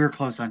 50th. We were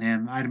close on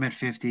him. I had him at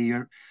 50. You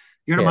had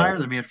him Yeah. higher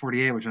than me at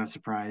 48, which I was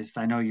surprised.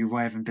 I know you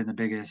haven't been the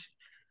biggest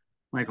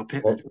Michael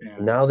Well, Pittman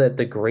fan. now that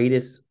the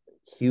greatest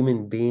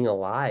human being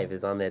alive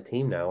is on that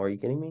team now, are you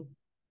kidding me?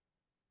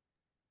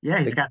 Yeah,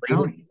 he's The got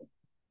greatest. Tony.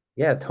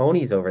 Yeah,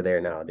 Tony's over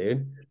there now,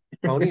 dude.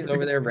 Tony's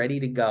over there ready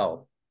to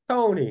go.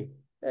 Tony.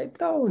 Hey,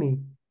 Tony.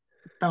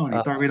 Tony,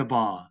 Uh, throw me the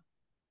ball.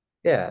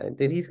 yeah,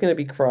 dude, he's gonna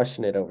be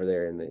crushing it over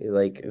there. And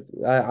like,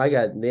 I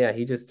got, yeah,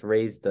 he just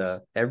raised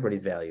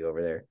everybody's value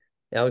over there.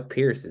 Alec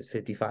Pierce is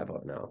 55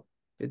 now,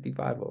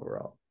 55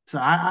 overall. So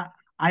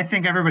I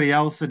think everybody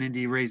else in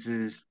Indy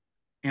raises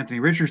Anthony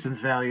Richardson's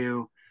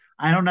value.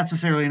 I don't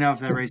necessarily know if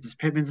that raises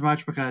Pittman's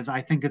much because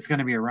I think it's going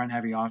to be a run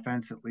heavy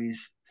offense at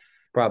least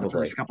the first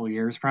Probably. couple of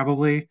years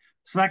probably.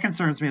 So that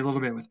concerns me a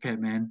little bit with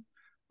Pittman.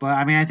 But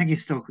I mean, I think he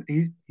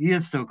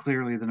is still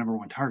clearly the number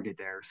one target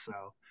there.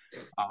 So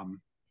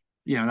um,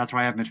 that's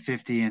why I have him at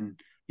 50. And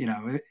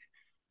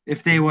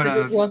if Do they you would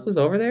forget have, who else is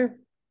over there?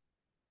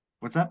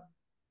 what's up?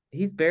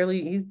 He's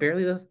barely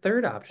the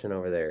third option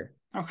over there.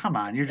 Oh, come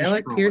on, you're just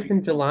Alec Pierce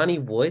trolling. and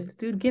Jelani Woods,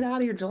 dude, get out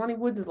of here. Jelani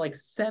Woods is like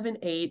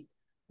 7'8"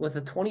 with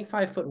a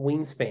 25-foot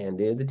wingspan,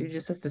 dude. The dude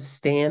just has to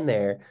stand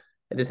there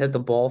and just has the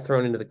ball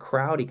thrown into the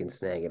crowd. He can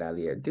snag it out of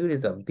the air. Dude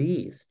is a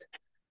beast.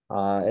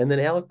 And then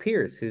Alec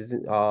Pierce, who's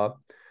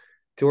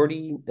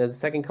Jordy, the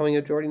second coming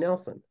of Jordy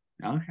Nelson.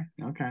 Okay,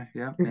 okay,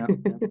 yep, yep.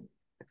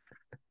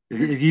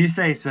 If you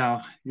say so,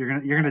 you're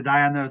gonna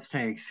die on those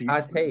takes. You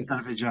Hot son of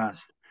takes. a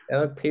just.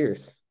 Alec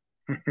Pierce.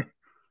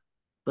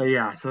 But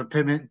yeah, so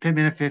Pittman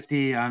at 50.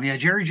 Yeah,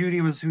 Jerry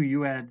Judy was who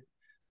you had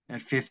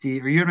at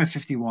 50, or you had him at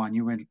 51.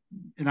 You went,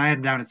 and I had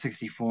him down at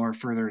 64,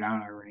 further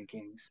down our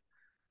rankings.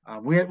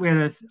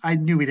 I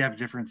knew we'd have a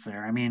difference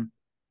there. I mean,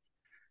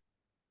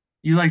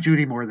 you like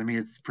Judy more than me.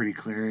 It's pretty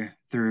clear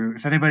through.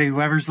 If anybody,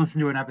 whoever's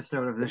listened to an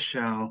episode of this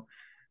show,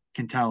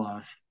 can tell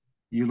us,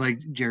 you like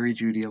Jerry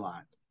Judy a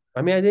lot.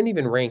 I mean, I didn't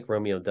even rank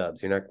Romeo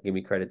Dubs. You're not gonna give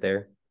me credit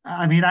there.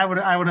 I mean, I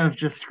would have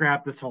just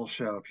scrapped this whole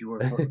show if you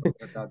would have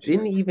put Dubs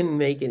Didn't here. even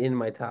make it in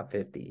my top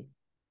 50.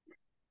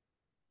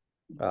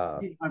 Uh,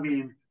 I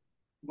mean,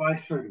 why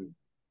should he?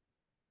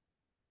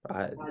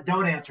 I,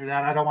 Don't answer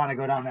that. I don't want to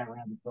go down that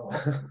rabbit hole.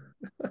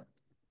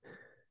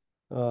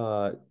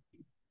 uh,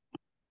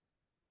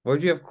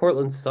 where'd you have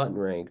Cortland Sutton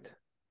ranked?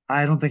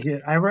 I don't think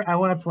it. I went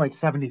up to like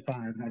 75,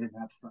 and I didn't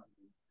have Sutton.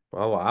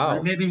 Oh Or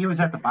wow, maybe he was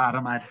at the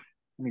bottom. Let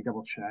me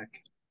double check.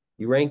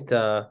 you ranked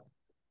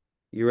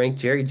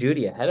Jerry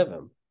Judy ahead of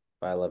him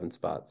by 11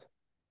 spots.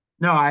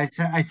 No, I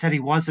said he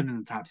wasn't in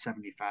the top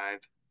 75.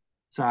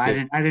 So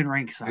Jerry I didn't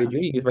rank Sutton.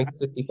 Judy, you ranked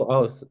 64.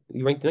 Oh,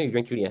 you ranked no, you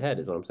ranked Judy ahead,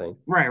 is what I'm saying.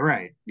 Right,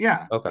 right.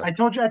 Yeah. Okay. I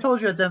told you at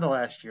the end of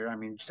last year. I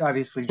mean,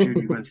 obviously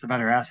Judy was the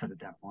better asset at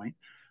that point,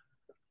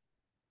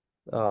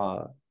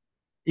 uh,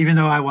 even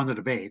though I won the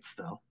debate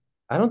still.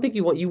 I don't think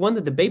you won the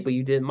debate, but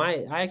you did.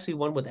 I actually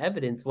won with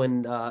evidence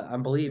when I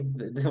believe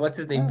what's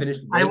his name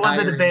finished I way won the higher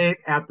in debate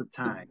at the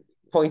time.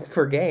 points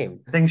per game.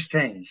 Things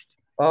changed.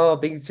 Oh,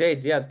 things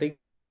change. Yeah, things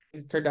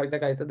turned out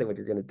exactly how I said they were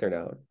going to turn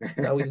out.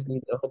 Now we just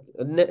need to hope.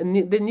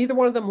 Neither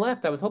one of them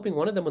left. I was hoping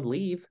one of them would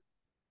leave.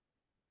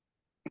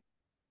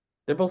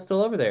 They're both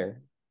still over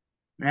there.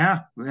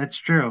 Yeah, that's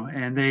true.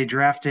 And they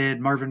drafted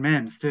Marvin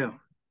Mims too.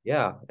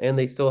 Yeah, and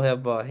they still have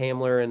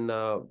Hamler and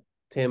Well,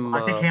 Tim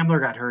I think Hamler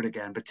got hurt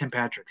again, but Tim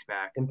Patrick's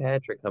back. Tim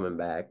Patrick coming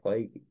back.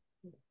 Like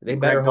they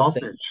And better Greg hope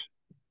they. Dulcich.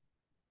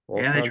 Well,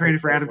 And they Son takes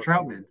traded for over Adam for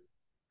Troutman. Hughes.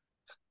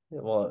 Yeah,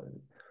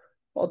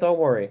 well, don't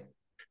worry.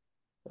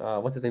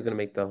 What's his name's going to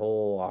make the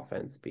whole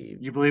offense be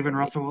You believe in amazing.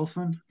 Russell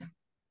Wilson?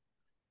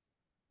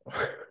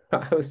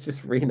 I was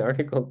just reading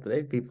articles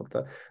today.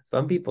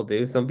 Some people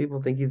do. Some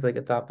people think he's like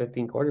a top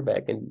 15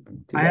 quarterback in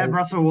I had 2000.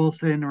 Russell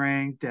Wilson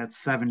ranked at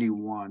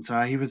 71,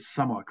 so he was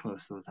somewhat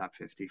close to the top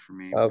 50 for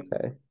me. But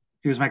Okay.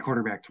 he was my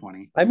quarterback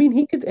 20. I mean,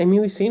 he could. I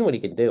mean, we've seen what he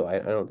can do. I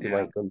don't see why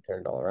Yeah, he couldn't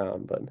turn it all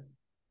around, but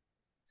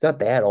he's not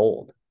that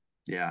old.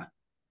 yeah.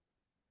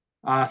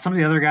 Some of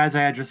the other guys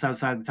I had just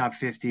outside the top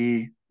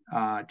 50.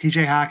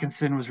 TJ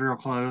Hawkinson was real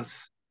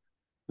close.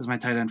 Was my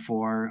tight end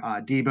four.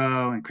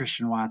 Debo and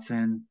Christian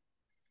Watson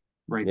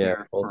right Yeah,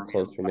 there both for me as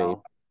close for me.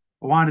 well.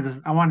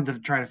 I wanted to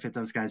try to fit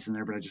those guys in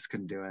there, but I just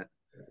couldn't do it.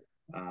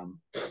 Um,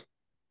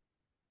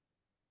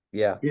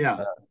 Yeah. yeah.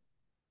 Uh,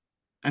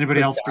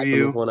 Anybody else for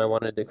you?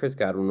 Chris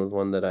Godwin was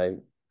one that I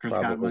Chris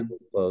probably Godwin.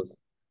 was close.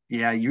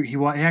 Yeah, he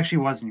actually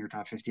was in your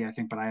top 50, I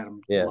think, but I had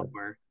him Yeah.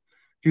 lower.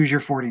 He was your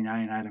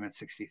 49. I had him at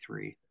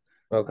 63.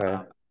 Okay.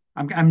 Uh,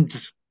 I'm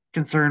just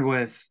concerned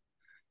with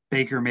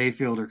Baker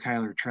Mayfield or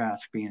Kyler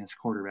Trask being his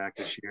quarterback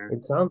this year.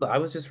 I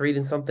was just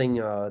reading something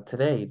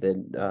today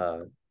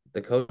that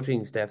the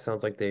coaching staff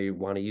sounds like they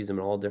want to use him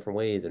in all different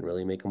ways and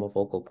really make him a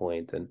focal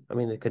point. And I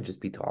mean, it could just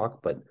be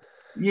talk, but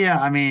Yeah,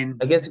 I mean,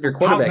 I guess if your how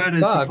quarterback good is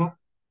the suck, fo-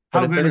 but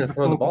how if they're good is going to the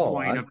throw the focal ball a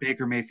point lot, of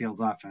Baker Mayfield's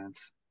offense?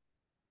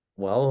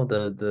 well,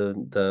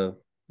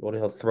 what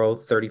he'll throw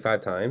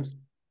 35 times,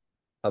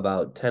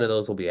 about 10 of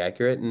those will be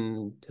accurate,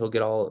 and he'll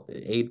get all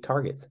 8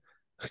 targets.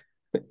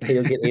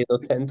 He'll get 8 of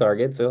those 10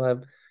 targets. He'll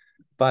have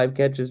 5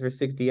 catches for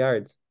 60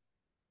 yards.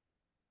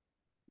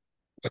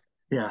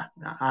 Yeah,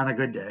 on a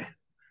good day.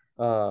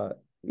 Uh,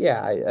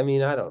 yeah, I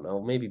mean, I don't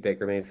know. Maybe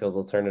Baker Mayfield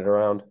will turn it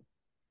around.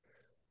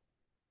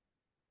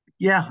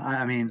 Yeah,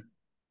 I mean,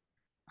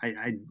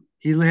 I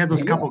he had those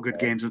Yeah, couple good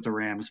games with the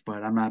Rams,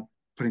 but I'm not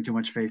putting too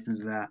much faith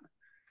into that.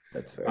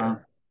 that's Uh,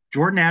 fair.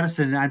 Jordan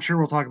Addison, I'm sure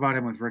we'll talk about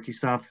him with rookie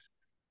stuff.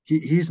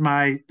 He's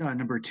my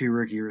number two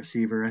rookie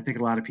receiver. I think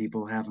a lot of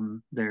people have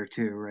him there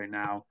too right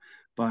now.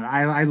 But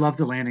I love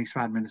the landing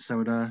spot in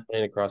Minnesota.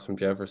 And across from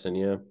Jefferson,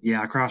 yeah.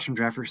 Yeah, across from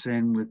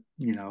Jefferson with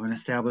an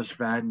established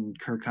vet and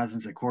Kirk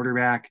Cousins at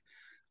quarterback.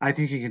 I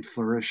think he can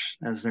flourish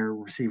as their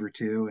receiver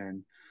too.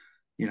 And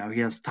he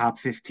has top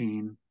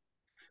 15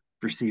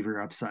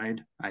 receiver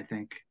upside, I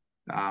think.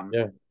 Um,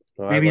 Yeah.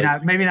 No, maybe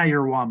not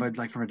year one, but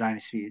like from a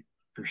dynasty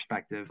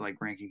perspective, like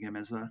ranking him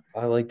as a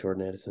I like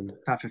Jordan Addison,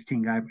 top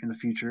 15 guy in the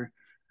future.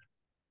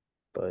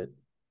 but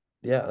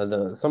yeah,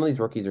 some of these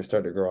rookies are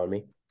starting to grow on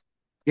me.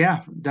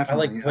 Yeah, I like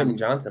definitely. Quentin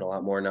Johnson a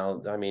lot more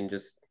now. I mean,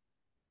 just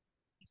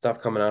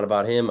stuff coming out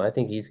about him. I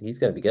think he's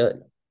gonna be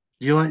good.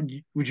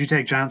 Would you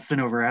take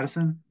Johnston over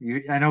Addison?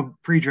 I know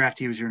pre-draft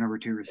he was your number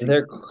two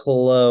They're receiver.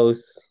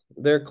 close.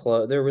 They're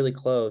close. They're really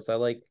close.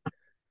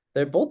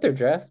 They're both their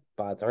draft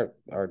spots are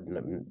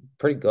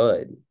pretty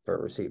good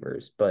for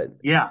receivers, but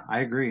Yeah,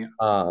 I agree.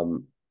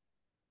 um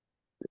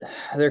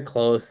they're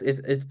close.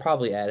 It's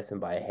probably Addison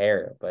by a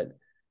hair, but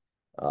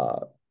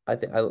uh I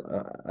think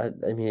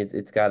I mean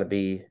it's got to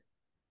be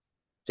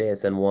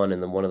JSN one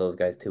and then one of those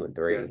guys two and Yeah.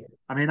 three.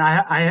 I mean,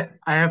 I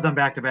have them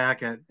back to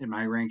back in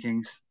my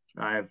rankings.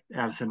 I have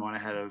Addison one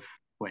ahead of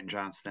Quentin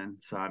Johnston.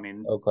 So I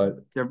mean, Okay.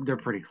 they're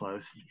pretty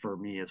close for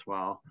me as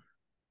well.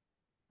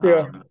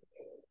 Yeah. Um,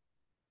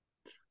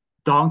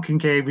 Dalton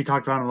Kincaid, we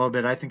talked about him a little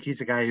bit. I think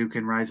he's a guy who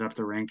can rise up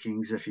the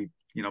rankings if he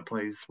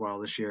plays well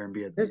this year and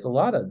be a. There's a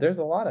lot of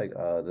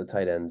the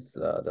tight ends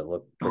that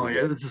look Oh pretty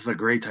yeah, good. this is a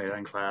great tight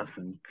end class,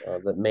 and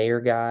The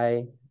Mayer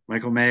guy,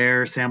 Michael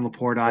Mayer, Sam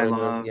Laporta, I one of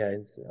the love. yeah,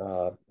 it's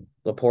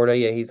Laporta.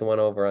 Yeah, he's the one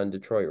over on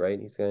Detroit, right?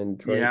 He's in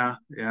Detroit. Yeah,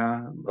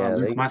 yeah. Yeah,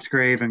 Luke they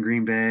Musgrave and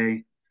Green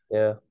Bay.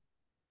 yeah.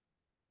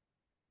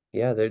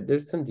 Yeah,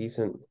 there's some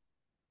decent.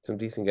 some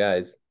decent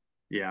guys.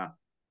 Yeah.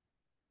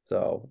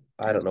 So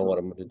I Yeah. don't know what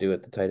I'm going to do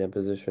at the tight end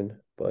position,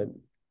 but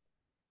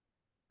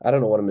I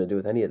don't know what I'm going to do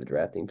with any of the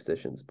drafting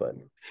positions. But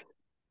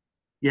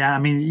Yeah, I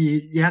mean,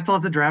 you have to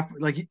let the draft.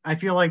 Like, I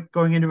feel like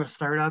going into a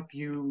startup,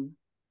 you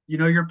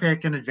know your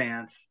pick in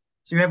advance,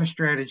 so you have a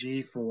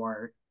strategy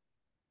for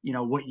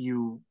what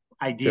you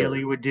sure,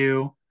 ideally would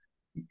do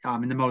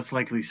in the most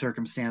likely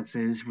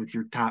circumstances with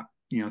your top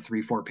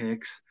 3 4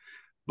 picks.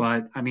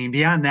 But I mean,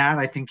 beyond that,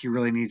 I think you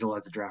really need to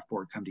let the draft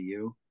board come to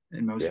you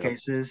in most yeah,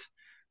 cases.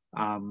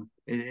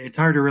 It's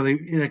hard to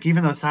really like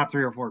even those top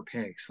 3 or 4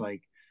 picks.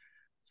 Like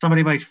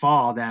somebody might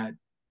fall that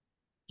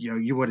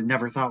you would have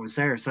never thought was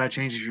there. So that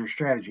changes your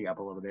strategy up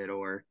a little bit,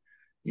 or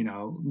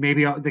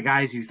maybe the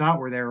guys you thought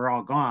were there are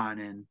all gone,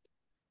 and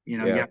you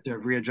yeah, have to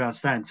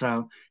readjust then.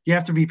 So you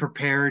have to be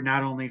prepared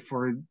not only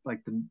for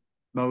like the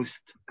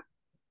most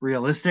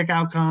realistic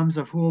outcomes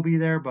of who will be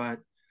there, but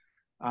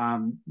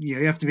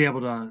you have to be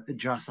able to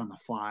adjust on the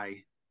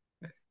fly.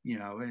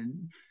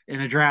 And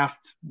in a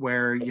draft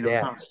where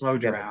it's not a adapt. slow You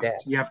got to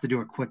draft, you adapt. have to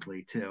do it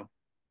quickly too.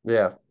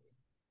 Yeah,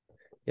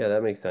 yeah,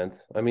 that makes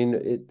sense. I mean,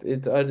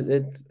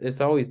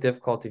 it's always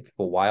difficult if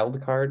people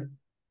wild card.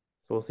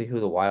 So we'll see who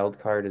the wild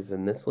card is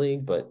in this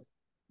league. But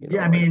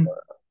Yeah, I I don't mean, know.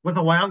 with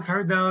a wild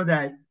card though,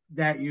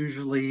 that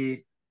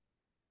usually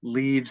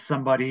leaves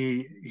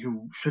somebody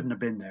who shouldn't have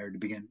been there to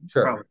begin,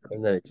 Sure, probably.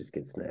 and then it just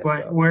gets snatched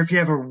But up. where if you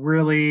have a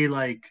really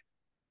like,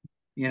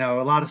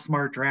 a lot of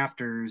smart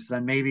drafters,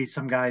 then maybe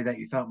some guy that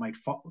you thought might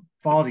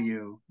fall to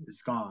you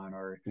is gone,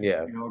 or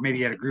Yeah, or maybe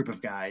you had a group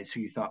of guys who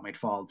you thought might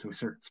fall to a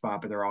certain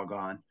spot, but they're all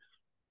gone.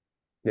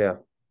 yeah,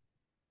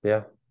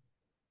 yeah.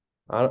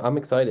 I'm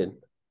excited.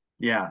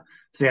 Yeah.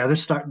 So yeah,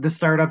 this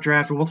startup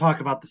draft. We'll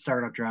talk about the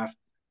startup draft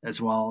as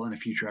well in a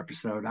future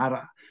episode. I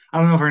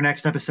don't know if our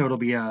next episode will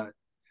be a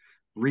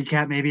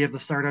recap maybe of the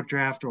startup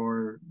draft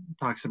or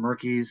talk some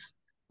rookies.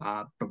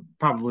 But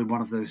probably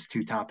one of those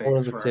two One topics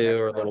of the for our two, next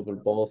or a one. little bit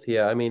of both.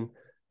 Yeah, I mean,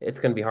 it's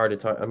going to be hard to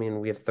talk. I mean,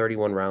 we have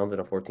 31 rounds in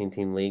a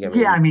 14-team league. I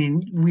Yeah, I mean,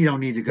 mean, we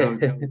don't need to go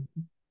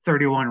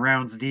 31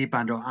 rounds deep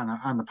on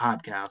the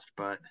podcast,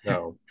 but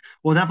no.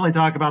 we'll definitely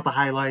talk about the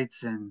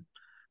highlights and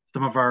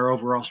some of our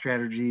overall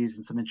strategies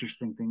and some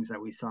interesting things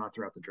that we saw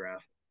throughout the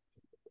draft.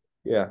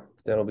 Yeah,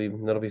 that'll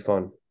be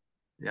fun.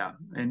 Yeah,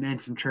 and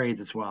some trades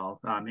as well.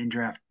 In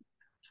draft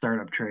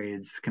startup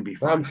trades can be I'm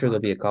fun. sure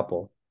there'll be a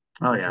couple.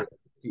 Oh I'm yeah, sure there'll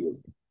be a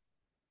few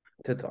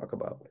to talk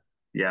about.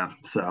 yeah.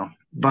 So,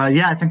 but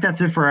yeah, I think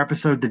that's it for our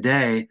episode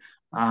today.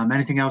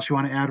 Anything else you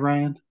want to add,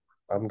 Ryan?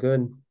 I'm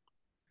good.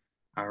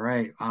 All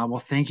right. Well,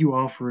 thank you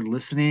all for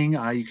listening.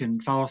 You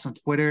can follow us on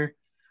Twitter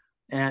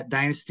at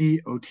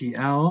Dynasty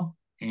OTL,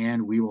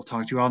 and we will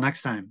talk to you all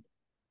next time.